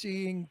enjoy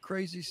seeing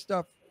crazy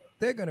stuff,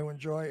 they're going to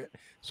enjoy it.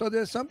 So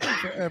there's something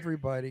for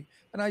everybody.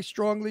 And I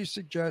strongly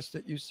suggest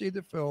that you see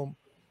the film,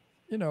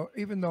 you know,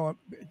 even though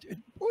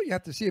well, you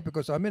have to see it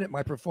because I'm in it.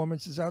 My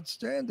performance is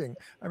outstanding.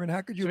 I mean,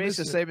 how could you miss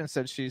Teresa it? Sabin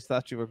said she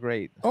thought you were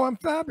great. Oh, I'm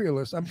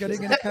fabulous. I'm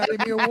getting an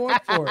Academy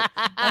Award for it.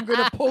 I'm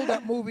going to pull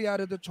that movie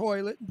out of the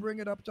toilet and bring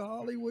it up to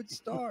Hollywood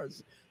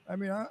stars. I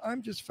mean,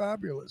 I'm just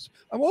fabulous.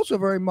 I'm also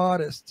very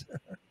modest.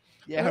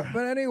 Yeah.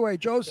 But anyway,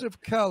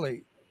 Joseph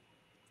Kelly,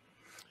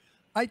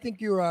 I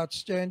think you're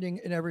outstanding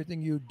in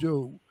everything you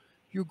do.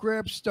 You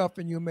grab stuff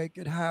and you make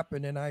it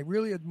happen. And I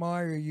really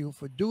admire you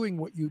for doing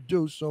what you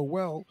do so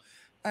well.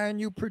 And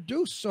you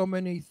produce so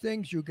many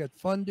things. You get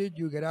funded,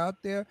 you get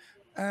out there,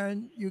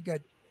 and you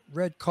get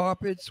red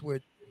carpets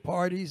with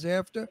parties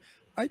after.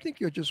 I think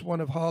you're just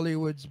one of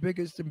Hollywood's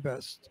biggest and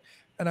best.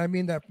 And I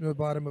mean that from the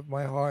bottom of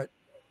my heart.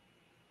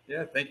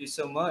 Yeah, thank you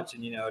so much.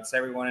 And, you know, it's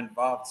everyone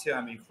involved, too.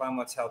 I mean, Clown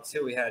Motel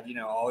 2, we had, you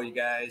know, all you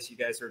guys. You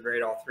guys were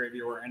great. All 3 of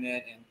you were in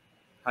it. And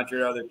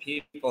 100 other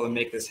people to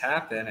make this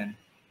happen. And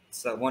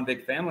it's one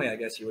big family, I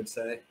guess you would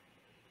say.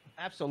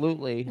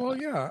 Absolutely. Well,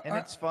 yeah. And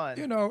it's fun.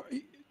 You know,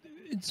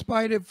 in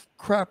spite of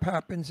crap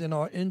happens in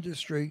our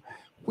industry,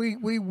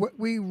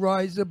 we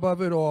rise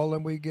above it all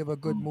and we give a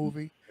good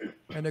movie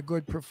and a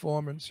good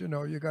performance. You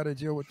know, you got to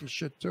deal with the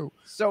shit too.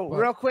 So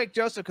real quick,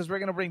 Joseph, because we're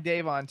gonna bring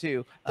Dave on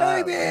too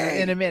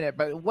Davey! in a minute.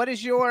 But what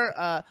is your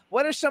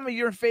what are some of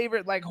your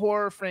favorite like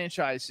horror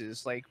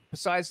franchises? Like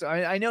besides,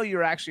 I know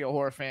you're actually a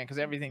horror fan because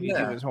everything you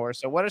do is horror.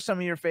 So what are some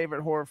of your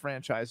favorite horror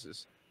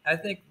franchises? I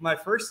think my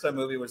first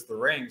movie was The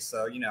Ring.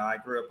 So, you know, I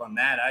grew up on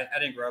that. I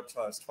didn't grow up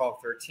till I was 12,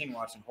 13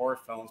 watching horror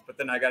films. But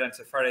then I got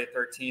into Friday the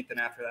 13th. And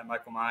after that,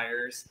 Michael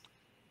Myers.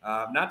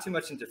 Not too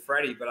much into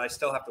Freddy, but I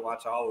still have to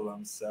watch all of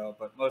them. So,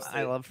 but mostly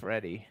I love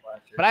Freddy.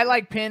 But I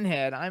like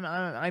Pinhead.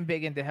 I'm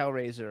big into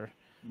Hellraiser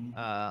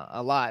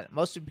a lot.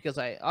 Mostly because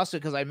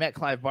I met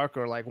Clive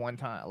Barker like one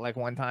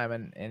time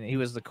and he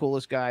was the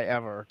coolest guy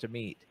ever to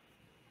meet.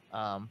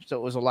 So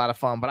it was a lot of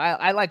fun. But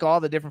I like all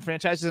the different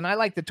franchises, and I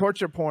like the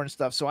torture porn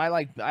stuff. So I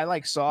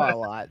like Saw a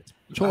lot.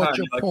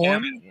 Torture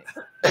porn?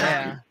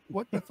 Yeah.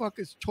 What the fuck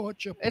is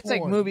torture porn? It's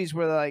like movies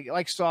where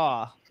like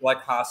Saw.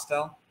 Like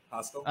Hostel?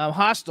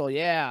 Hostel,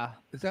 yeah.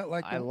 Is that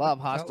like I love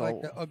is that Hostel.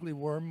 like the ugly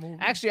worm movie?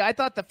 Actually, I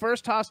thought the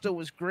first Hostel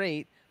was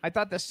great. I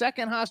thought the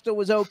second Hostel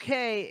was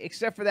okay,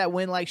 except for that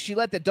when like she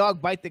let the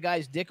dog bite the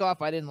guy's dick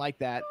off. I didn't like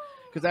that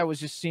because that was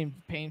just seemed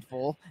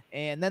painful.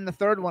 And then the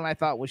third one I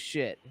thought was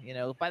shit. You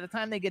know, by the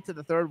time they get to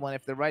the third one,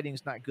 if the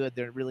writing's not good,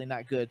 they're really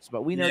not good.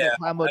 But we know that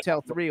Clown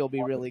Motel 3 will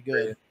be really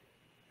good.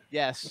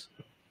 Yes.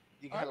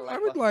 I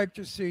would like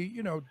to see,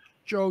 you know,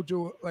 Joe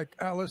do like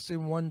Alice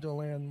in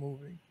Wonderland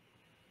movie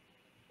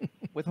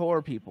with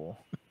horror people.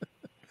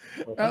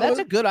 That's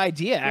a good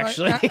idea,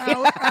 actually.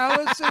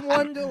 Alice in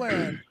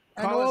Wonderland.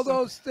 And all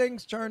those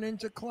things turn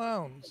into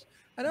clowns.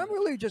 And I'm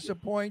really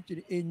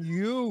disappointed in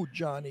you,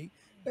 Johnny,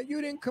 that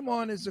you didn't come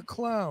on as a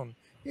clown.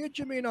 Here,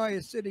 Jimmy and I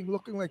are sitting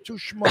looking like two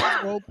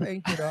schmucks all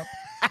painted up.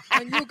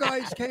 And you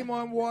guys came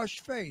on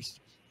washed-faced.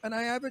 And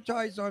I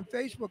advertised on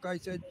Facebook. I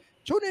said,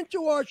 tune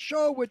into our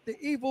show with the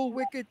evil,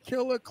 wicked,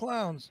 killer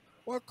clowns.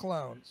 What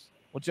clowns?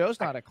 Well, Joe's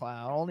not a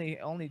clown.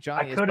 Only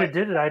Johnny. I could have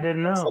did it. I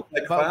didn't know.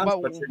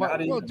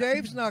 Well,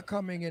 Dave's not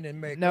coming in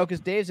and making. No, because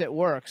Dave's at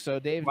work. So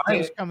Dave's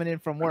coming in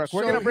from work.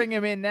 We're gonna bring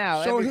him in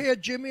now. So here,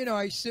 Jimmy and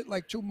I sit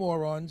like two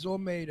morons, all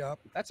made up.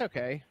 That's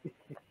okay.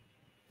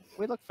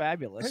 We look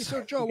fabulous. Hey,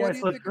 so Joe, You what guys do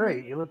you look think?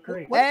 great. You look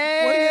great.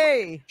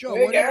 Hey, Joe,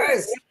 Hey,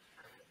 guys.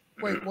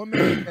 Wait 1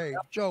 minute, Dave.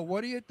 Joe,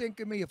 what do you think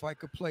of me if I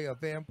could play a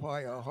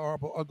vampire,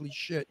 horrible, ugly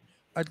shit?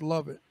 I'd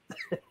love it.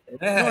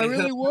 No, I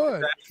really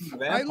would.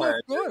 I look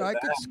good. I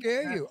could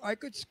scare you. I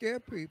could scare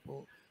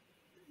people.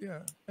 Yeah.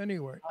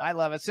 Anyway, I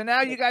love it. So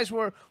now you guys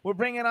we're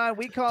bringing on.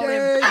 We call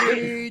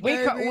Davey,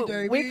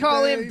 him. We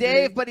call him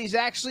Dave, but he's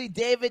actually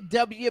David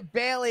W.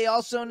 Bailey,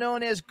 also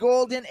known as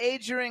Golden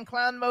Ager in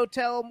Clown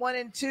Motel 1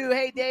 and 2.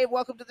 Hey, Dave,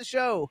 welcome to the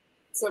show.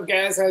 What's up,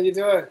 guys? How you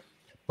doing?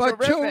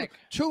 But Terrific.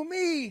 to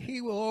me,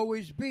 he will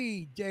always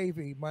be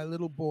Davey, my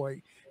little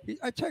boy.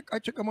 I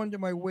took him under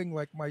my wing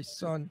like my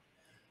son.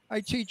 I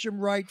teach him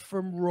right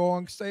from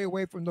wrong. Stay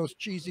away from those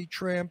cheesy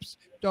tramps.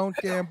 Don't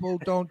gamble.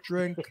 Don't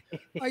drink.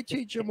 I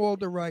teach him all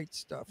the right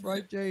stuff.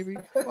 Right, Davey?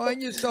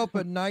 Find yourself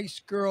a nice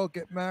girl,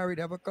 get married,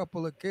 have a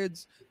couple of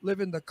kids, live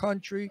in the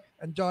country,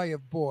 and die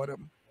of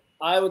boredom.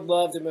 I would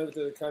love to move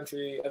to the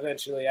country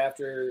eventually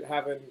after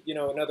having,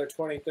 another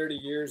 20, 30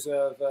 years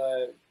of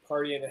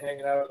partying and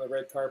hanging out on the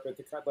red carpet.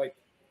 Like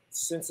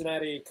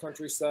Cincinnati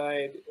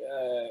countryside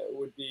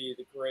would be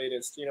the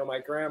greatest. My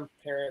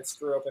grandparents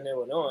grew up in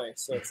Illinois,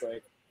 so it's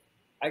like,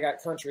 I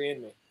got country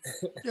in me.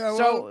 Yeah,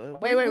 so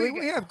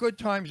we have good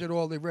times at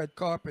all the red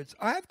carpets.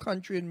 I have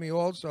country in me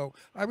also.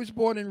 I was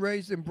born and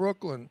raised in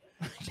Brooklyn.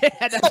 Yeah,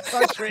 that's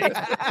country.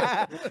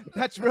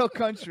 That's real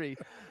country.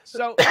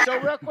 So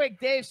real quick,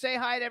 Dave, say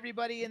hi to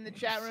everybody in the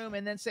chat room,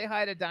 and then say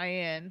hi to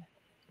Diane.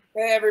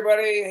 Hey,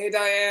 everybody. Hey,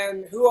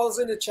 Diane. Who all's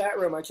in the chat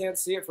room? I can't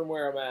see it from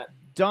where I'm at.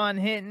 Don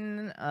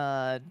Hinton,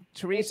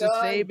 Teresa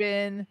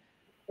Sabin.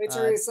 Hey,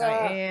 Teresa.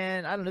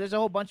 Diane, I don't know. There's a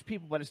whole bunch of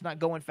people, but it's not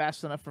going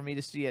fast enough for me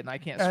to see it, and I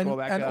can't scroll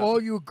back up. And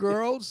all you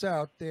girls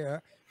out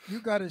there,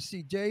 you got to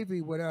see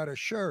Davey without a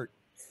shirt.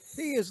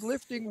 He is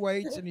lifting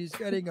weights, and he's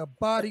getting a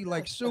body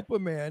like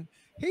Superman.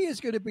 He is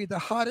going to be the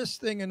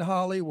hottest thing in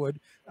Hollywood.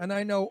 And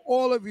I know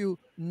all of you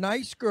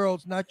nice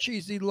girls, not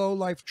cheesy,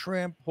 low-life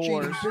tramp,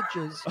 cheating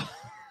bitches.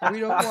 We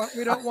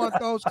don't want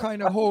those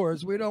kind of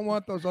whores. We don't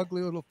want those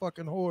ugly little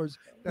fucking whores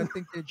that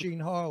think they're Jean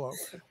Harlow.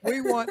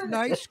 We want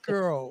nice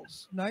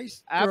girls.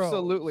 Nice girls.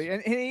 Absolutely.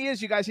 And he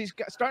is, you guys. He's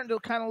starting to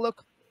kind of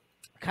look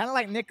kind of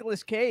like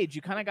Nicolas Cage.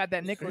 You kind of got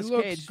that Nicolas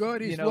Cage. He looks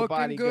good. He's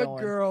looking good,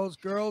 going. Girls.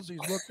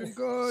 He's looking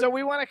good. So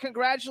we want to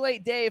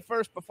congratulate Dave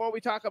first before we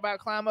talk about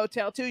Clown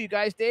Motel 2. You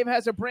guys, Dave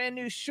has a brand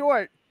new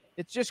short.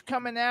 It's just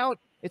coming out.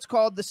 It's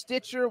called The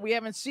Stitcher. We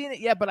haven't seen it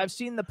yet, but I've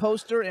seen the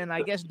poster, and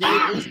I guess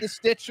Dave is the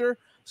Stitcher,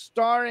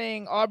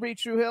 starring Aubrey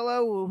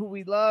Trujillo, who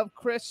we love,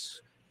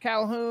 Chris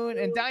Calhoun,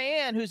 and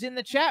Diane, who's in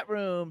the chat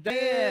room. Diane.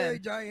 Hey,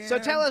 Diane. So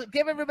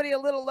give everybody a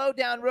little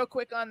lowdown real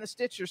quick on The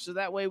Stitcher, so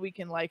that way we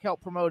can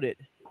help promote it.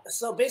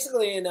 So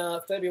basically, in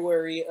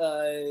February,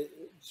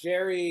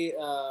 Jerry,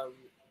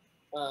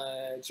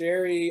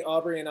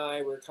 Aubrey, and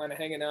I were kind of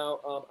hanging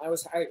out.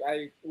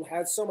 I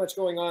had so much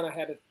going on. I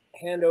had to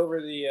hand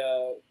over the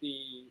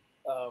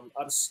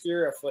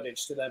Obscura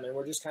footage to them, and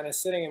we're just kind of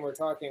sitting and we're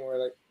talking.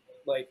 We're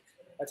like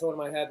I told him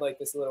I had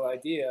this little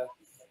idea,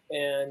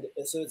 and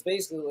so it's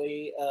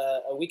basically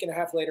a week and a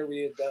half later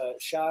we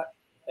had shot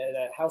at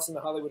a house in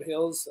the Hollywood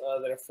Hills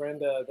that a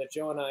friend that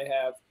Joe and I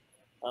have.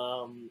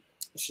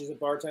 She's a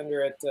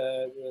bartender at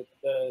the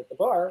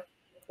bar,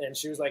 and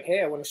she was like,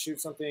 "Hey, I want to shoot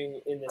something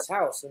in this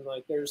house." And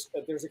there's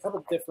a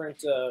couple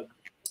different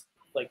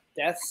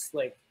deaths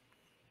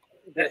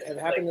that have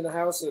happened in the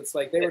house. So it's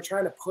they were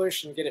trying to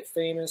push and get it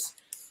famous.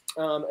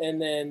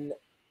 And then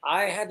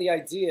I had the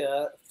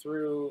idea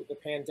through the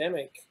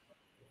pandemic.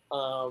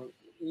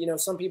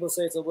 Some people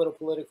say it's a little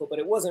political, but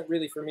it wasn't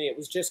really for me. It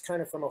was just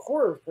kind of from a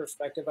horror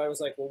perspective. I was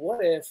like, well,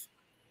 what if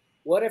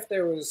what if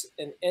there was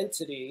an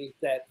entity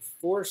that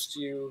forced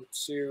you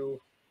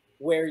to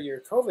wear your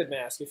COVID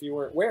mask if you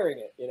weren't wearing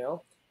it, you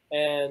know?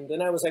 And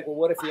then I was like, well,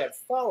 what if he had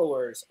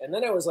followers? And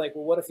then I was like,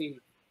 well, what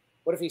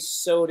if he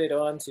sewed it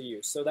onto you?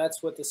 So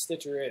that's what the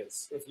stitcher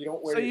is. If you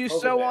don't wear So your you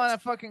COVID sew mask. on a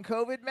fucking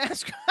COVID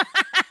mask?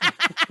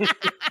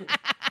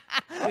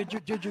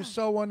 Did you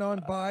sew one on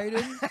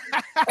Biden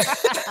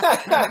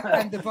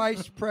and the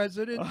vice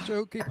president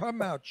to keep her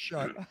mouth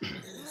shut?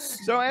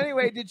 So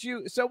anyway, did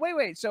you? So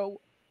wait.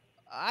 So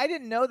I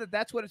didn't know that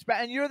that's what it's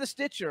about. And you're the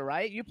stitcher,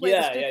 right? You play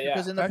the stitcher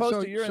because in the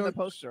poster, you're in the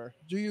poster.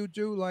 Do you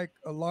do like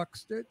a lock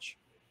stitch?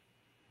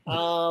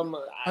 An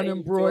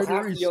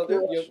embroidery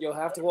you'll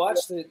have to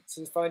watch to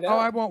find out. Oh,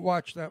 I won't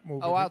watch that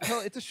movie. Oh,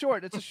 it's a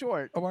short. It's a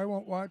short. Oh, I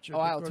won't watch it. Oh,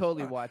 I'll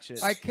totally watch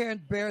it. I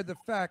can't bear the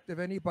fact of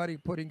anybody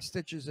putting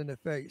stitches in the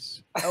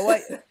face. Oh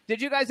wait,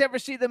 did you guys ever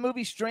see the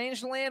movie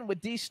Strangeland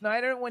with Dee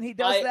Snider when he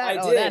does that?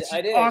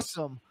 I did.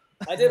 Awesome.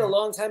 I did a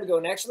long time ago,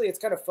 and actually, it's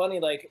kind of funny.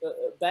 Like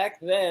back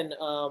then,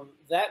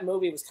 that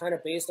movie was kind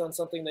of based on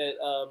something that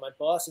my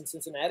boss in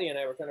Cincinnati and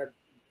I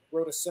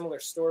wrote a similar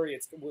story.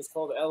 It was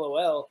called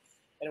LOL.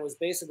 And it was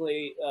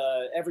basically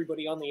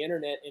everybody on the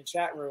internet in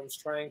chat rooms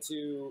trying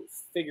to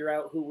figure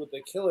out who the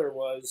killer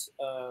was.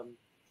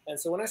 And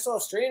so when I saw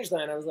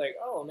Strangeland, I was like,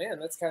 oh man,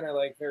 that's kind of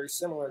like very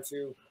similar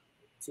to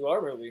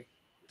our movie.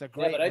 It's a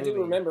great but I movie.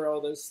 do remember all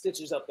those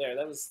stitches up there.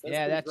 That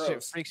that gross.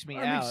 shit freaks me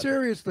I out. mean,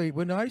 seriously,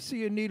 when I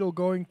see a needle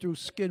going through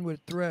skin with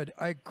thread,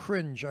 I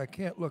cringe. I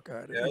can't look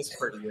at it. Yeah, it's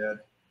pretty good.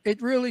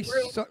 It really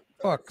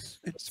fucks.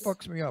 It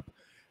fucks me up.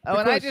 Oh,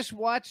 and I just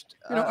watched.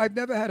 I've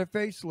never had a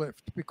facelift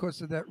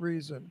because of that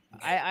reason.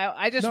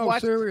 I just no,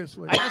 watched.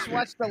 seriously. I just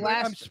watched the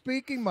last. I'm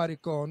speaking,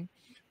 maricon.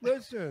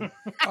 Listen,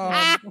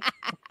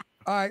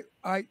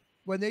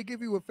 when they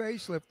give you a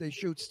facelift, they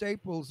shoot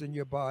staples in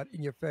your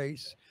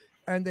face,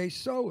 and they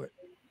sew it.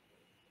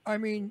 I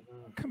mean,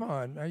 come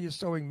on. Are you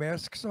sewing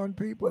masks on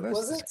people? That's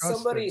Wasn't disgusting.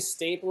 somebody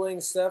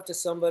stapling stuff to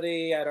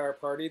somebody at our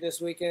party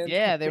this weekend?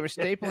 Yeah, they were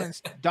stapling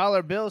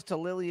dollar bills to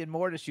Lillian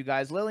Mortis, you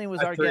guys. Lillian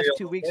was our guest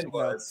 2 weeks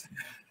ago.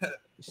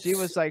 She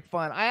was like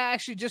fun. I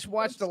actually just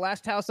watched The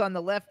Last House on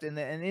the Left, and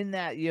in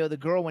that, the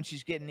girl when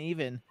she's getting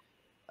even.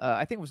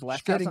 I think it was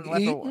Last House on the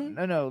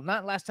Left. No,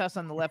 not Last House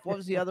on the Left. What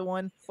was the other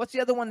one? What's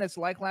the other one that's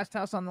like Last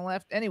House on the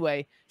Left?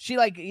 Anyway, she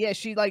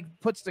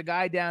puts the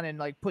guy down and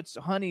like puts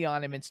honey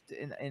on him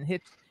and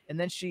hits. And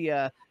then she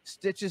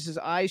stitches his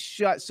eyes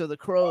shut so the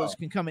crows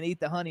can come and eat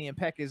the honey and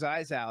peck his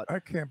eyes out. I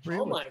can't believe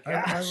Oh my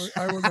gosh.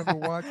 I will never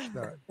watch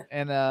that.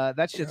 And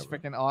that shit's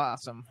freaking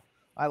awesome.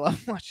 I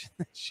love watching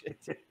that shit.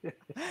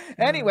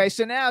 Anyway,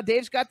 so now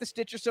Dave's got the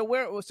stitcher. So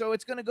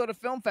it's going to go to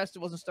film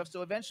festivals and stuff.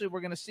 So eventually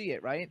we're going to see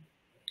it, right?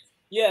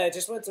 Yeah, I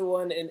just went to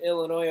one in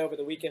Illinois over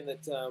the weekend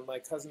that my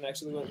cousin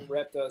actually went and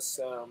repped us.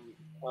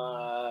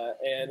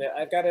 And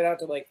I've got it out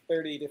to like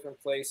 30 different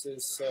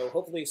places. So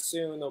hopefully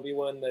soon there'll be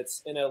one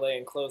that's in LA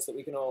and close that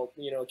we can all,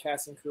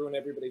 cast and crew and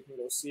everybody can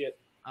go see it.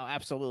 Oh,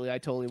 absolutely. I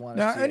totally want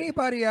to Now, see it.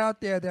 anybody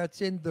out there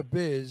that's in the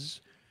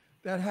biz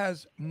that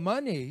has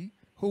money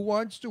who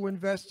wants to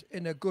invest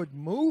in a good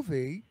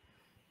movie,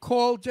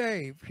 call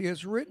Dave. He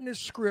has written a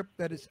script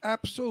that is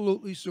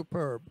absolutely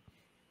superb.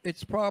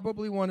 It's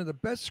probably one of the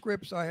best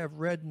scripts I have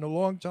read in a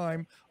long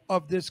time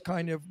of this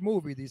kind of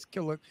movie. These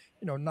killer,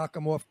 knock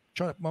them off,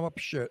 chop them up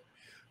shit.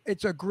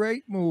 It's a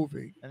great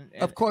movie.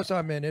 Of course,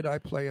 I'm in it. I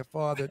play a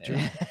father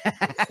to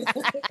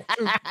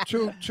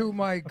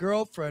my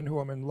girlfriend, who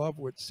I'm in love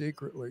with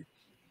secretly.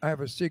 I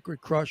have a secret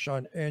crush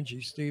on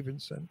Angie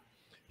Stevenson.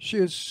 She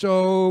is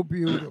so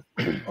beautiful.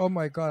 Oh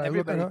my God!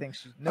 Everybody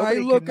thinks she's. I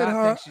look at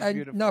her and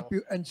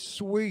beautiful. and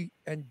sweet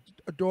and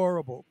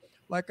adorable.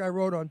 Like I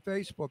wrote on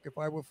Facebook, if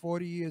I were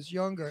 40 years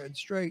younger and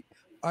straight,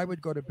 I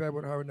would go to bed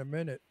with her in a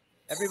minute.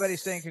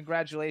 Everybody's saying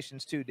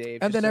congratulations too,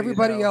 Dave. And then so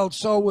everybody else,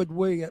 so would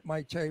we at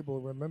my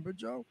table. Remember,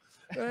 Joe?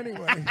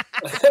 Anyway,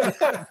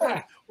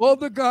 all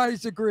the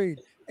guys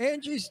agreed.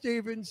 Angie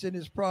Stevenson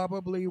is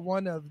probably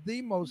one of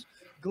the most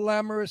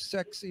glamorous,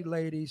 sexy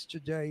ladies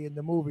today in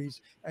the movies.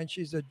 And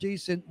she's a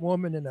decent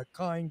woman and a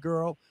kind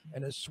girl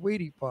and a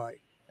sweetie pie.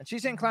 And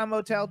she's in Clown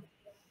Motel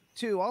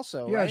too,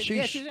 also. Yeah, right?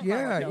 she's in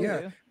Clown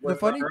Motel too. The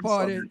funny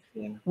part is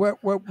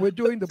we're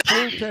doing the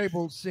pool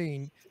table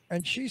scene,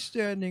 and she's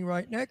standing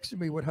right next to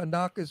me with her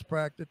knockers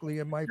practically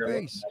in my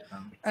face.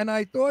 And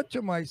I thought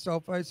to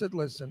myself, I said,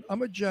 listen,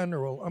 I'm a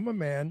general, I'm a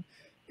man.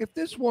 If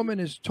this woman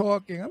is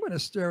talking, I'm going to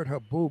stare at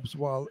her boobs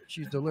while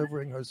she's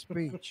delivering her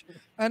speech.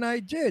 And I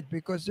did,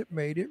 because it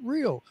made it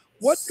real.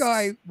 What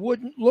guy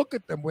wouldn't look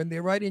at them when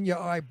they're right in your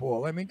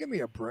eyeball? I mean, give me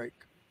a break.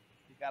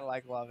 Gotta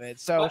love it.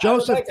 So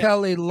Joseph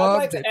Kelly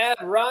loved it. I'd like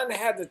to add, Ron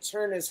had to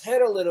turn his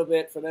head a little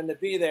bit for them to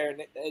be there,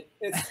 and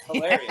it's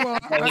hilarious. Well,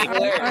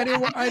 I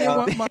didn't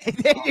want my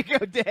there you go,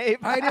 Dave.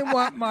 I didn't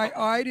want my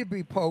eye to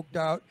be poked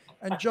out,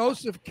 and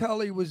Joseph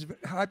Kelly was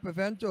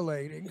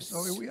hyperventilating,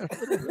 so we had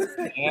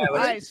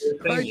nice.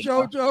 When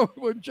Joe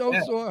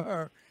saw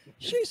her,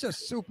 she's a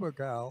super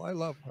gal. I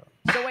love her.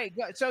 So wait,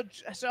 so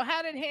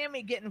how did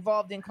Hammy get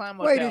involved in Clown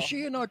Motel? Wait, is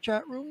she in our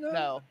chat room now?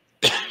 No.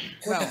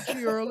 Wasn't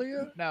she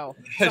earlier? No.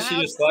 She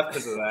just left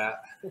because of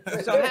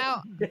that. So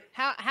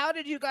how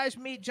did you guys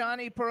meet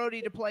Johnny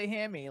Perotti to play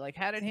Hammy? Like,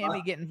 how did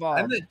Hammy get involved?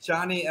 I met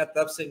Johnny at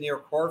the Upstate New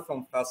York Horror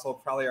Film Festival,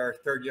 probably our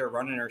 3rd year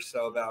running or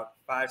so, about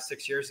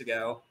 5-6 years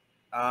ago.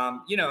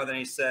 Then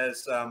he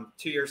says,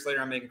 2 years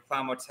later, I'm making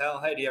Clown Motel.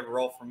 Hey, do you have a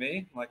role for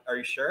me? I'm like, are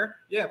you sure?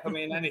 Yeah, put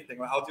me in anything.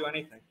 I'll do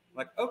anything. I'm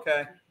like,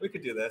 okay, we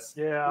could do this.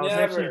 Yeah, I was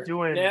actually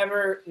doing.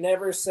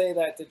 Never say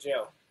that to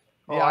Joe.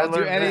 Oh, I I'll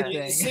do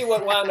anything. You see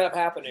what wound up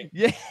happening.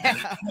 Yeah.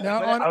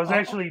 I was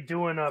actually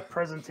doing a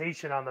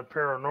presentation on the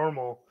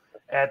paranormal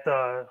at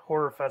the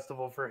horror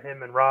festival for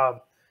him and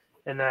Rob,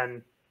 and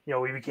then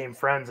we became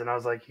friends, and I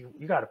was like,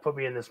 you got to put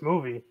me in this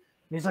movie. And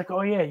he's like,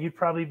 oh yeah, you'd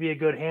probably be a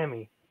good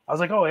Hammy. I was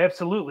like, oh,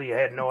 absolutely. I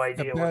had no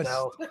idea what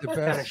the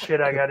kind of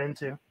shit I got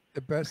into.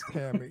 The best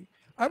Hammy.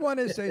 I want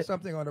to say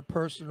something on a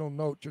personal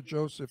note to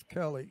Joseph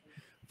Kelly.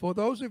 For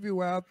those of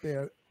you out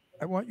there,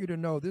 I want you to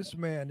know this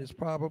man is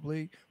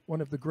probably one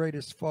of the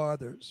greatest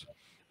fathers.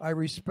 I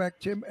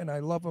respect him and I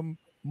love him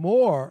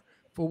more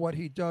for what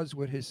he does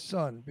with his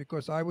son,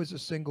 because I was a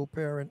single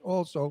parent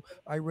also.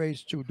 I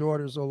raised 2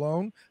 daughters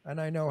alone, and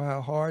I know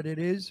how hard it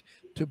is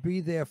to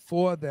be there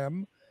for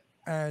them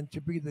and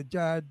to be the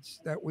dads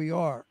that we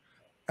are.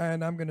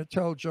 And I'm going to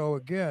tell Joe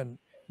again,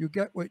 you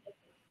get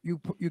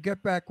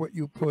back what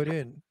you put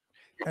in.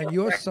 And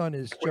your son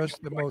is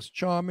just the most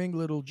charming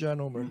little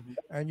gentleman,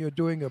 and you're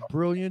doing a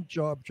brilliant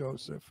job,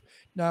 Joseph.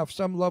 Now, if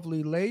some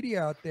lovely lady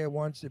out there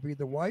wants to be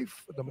the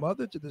wife, the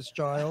mother to this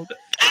child,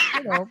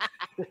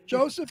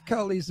 Joseph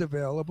Kelly's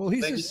available.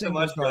 He's Thank a you so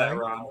single much for guy. that,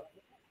 Ron.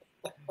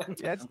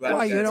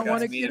 Why you don't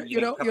want to you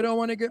don't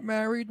want to get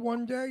married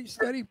one day?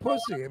 Steady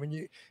pussy. I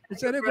mean,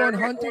 instead of going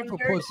hunting for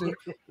pussy,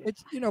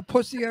 it's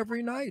pussy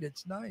every night.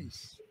 It's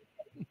nice.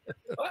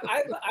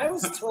 I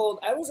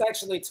was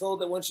actually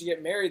told that once you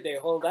get married, they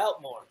hold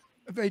out more.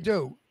 They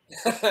do.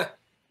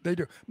 They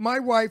do. My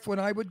wife, when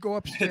I would go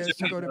upstairs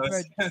to go to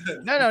bed.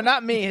 No,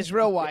 not me. His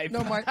real wife.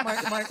 No,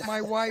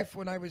 my wife,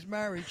 when I was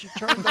married, she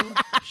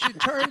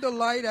turned the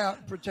light out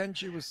and pretend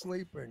she was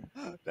sleeping.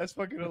 That's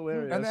fucking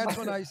hilarious. And that's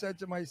when I said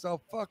to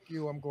myself, "Fuck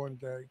you, I'm going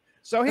gay."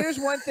 So here's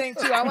one thing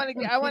too. I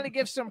want to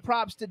give some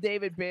props to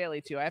David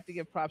Bailey too. I have to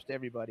give props to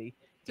everybody.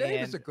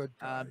 Dave is a good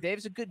guy.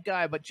 Dave's a good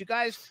guy, but you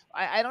guys,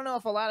 I don't know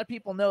if a lot of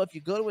people know, if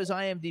you go to his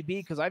IMDb,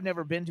 because I've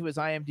never been to his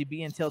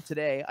IMDb until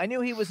today. I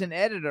knew he was an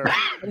editor.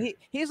 And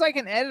he's like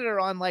an editor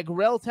on like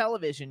Rel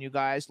Television, you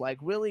guys, like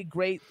really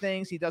great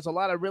things. He does a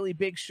lot of really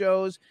big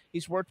shows.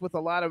 He's worked with a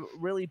lot of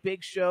really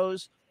big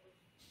shows.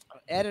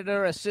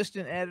 Editor,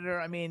 assistant editor.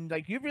 I mean,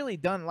 like you've really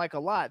done like a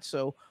lot.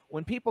 So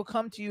when people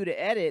come to you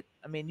to edit,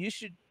 I mean,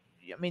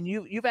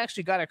 you've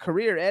actually got a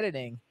career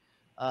editing.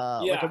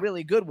 Like a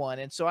really good one,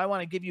 and so I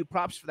want to give you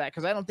props for that,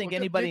 because I don't think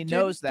anybody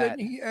knows that.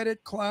 Didn't he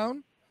edit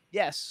Clown?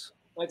 Yes,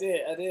 I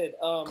did.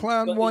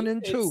 Clown 1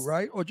 and 2,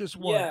 right, or just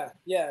 1?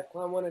 Yeah,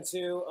 Clown 1 and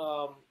 2.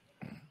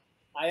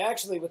 I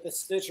actually, with the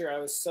Stitcher, I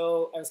was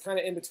kind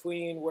of in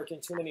between working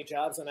too many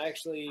jobs, and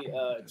actually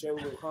Joe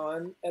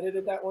Lujan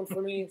edited that one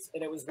for me,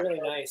 and it was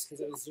really nice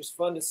because it was just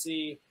fun to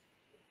see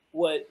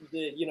what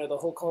the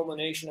whole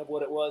culmination of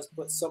what it was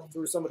put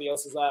through somebody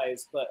else's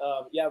eyes. But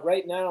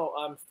right now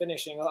I'm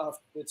finishing off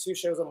the 2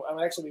 shows. I'm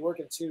actually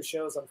working 2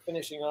 shows. I'm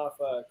finishing off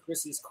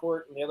Chrissy's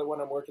Court, and the other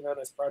one I'm working on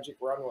is Project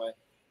Runway,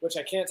 which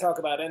I can't talk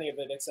about any of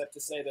it except to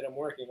say that I'm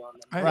working on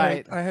them.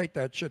 I hate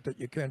that shit that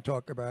you can't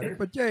talk about it.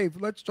 But Dave,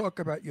 let's talk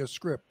about your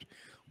script.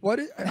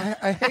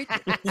 I hate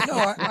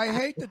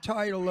the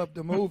title of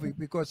the movie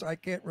because I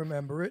can't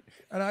remember it,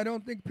 and I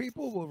don't think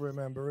people will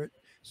remember it.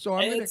 So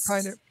I'm going to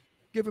kind of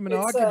give him an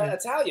argument.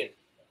 Italian.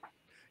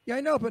 Yeah,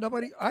 I know, but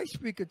I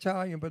speak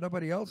Italian, but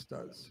nobody else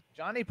does.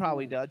 Johnny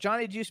probably does.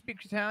 Johnny, do you speak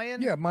Italian?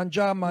 Yeah,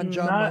 mangia.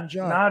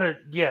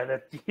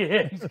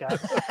 He's got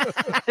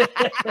it.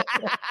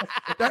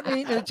 That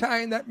means in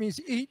Italian, that means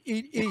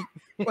eat.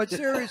 But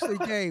seriously,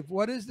 Dave,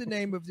 what is the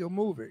name of your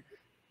movie?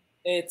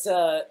 It's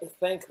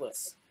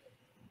Thankless.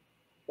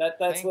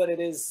 That's what it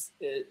is.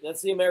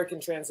 That's the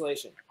American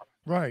translation.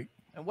 Right.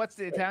 And what's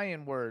the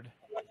Italian word?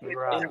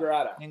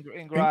 Ingrata.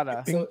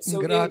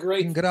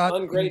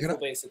 Ungrateful,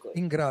 basically.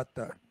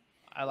 Ingrata.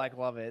 I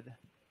love it.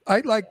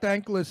 I like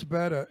Thankless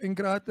better.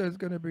 Ingrata is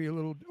going to be a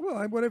little,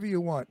 whatever you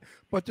want.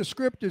 But the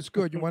script is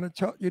good. You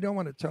don't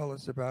want to tell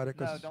us about it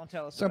because don't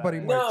tell us somebody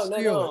about might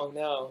steal it.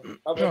 No.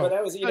 But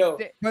that was,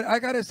 But I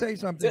got to say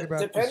something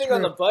about depending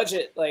on the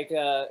budget. Like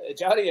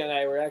Johnny and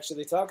I were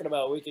actually talking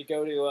about, we could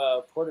go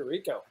to Puerto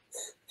Rico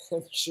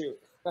and shoot.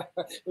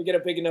 We get a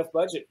big enough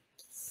budget.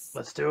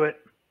 Let's do it.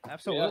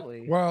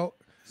 Absolutely. Yeah. Well,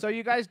 so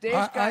you guys,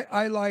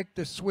 I like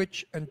the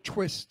switch and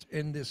twist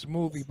in this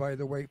movie, by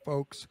the way,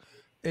 folks.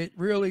 It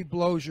really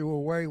blows you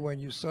away when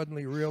you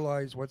suddenly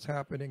realize what's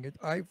happening.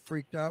 I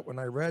freaked out when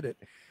I read it.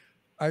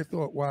 I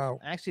thought, wow.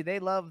 Actually, they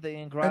love the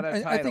Ingrata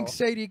title. I think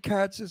Sadie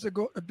Katz is a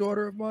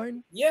daughter of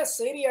mine. Yes,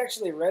 Sadie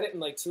actually read it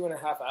in like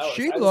 2.5 hours.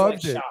 She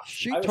loved it.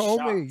 She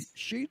told me.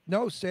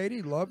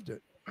 Sadie loved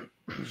it.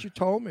 She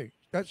told me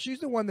that she's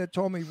the one that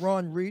told me,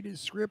 Ron, read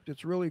his script.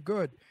 It's really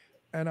good.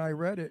 And I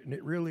read it, and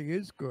it really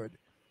is good.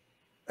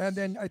 And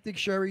then I think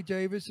Sherry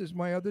Davis is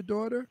my other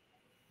daughter.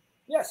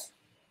 Yes.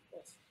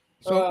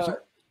 So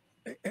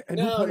and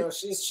who No, played-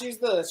 she's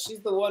the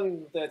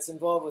one that's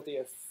involved with the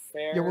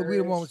affair. Yeah, well, we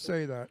won't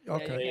say that. Yeah,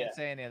 Okay. you can't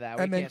say any of that.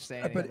 And We then, can't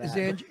say any but of is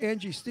that.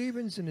 Angie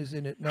Stevenson is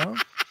in it? No.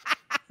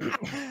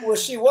 Well,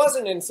 she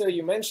wasn't until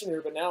you mentioned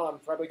her, but now I'm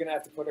probably gonna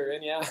have to put her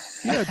in. Yeah.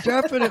 Yeah,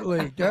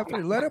 definitely.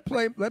 Let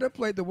her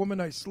play the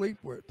woman I sleep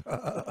with.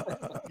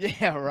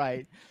 Yeah,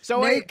 right. So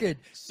wait, naked.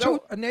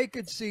 A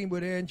naked scene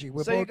with Angie.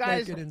 We're so you both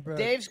guys, naked in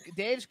bed.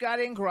 Dave's got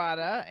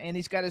Ingrata, and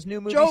he's got his new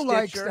movie. Joe Stitcher.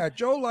 likes that.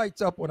 Joe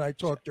lights up when I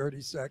talk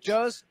dirty sex.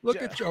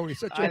 Look at Joe. He's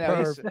such a I know,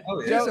 perv.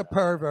 He's a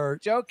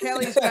pervert. Joe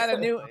Kelly's got a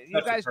new.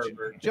 You guys,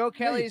 Joe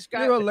Kelly's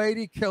got. You're a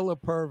lady killer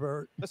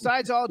pervert.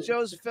 Besides all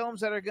Joe's films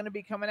that are going to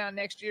be coming out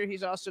next year,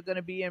 he's also going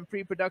to be in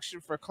pre-production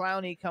for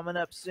Clowny coming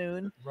up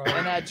soon. Right.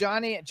 And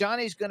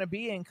Johnny's going to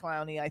be in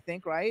Clowny, I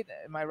think, right?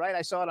 Am I right?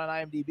 I saw it on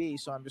IMDb,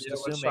 so I'm just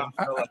assuming.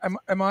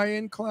 Am I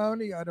in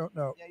Clowny? I don't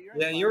know.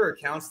 Yeah, you were a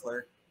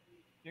counselor.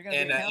 You're gonna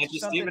and be Angie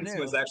something Stevenson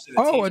new. was actually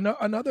the teacher.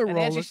 Another And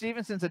role. Angie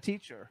Stevenson's a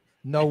teacher.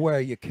 No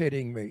way, you're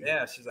kidding me.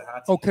 Yeah, she's a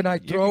hot. Oh, can I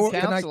teacher. throw?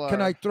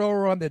 Can I throw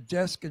her on the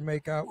desk and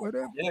make out with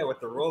her? Yeah, with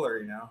the ruler,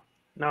 you know.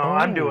 No,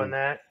 I'm doing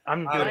that.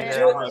 I'm doing that.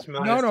 Joe- in this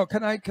movie. No.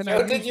 Can I?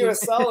 Joe did you a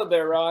solid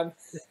there, Ron.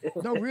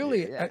 No,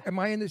 really. Am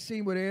I in the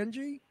scene with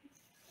Angie?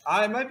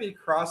 I might be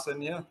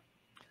crossing, yeah.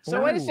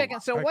 So wait a Ooh,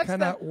 second. So I what's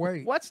cannot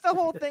wait. what's the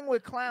whole thing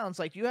with clowns?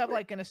 Like you have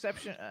like an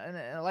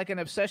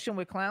obsession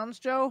with clowns,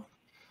 Joe?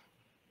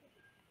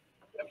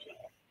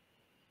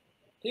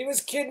 He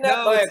was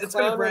kidnapped by a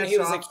clown when he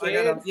was a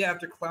kid.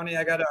 After Clowny,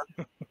 I got a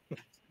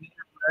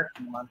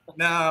one.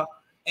 No,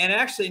 and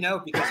actually no,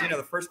 because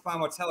the first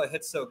Clown Motel it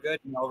hit so good,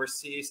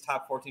 overseas,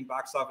 top 14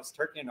 box office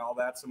Turkey and all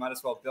that, so might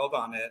as well build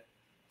on it.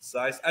 So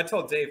I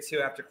told Dave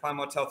too. After Clown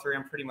Motel 3,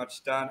 I'm pretty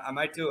much done. I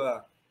might do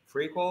a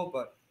prequel,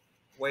 but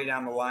way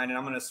down the line, and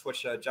I'm gonna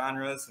switch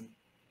genres and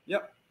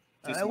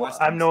do some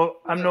Westerns. I'm no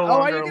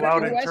longer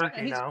allowed in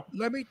Turkey now.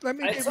 Let me.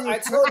 I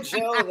told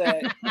Joe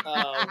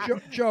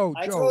that. Joe.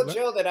 I told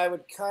Joe that I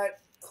would cut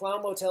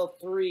Clown Motel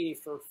 3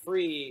 for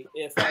free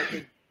if I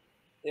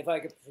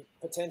could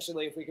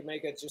potentially, if we could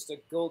make it just a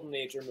Golden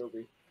Ager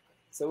movie.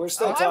 So we're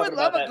still talking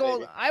about that.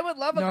 I would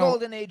love a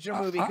Golden Ager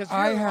movie because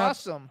you're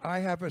awesome. I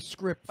have a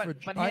script for.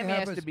 But him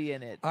has to be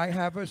in it. I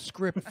have a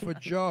script for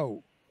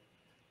Joe.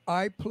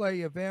 I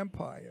play a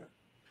vampire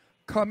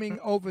coming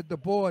over the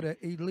border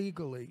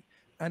illegally,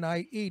 and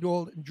I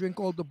drink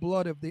all the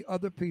blood of the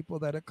other people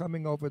that are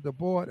coming over the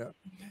border,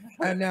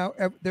 and now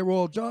they're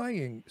all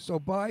dying. So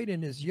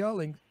Biden is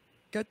yelling,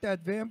 "Get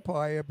that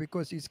vampire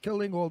because he's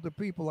killing all the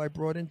people I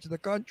brought into the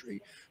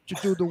country to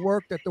do the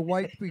work that the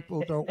white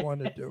people don't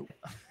want to do."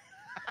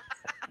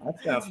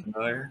 That sounds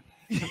familiar.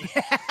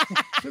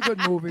 It's a good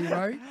movie,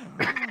 right?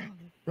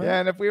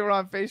 Yeah, and if we were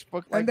on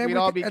Facebook, we'd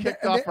all be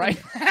kicked off,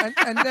 right?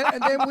 And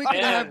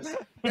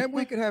then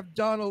we could have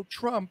Donald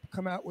Trump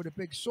come out with a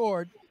big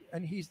sword,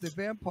 and he's the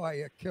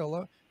vampire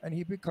killer, and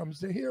he becomes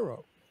the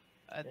hero.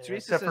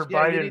 Teresa Except says, for you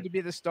Biden, need to be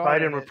the star.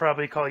 Biden would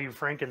probably call you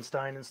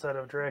Frankenstein instead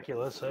of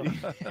Dracula. So.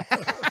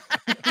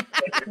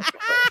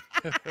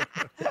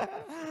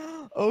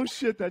 Oh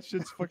shit, that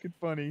shit's fucking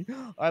funny.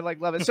 I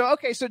love it. So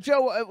okay, so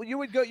Joe, you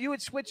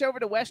would switch over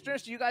to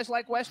westerns. Do you guys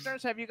like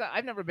westerns?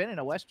 I've never been in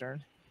a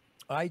western.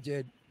 I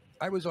did.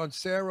 I was on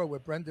Sarah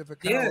with Brenda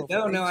Vaccaro. Yeah,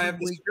 for I 18 have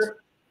the weeks.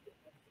 script.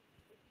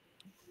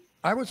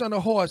 I was on a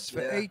horse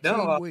for 18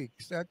 No,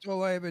 weeks. That's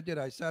all I ever did.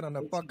 I sat on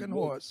a fucking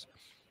horse.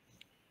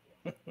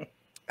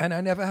 And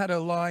I never had a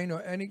line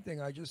or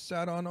anything. I just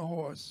sat on a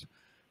horse.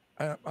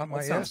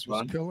 My ass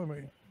was killing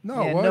me.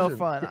 No, it wasn't. No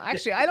fun.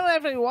 Actually, I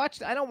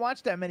don't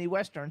watch that many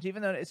westerns,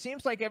 even though it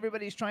seems like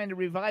everybody's trying to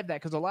revive that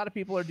because a lot of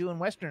people are doing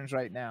westerns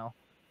right now.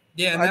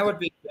 Yeah, and that would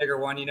be a bigger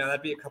one.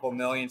 That'd be a couple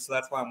million. So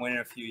that's why I'm waiting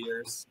a few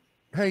years.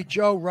 Hey,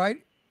 Joe, right?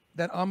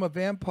 That I'm a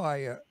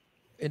vampire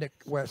in a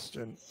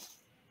western.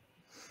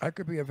 I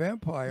could be a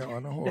vampire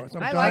on a horse.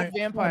 I like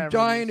vampire I'm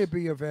dying to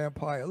be a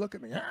vampire. Look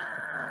at me.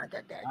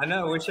 I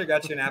know. We should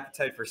have got you an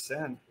appetite for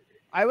sin.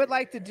 I would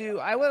like to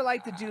do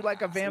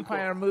like a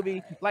vampire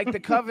movie, like The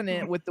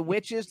Covenant with the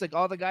witches, like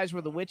all the guys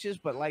were the witches,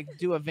 but like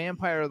do a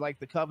vampire like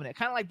The Covenant,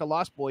 kind of like the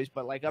Lost Boys,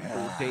 but like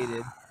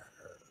updated.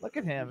 Look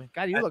at him,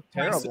 God, you look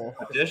terrible.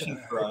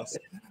 Audition for us,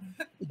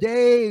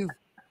 Dave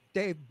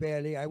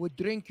Bailey. I would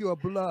drink your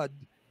blood,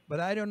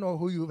 but I don't know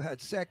who you've had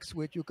sex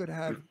with. You could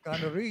have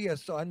gonorrhea,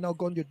 so I'm not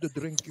going to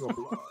drink your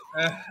blood.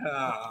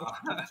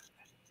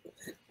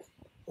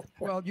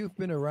 Well, you've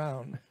been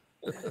around.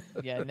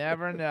 Yeah,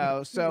 never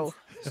know. So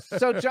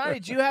Johnny,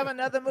 do you have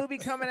another movie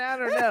coming out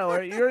or no?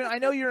 Or I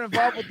know you're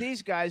involved with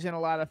these guys in a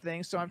lot of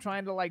things, so I'm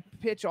trying to like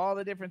pitch all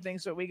the different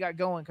things that we got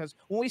going. Because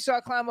when we saw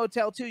Clown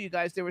Motel 2, you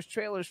guys, there was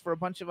trailers for a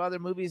bunch of other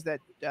movies that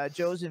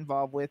Joe's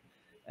involved with,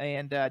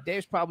 and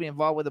Dave's probably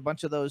involved with a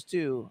bunch of those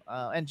too.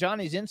 And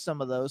Johnny's in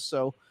some of those.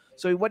 So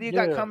what do you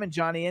got coming,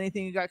 Johnny?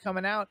 Anything you got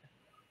coming out?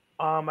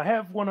 I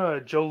have one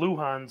of Joe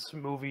Lujan's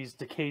movies,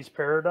 Decay's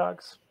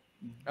Paradox.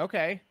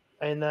 Okay.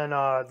 And then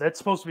that's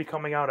supposed to be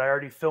coming out. I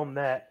already filmed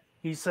that.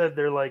 He said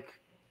they're like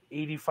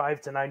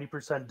 85 to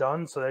 90%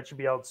 done, so that should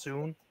be out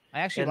soon. I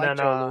actually And like then,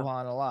 Joe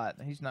Lujan a lot.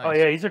 He's nice. Oh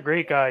yeah, he's a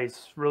great guy.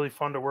 He's really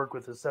fun to work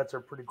with. His sets are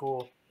pretty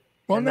cool.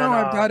 Well, And now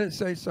then, I've got to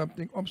say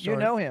something. I'm sorry.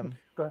 You know him.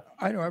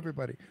 I know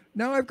everybody.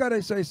 Now I've got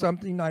to say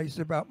something nice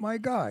about my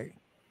guy.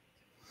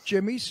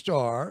 Jimmy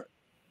Starr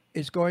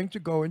is going to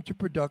go into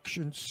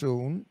production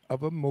soon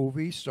of a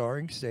movie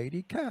starring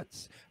Sadie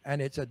Katz,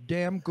 and it's a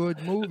damn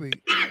good movie.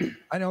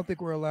 I don't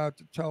think we're allowed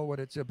to tell what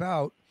it's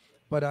about,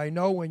 but I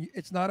know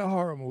it's not a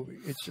horror movie.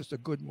 It's just a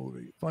good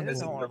movie. Fun It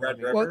is a movie. horror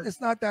movie. Well, it's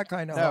not that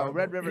kind of No, horror.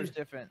 Red movie. River's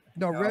different.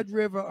 No, Red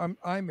River.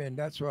 I'm in.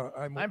 That's right.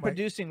 I'm with my-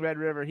 producing Red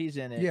River. He's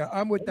in it. Yeah,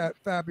 I'm with that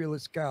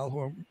fabulous gal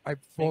who I've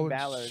fallen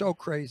Ballard. so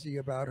crazy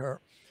about her.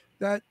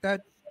 That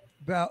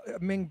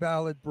Ming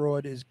Ballard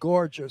broad is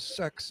gorgeous,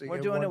 sexy. We're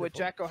and doing it with wonderful.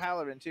 Jack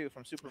O'Halloran too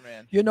from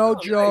Superman. You know,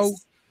 Joe.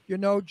 Nice. You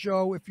know,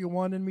 Joe. If you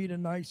want to meet a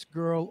nice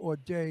girl, or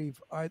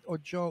Dave, or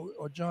Joe,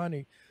 or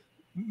Johnny,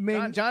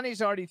 Ming.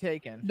 Johnny's already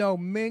taken. No,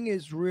 Ming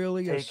is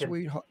really a Taken.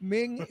 sweetheart.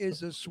 Ming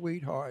is a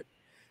sweetheart.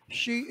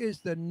 She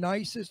is the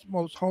nicest,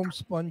 most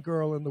homespun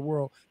girl in the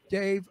world.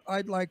 Dave,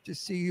 I'd like to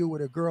see you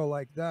with a girl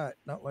like that,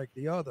 not like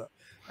the other.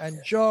 And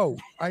Joe,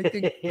 I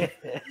think,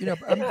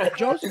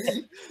 Joe's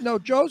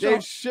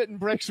Dave's shitting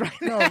bricks right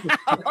now.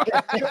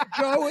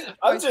 Joe,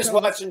 I'm just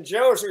watching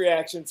Joe's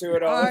reaction to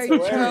it all. I It's tell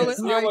hilarious.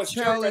 it, He almost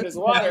choked on his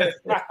water.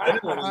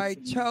 I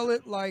tell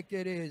it like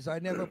it is. I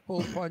never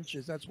pull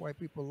punches. That's why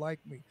people like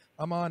me.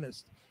 I'm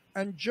honest.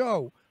 And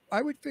Joe,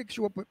 I would fix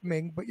you up with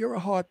Ming, but you're a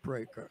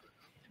heartbreaker.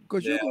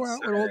 Because you go out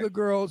with all the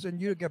girls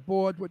and you get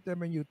bored with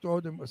them and you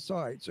throw them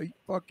aside. So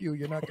fuck you,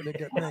 you're not going to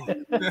get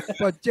Ming.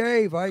 But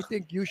Dave, I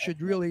think you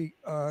should really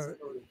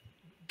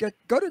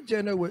go to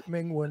dinner with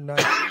Ming one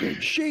night.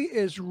 She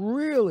is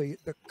really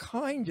the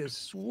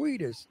kindest,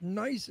 sweetest,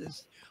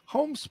 nicest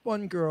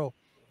homespun girl,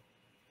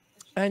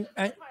 and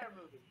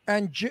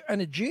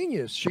a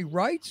genius. She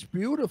writes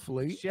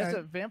beautifully. She has and-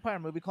 a vampire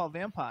movie called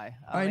Vampire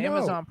I on know.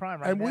 Amazon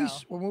Prime right and now.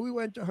 when we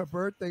went to her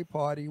birthday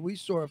party, we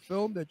saw a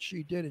film that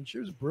she did, and she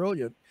was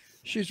brilliant.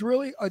 She's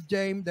really a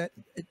dame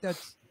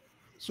that's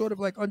sort of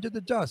like under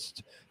the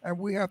dust, and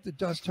we have to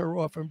dust her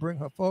off and bring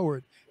her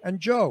forward. And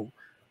Joe,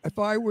 if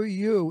I were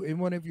you in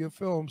one of your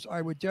films,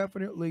 I would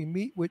definitely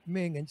meet with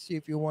Ming and see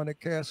if you want to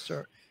cast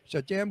her. She's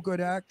a damn good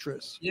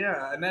actress.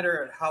 Yeah, I met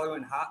her at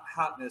Halloween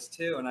Hotness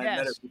too, and I met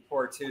her Yes.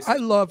 before too. I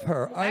love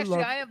her.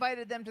 Actually, I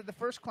invited them to the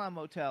first Clown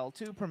Motel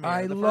too premiere.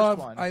 I the love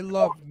first one. I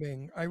love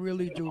Ming. I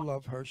really do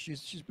love her.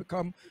 She's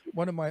become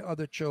one of my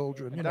other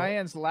children. You know.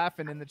 Diane's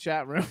laughing in the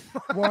chat room.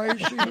 Why is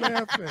she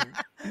laughing?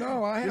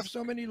 No, I have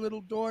so many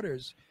little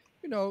daughters.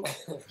 You know,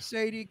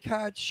 Sadie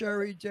Katz,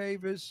 Sherry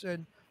Davis,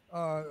 and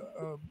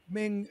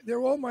Ming.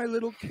 They're all my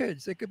little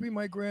kids. They could be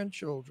my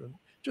grandchildren.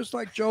 Just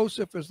like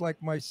Joseph is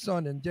like my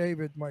son and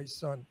David my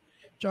son.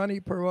 Johnny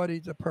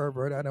Perotti's a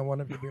pervert. I don't want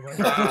him to be my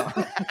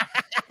son.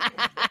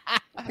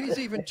 He's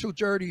even too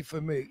dirty for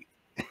me.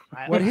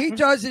 What he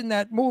does in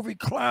that movie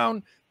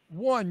Clown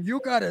 1, you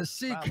gotta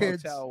see, Clown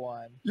kids. Motel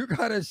 1. You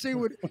gotta see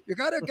what you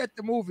gotta get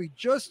the movie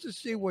just to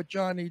see what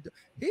Johnny.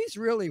 He's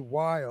really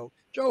wild.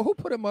 Joe, who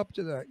put him up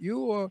to that? You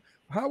or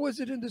how was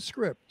it in the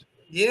script?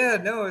 Yeah,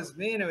 no, it was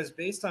me, and it was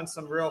based on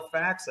some real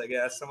facts, I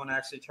guess. Someone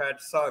actually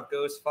saw a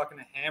ghost fucking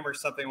a ham or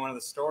something in one of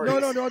the stories.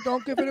 No,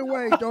 don't give it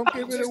away. Don't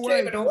give it Just away.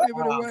 gave it Don't away.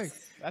 give it away.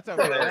 That's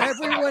okay.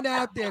 Everyone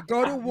out there,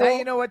 go to Now Wal.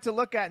 you know what to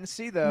look at and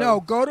see, though.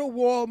 No, go to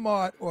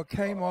Walmart or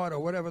Kmart or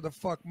whatever the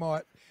fuck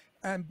Mart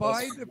and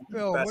buy the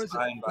film. Best What is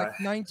Buy it? and buy. Like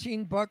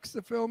 $19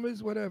 the film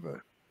is,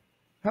 whatever.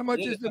 How much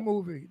Yeah, is the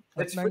movie?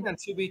 Like It's free on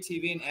Tubi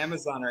TV and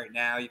Amazon right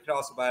now. You could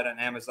also buy it on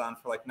Amazon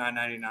for like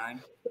 $9.99.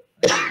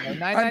 I'm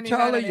 $9.99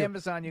 telling on you,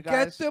 Amazon, you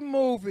guys. get the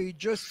movie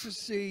just to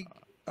see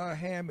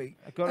Hammy.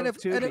 Go to and,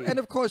 Tubi. and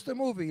of course, the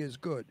movie is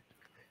good.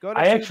 Go to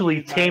I Tubi, actually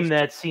you guys. tamed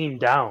that scene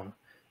down.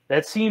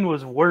 That scene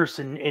was worse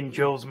in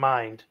Joe's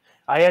mind.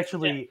 I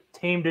actually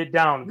tamed it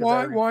down. 'cause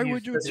I Why refused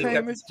would you to do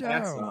tame it. it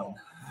down?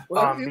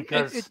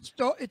 Because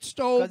it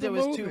stole the Because it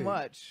was movie. too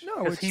much.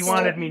 No, because it he stole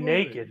wanted the me movie.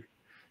 naked.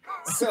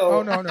 So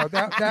Oh no,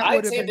 that I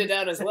would have tamed been it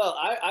down as well.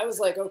 I was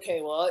like,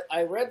 okay, well,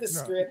 I read the No.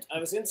 script. I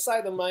was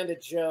inside the mind of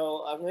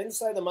Joe. I'm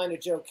inside the mind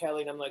of Joe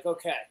Kelly, and I'm like,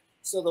 okay.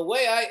 So the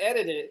way I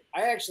edited it,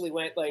 I actually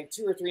went like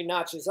 2 or 3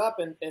 notches up,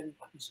 and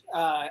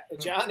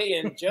Johnny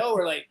and Joe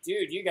were like,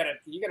 dude, you gotta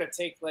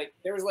take like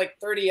there was like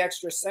 30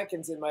 extra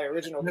seconds in my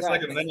original It's cut.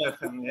 like a minute of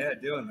him,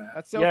 doing that.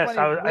 That's so Yes,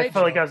 funny. I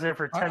felt like I was there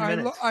for 10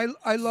 minutes.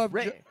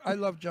 I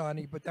love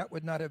Johnny, but that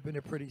would not have been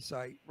a pretty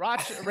sight.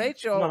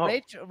 Rachel, No.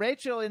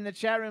 Rachel in the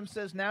chat room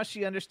says now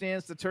she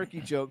understands the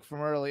turkey joke from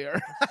earlier.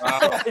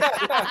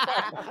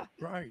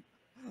 Right.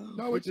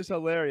 No, Which is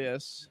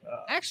hilarious.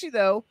 Actually,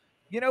 though,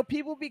 you know,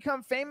 people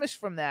become famous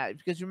from that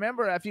because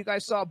remember, if you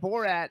guys saw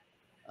Borat,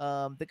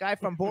 the guy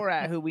from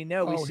Borat who we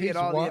know, we see he's at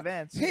all the wi-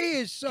 events. He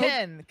is so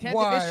Ken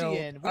wild.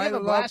 Division. We I have a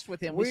love- blast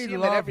with him. We see him at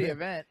love every him.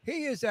 event.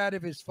 He is out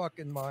of his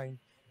fucking mind.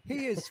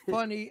 He is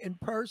funny in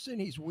person.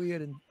 He's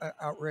weird and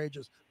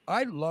outrageous.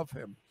 I love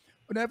him.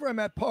 Whenever I'm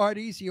at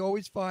parties, he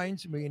always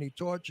finds me and he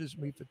tortures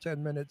me for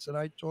 10 minutes and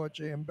I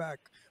torture him back.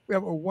 We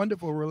have a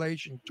wonderful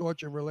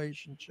torture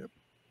relationship.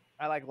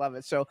 I love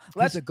it. So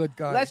He's a good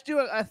guy. Let's do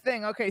a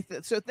thing. Okay,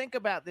 so think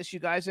about this, you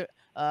guys,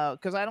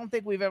 because I don't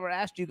think we've ever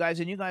asked you guys,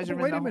 and you guys are.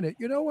 Wait a minute.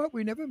 You know what?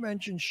 We never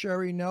mentioned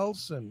Sherry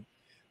Nelson,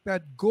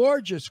 that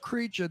gorgeous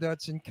creature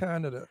that's in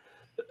Canada.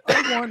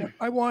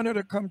 I want her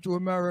to come to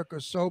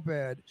America so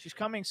bad. She's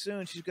coming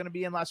soon. She's going to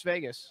be in Las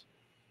Vegas.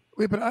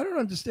 Wait, but I don't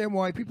understand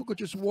why people could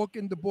just walk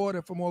in the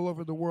border from all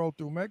over the world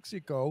through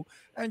Mexico,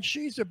 and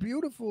she's a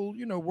beautiful,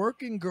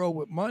 working girl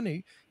with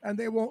money, and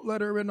they won't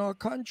let her in our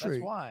country.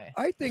 That's why.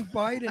 I think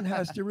Biden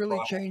has to really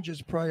change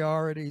his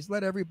priorities.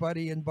 Let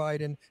everybody in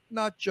Biden,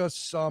 not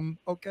just some,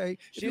 okay?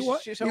 If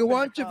you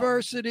want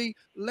diversity,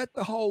 let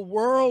the whole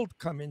world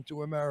come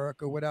into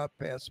America without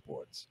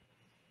passports.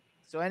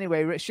 So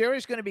anyway,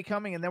 Sherry's going to be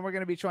coming, and then we're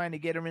going to be trying to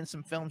get her in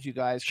some films, you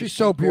guys. She's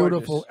so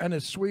beautiful and a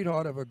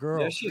sweetheart of a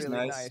girl. Yeah, she's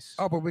really nice.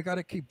 Oh, but we got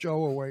to keep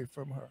Joe away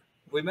from her.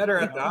 We met her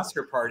at the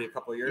Oscar party a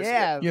couple of years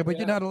ago. Yeah, but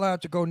you're not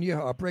allowed to go near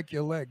her. I'll break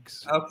your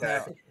legs.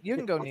 Okay. You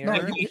can go near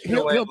her.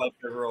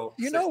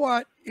 You know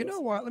what?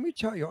 Let me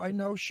tell you, I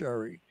know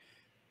Sherry.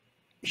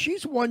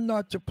 She's one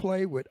not to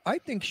play with. I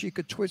think she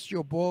could twist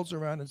your balls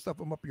around and stuff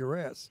them up your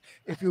ass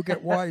if you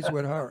get wise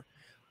with her.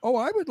 Oh,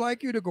 I would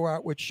like you to go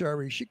out with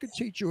Sherry. She could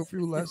teach you a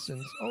few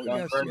lessons. Oh,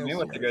 Don't threaten me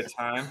with a good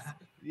time.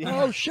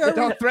 Yeah. Oh, Sherry!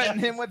 Don't threaten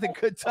him with a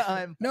good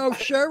time. No,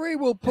 Sherry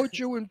will put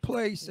you in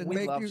place and we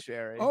make love you.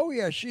 Sherry. Oh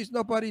yeah, she's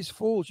nobody's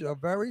fool. She's a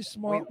very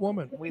smart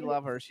woman. We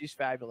love her. She's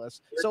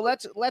fabulous. So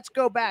let's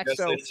go back. You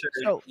gotta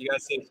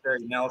say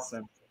Sherry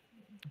Nelson.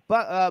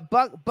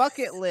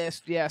 Bucket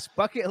list. Yes,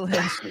 bucket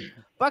list.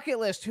 Bucket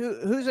list.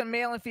 Who's a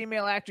male and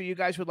female actor you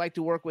guys would like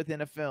to work with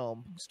in a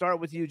film? Start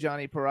with you,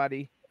 Johnny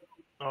Perotti.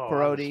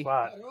 Perotti.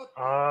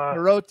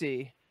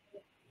 Perotti.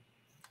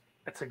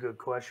 That's a good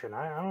question.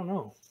 I don't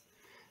know.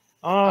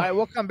 All right,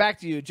 we'll come back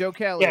to you, Joe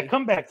Kelly. Yeah,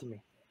 come back to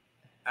me.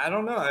 I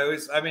don't know. I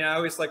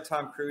always like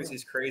Tom Cruise.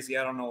 He's crazy.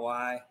 I don't know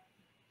why.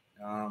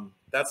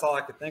 That's all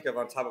I could think of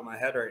on top of my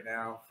head right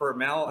now. For a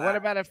male, what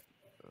about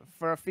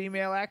for a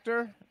female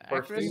actor?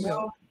 For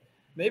female,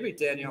 maybe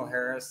Danielle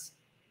Harris.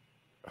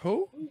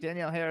 Who?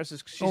 Danielle Harris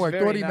is. She's I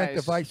thought he meant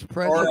the vice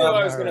president.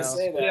 I was going to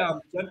say that.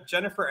 Yeah,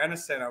 Jennifer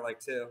Aniston I like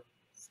too.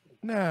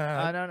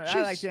 Nah, I don't know.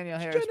 I like Danielle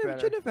Harris better.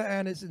 Jennifer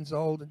Aniston's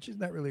old and she's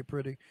not really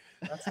pretty.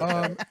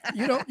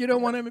 You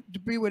don't want him to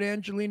be with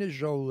Angelina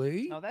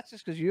Jolie. No, that's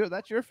just because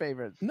that's your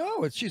favorite.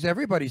 No, she's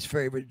everybody's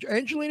favorite.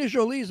 Angelina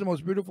Jolie is the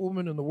most beautiful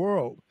woman in the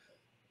world.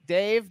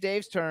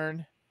 Dave's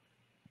turn.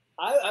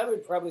 I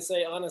would probably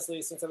say,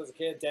 honestly, since I was a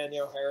kid,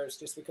 Danielle Harris,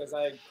 just because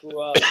I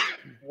grew up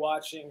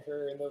watching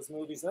her in those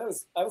movies. And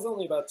I was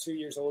only about 2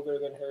 years older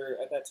than her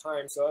at that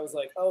time. So I was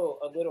like, oh,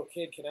 a little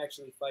kid can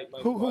actually fight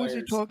Mike Myers. Who is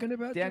he talking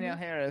about? Danielle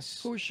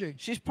Harris. Who is she?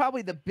 She's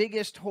probably the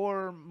biggest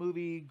horror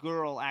movie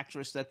girl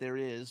actress that there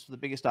is, the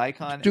biggest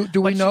icon.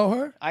 Do we know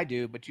her? I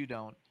do, but you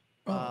don't.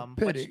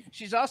 Pity.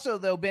 She's also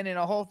been in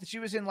a whole. She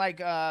was in like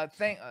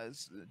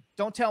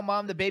Don't Tell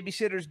Mom the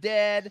Babysitter's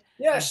Dead.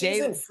 Yeah,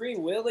 she's in Free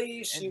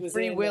Willy. She was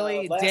Free in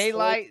Willy,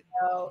 Daylight.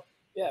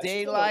 Yeah,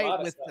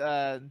 Daylight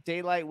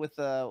with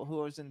who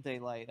was in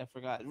Daylight? I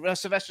forgot.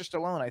 Sylvester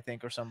Stallone, I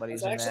think, or somebody.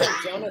 It's actually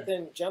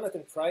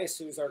Jonathan Price,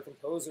 who's our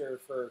composer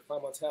for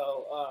Clown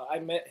Motel. I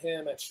met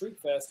him at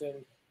Shriekfest,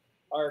 and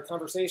our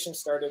conversation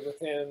started with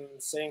him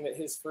saying that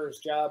his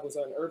first job was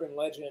on Urban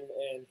Legend,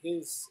 and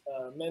his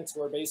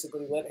mentor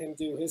basically let him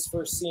do his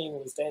first scene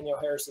was Danielle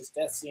Harris's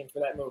death scene for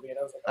that movie. And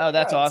I was like, oh,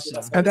 that's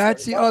awesome. And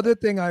that's the other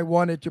thing I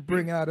wanted to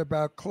bring out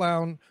about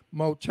Clown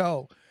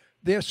Motel.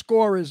 Their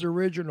score is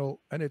original,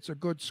 and it's a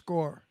good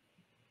score.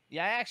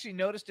 Yeah, I actually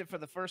noticed it for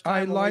the first time. I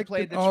when liked we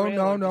played it. The Oh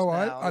trailer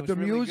no! the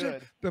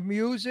music. The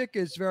music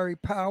is very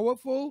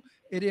powerful.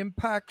 It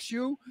impacts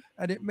you,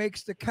 and it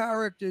makes the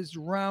characters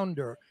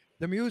rounder.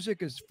 The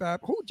music is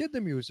fab. Who did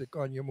the music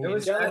on your movie? It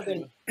was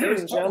Jonathan.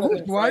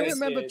 Do I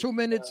remember 2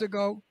 minutes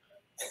ago?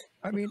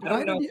 I mean, I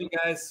don't know if you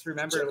guys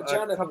remember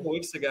a couple of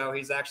weeks ago.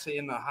 He's actually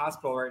in the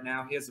hospital right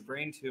now. He has a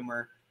brain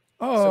tumor.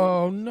 Oh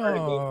so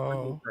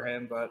no! For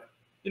him, but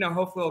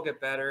hopefully he'll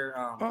get better.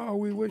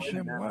 We wish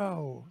him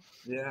well.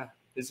 Yeah,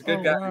 he's a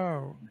good guy.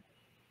 Wow.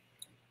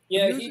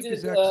 Yeah, he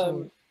did.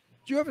 Do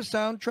you have a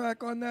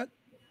soundtrack on that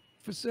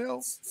for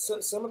sale? So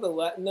some of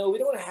the no, we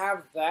don't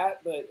have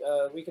that, but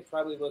we could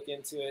probably look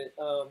into it.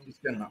 He's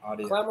got an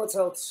audio. Clown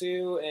Motel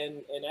 2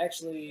 and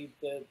actually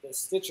the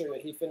Stitcher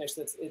that he finished.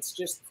 It's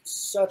just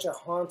such a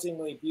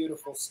hauntingly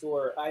beautiful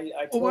score.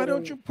 Why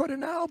don't you put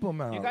an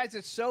album out? You guys,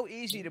 it's so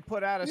easy to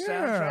put out a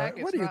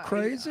soundtrack. What are you,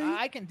 crazy?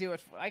 I can do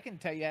it. I can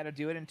tell you how to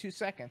do it in 2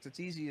 seconds. It's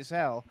easy as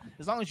hell,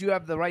 as long as you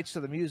have the rights to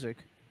the music.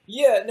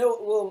 Yeah, no,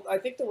 well, I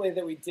think the way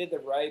that we did the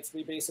rights,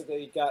 we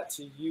basically got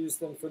to use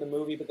them for the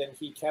movie, but then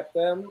he kept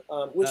them,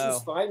 which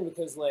was fine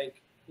because,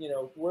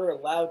 we're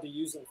allowed to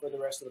use them for the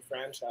rest of the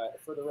franchise,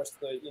 for the rest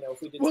of the,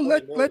 if we did. Well,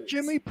 let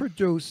Jimmy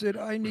produce it.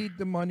 I need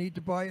the money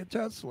to buy a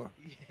Tesla.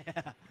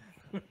 Yeah.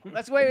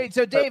 Let's wait.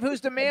 So, Dave,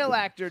 who's the male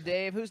actor?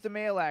 Dave, who's the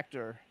male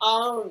actor?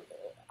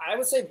 I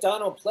would say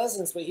Donald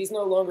Pleasance, but he's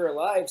no longer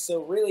alive.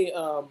 So really,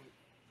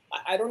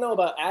 I don't know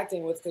about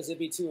acting with because it'd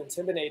be too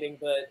intimidating,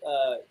 but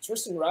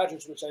Tristan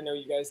Rogers, which I know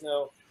you guys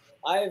know,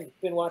 I've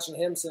been watching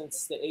him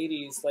since the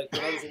 80s, like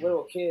when I was a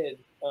little kid,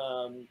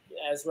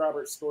 as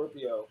Robert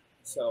Scorpio.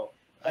 So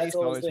that's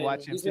always been,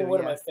 he's been one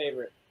of my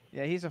favorite.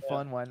 Yeah, he's a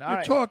fun one.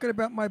 You're talking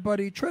about my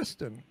buddy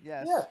Tristan.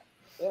 Yes.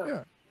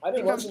 Yeah. I've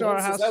been watching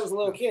him since I was a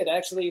little kid.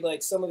 Actually,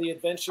 like some of the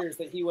adventures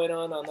that he went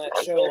on that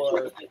show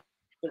are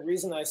the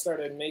reason I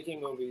started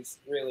making movies,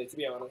 really, to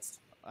be honest.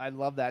 I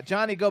love that.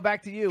 Johnny, go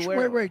back to you.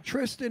 Wait.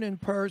 Tristan in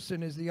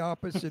person is the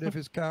opposite of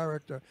his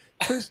character.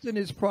 Tristan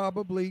is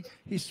probably,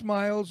 he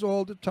smiles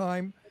all the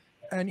time,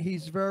 and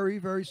he's very,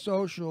 very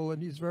social,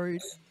 and he's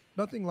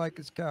nothing like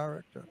his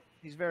character.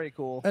 He's very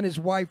cool. And his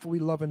wife, we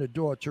love and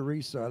adore,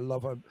 Teresa. I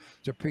love her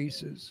to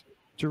pieces.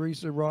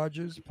 Teresa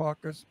Rogers,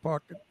 Parkerson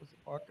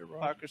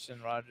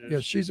Rogers. Yeah,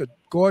 she's a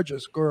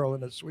gorgeous girl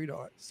and a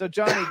sweetheart. So,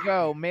 Johnny,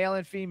 go. Male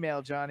and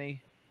female,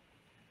 Johnny.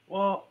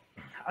 Well,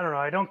 I don't know.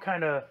 I don't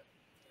kind of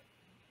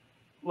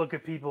look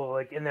at people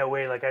like in that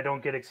way. Like I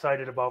don't get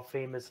excited about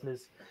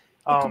famousness.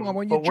 Come on,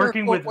 when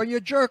you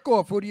jerk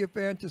off, who do you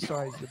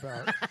fantasize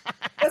about?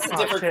 That's a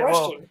different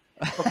question.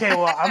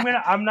 Well,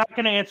 I'm not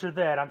gonna answer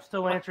that. I'm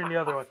still answering the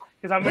other one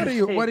because I'm.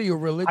 What are you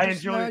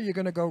religious now? You're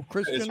gonna go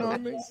Christian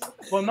on me?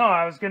 Well, no,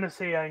 I was gonna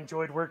say I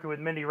enjoyed working with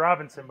Mindy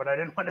Robinson, but I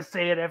didn't want to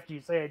say it after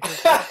you say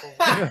it.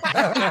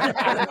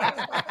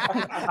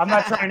 I'm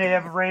not trying to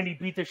have Randy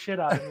beat the shit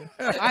out of me.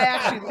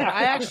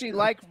 I actually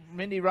like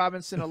Mindy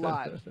Robinson a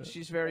lot.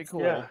 She's very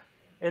cool. Yeah,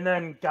 and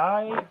then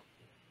Guy.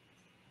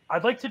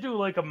 I'd like to do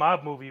like a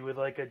mob movie with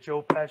like a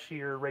Joe Pesci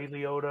or Ray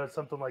Liotta,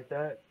 something like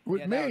that.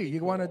 With me,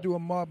 you want to do a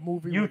mob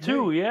movie? You with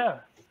too, me? yeah.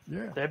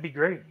 Yeah, that'd be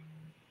great.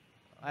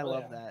 I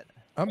love that.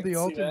 I'm the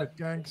ultimate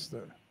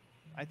gangster.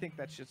 I think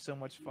that shit's so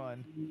much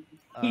fun.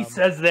 He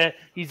says that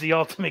he's the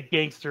ultimate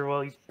gangster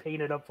while he's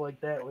painted up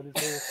like that with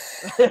his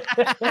hair.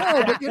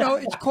 No, but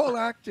it's called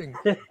acting.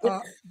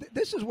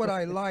 This is what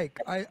I like.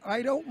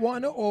 I don't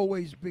want to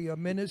always be a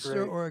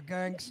minister or a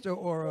gangster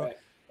or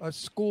a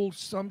school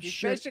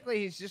shit.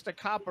 Basically, he's just a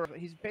cop, or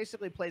he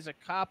basically plays a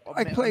cop,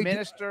 a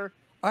minister.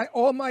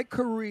 All my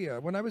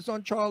career, when I was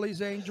on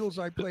Charlie's Angels,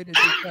 I played a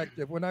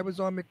detective. When I was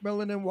on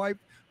McMillan and Wife,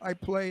 I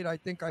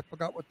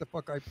forgot what the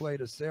fuck I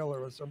played, a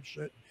sailor or some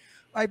shit.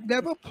 I've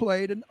never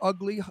played an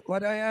ugly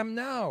what I am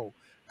now.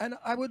 And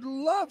I would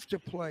love to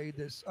play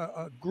this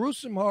a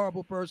gruesome,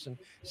 horrible person.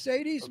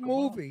 Sadie's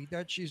movie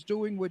that she's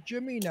doing with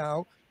Jimmy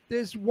now,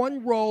 there's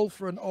one role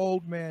for an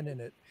old man in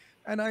it.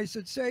 And I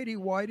said, Sadie,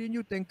 why didn't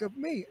you think of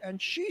me?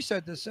 And she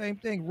said the same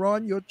thing.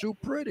 Ron, you're too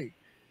pretty.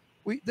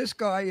 This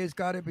guy has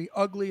got to be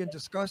ugly and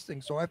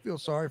disgusting. So I feel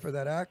sorry for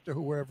that actor,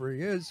 whoever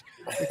he is,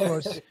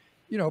 because,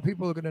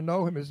 people are going to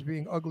know him as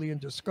being ugly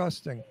and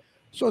disgusting.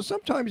 So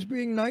sometimes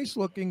being nice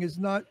looking is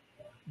not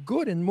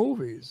good in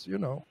movies,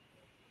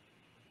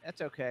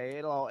 That's okay.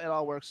 It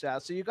all works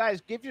out. So you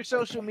guys give your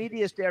social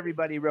medias to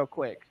everybody real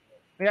quick.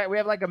 We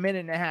have like a minute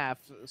and a half.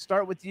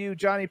 Start with you,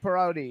 Johnny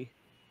Perotti.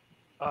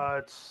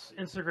 It's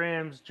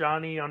Instagram's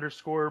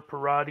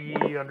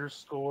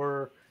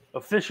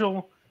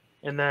Johnny_Perotti_official,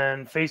 and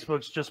then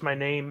Facebook's just my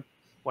name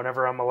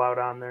whenever I'm allowed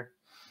on there.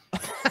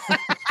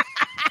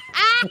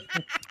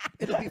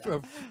 It'll be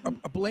for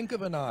a blink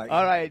of an eye.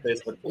 All right,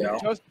 Facebook,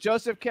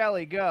 Joseph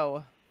Kelly,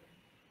 go.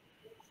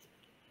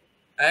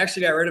 I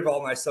actually got rid of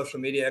all my social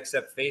media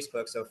except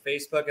Facebook. So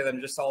Facebook, and then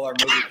just all our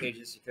movie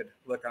pages you could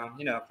look on.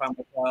 Clown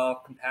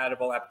Motel,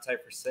 Compatible,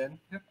 Appetite for Sin.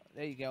 Yep.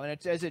 There you go. And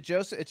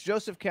it's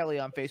Joseph Kelly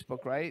on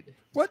Facebook, right?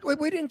 What?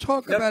 We didn't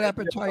talk about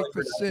Appetite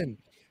for Sin.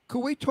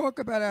 Could we talk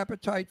about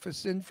Appetite for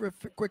Sin for a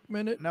quick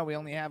minute? No, we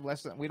only have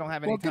less than. We don't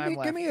have any time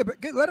left. Give me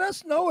let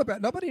us know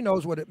about. Nobody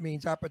knows what it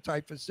means.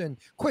 Appetite for Sin.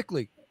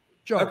 Quickly,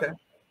 Joe. Okay.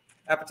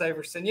 Appetite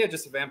for Sin. Yeah,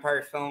 just a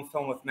vampire film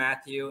with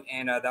Matthew,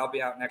 and that'll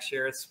be out next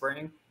year. It's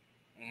spring.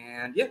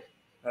 And yeah,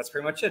 that's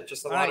pretty much it.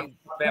 Just a lot of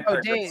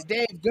vampire. Dave,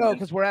 go,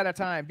 because we're out of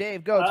time.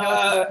 Dave, go.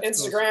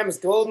 Instagram is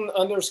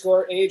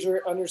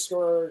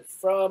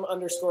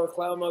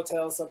golden_ager_from_Clown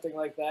Motel, something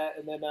like that.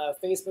 And then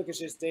Facebook is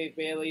just Dave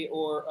Bailey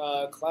or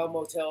Clown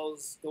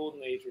Motel's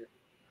Golden Ager.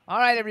 All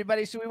right,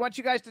 everybody. So we want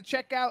you guys to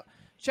check out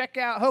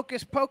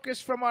Hocus Pocus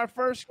from our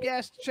first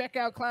guest. Check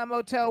out Clown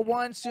Motel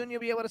 1. Soon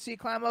you'll be able to see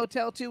Clown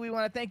Motel 2. We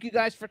want to thank you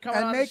guys for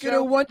coming on the show. And make it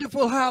a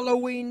wonderful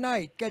Halloween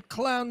night. Get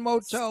Clown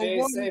Motel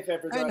 1 safe,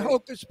 and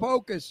Hocus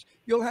Pocus.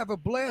 You'll have a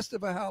blast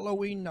of a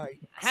Halloween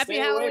night. Happy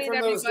Halloween,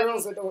 everybody.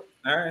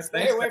 All right,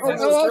 stay away from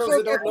those girls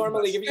that don't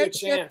normally give you a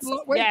chance.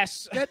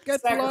 Yes. Get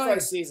Sacrifice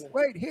Blind. season.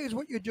 Wait, here's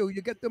what you do.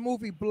 You get the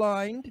movie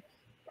Blind,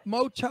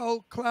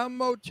 Clown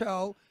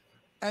Motel,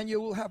 and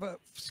you will have a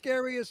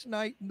scariest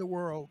night in the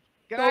world.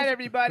 Good night,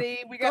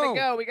 everybody. We gotta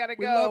go. We gotta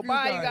go.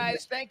 Bye, you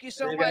guys. Thank you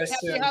so much.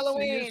 Happy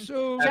Halloween.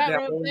 Chat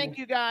room. Thank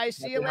you, guys.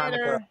 See you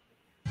later.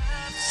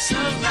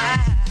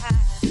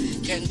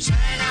 Can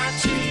turn out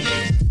to be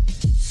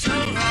so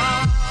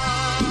wrong.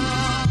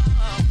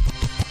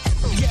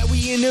 Yeah,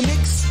 we in the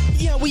mix.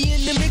 Yeah, we in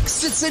the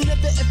mix, it's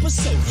another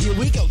episode. Here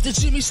we go, the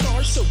Jimmy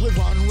Star Show with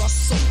Ron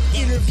Russell.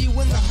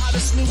 Interviewing the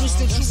hottest, newest,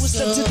 and truest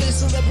of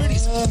today's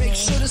celebrities. Make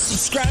sure to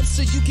subscribe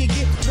so you can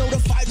get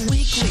notified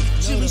weekly.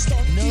 Jimmy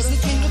Star, he's the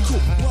king of cool.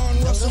 Ron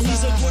Russell,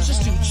 he's a gorgeous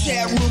dude.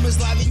 Chat room is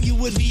live and you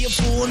would be a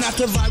fool not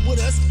to vibe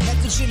with us at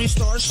the Jimmy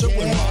Star Show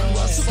with Ron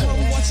Russell. So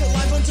come watch it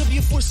live on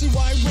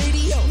W4CY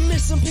Radio.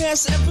 Miss some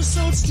past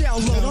episodes,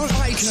 download on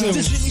iTunes.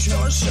 The Jimmy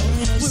Star Show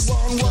with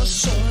Ron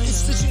Russell.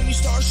 It's the Jimmy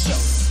Star Show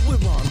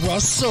with Ron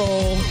Russell.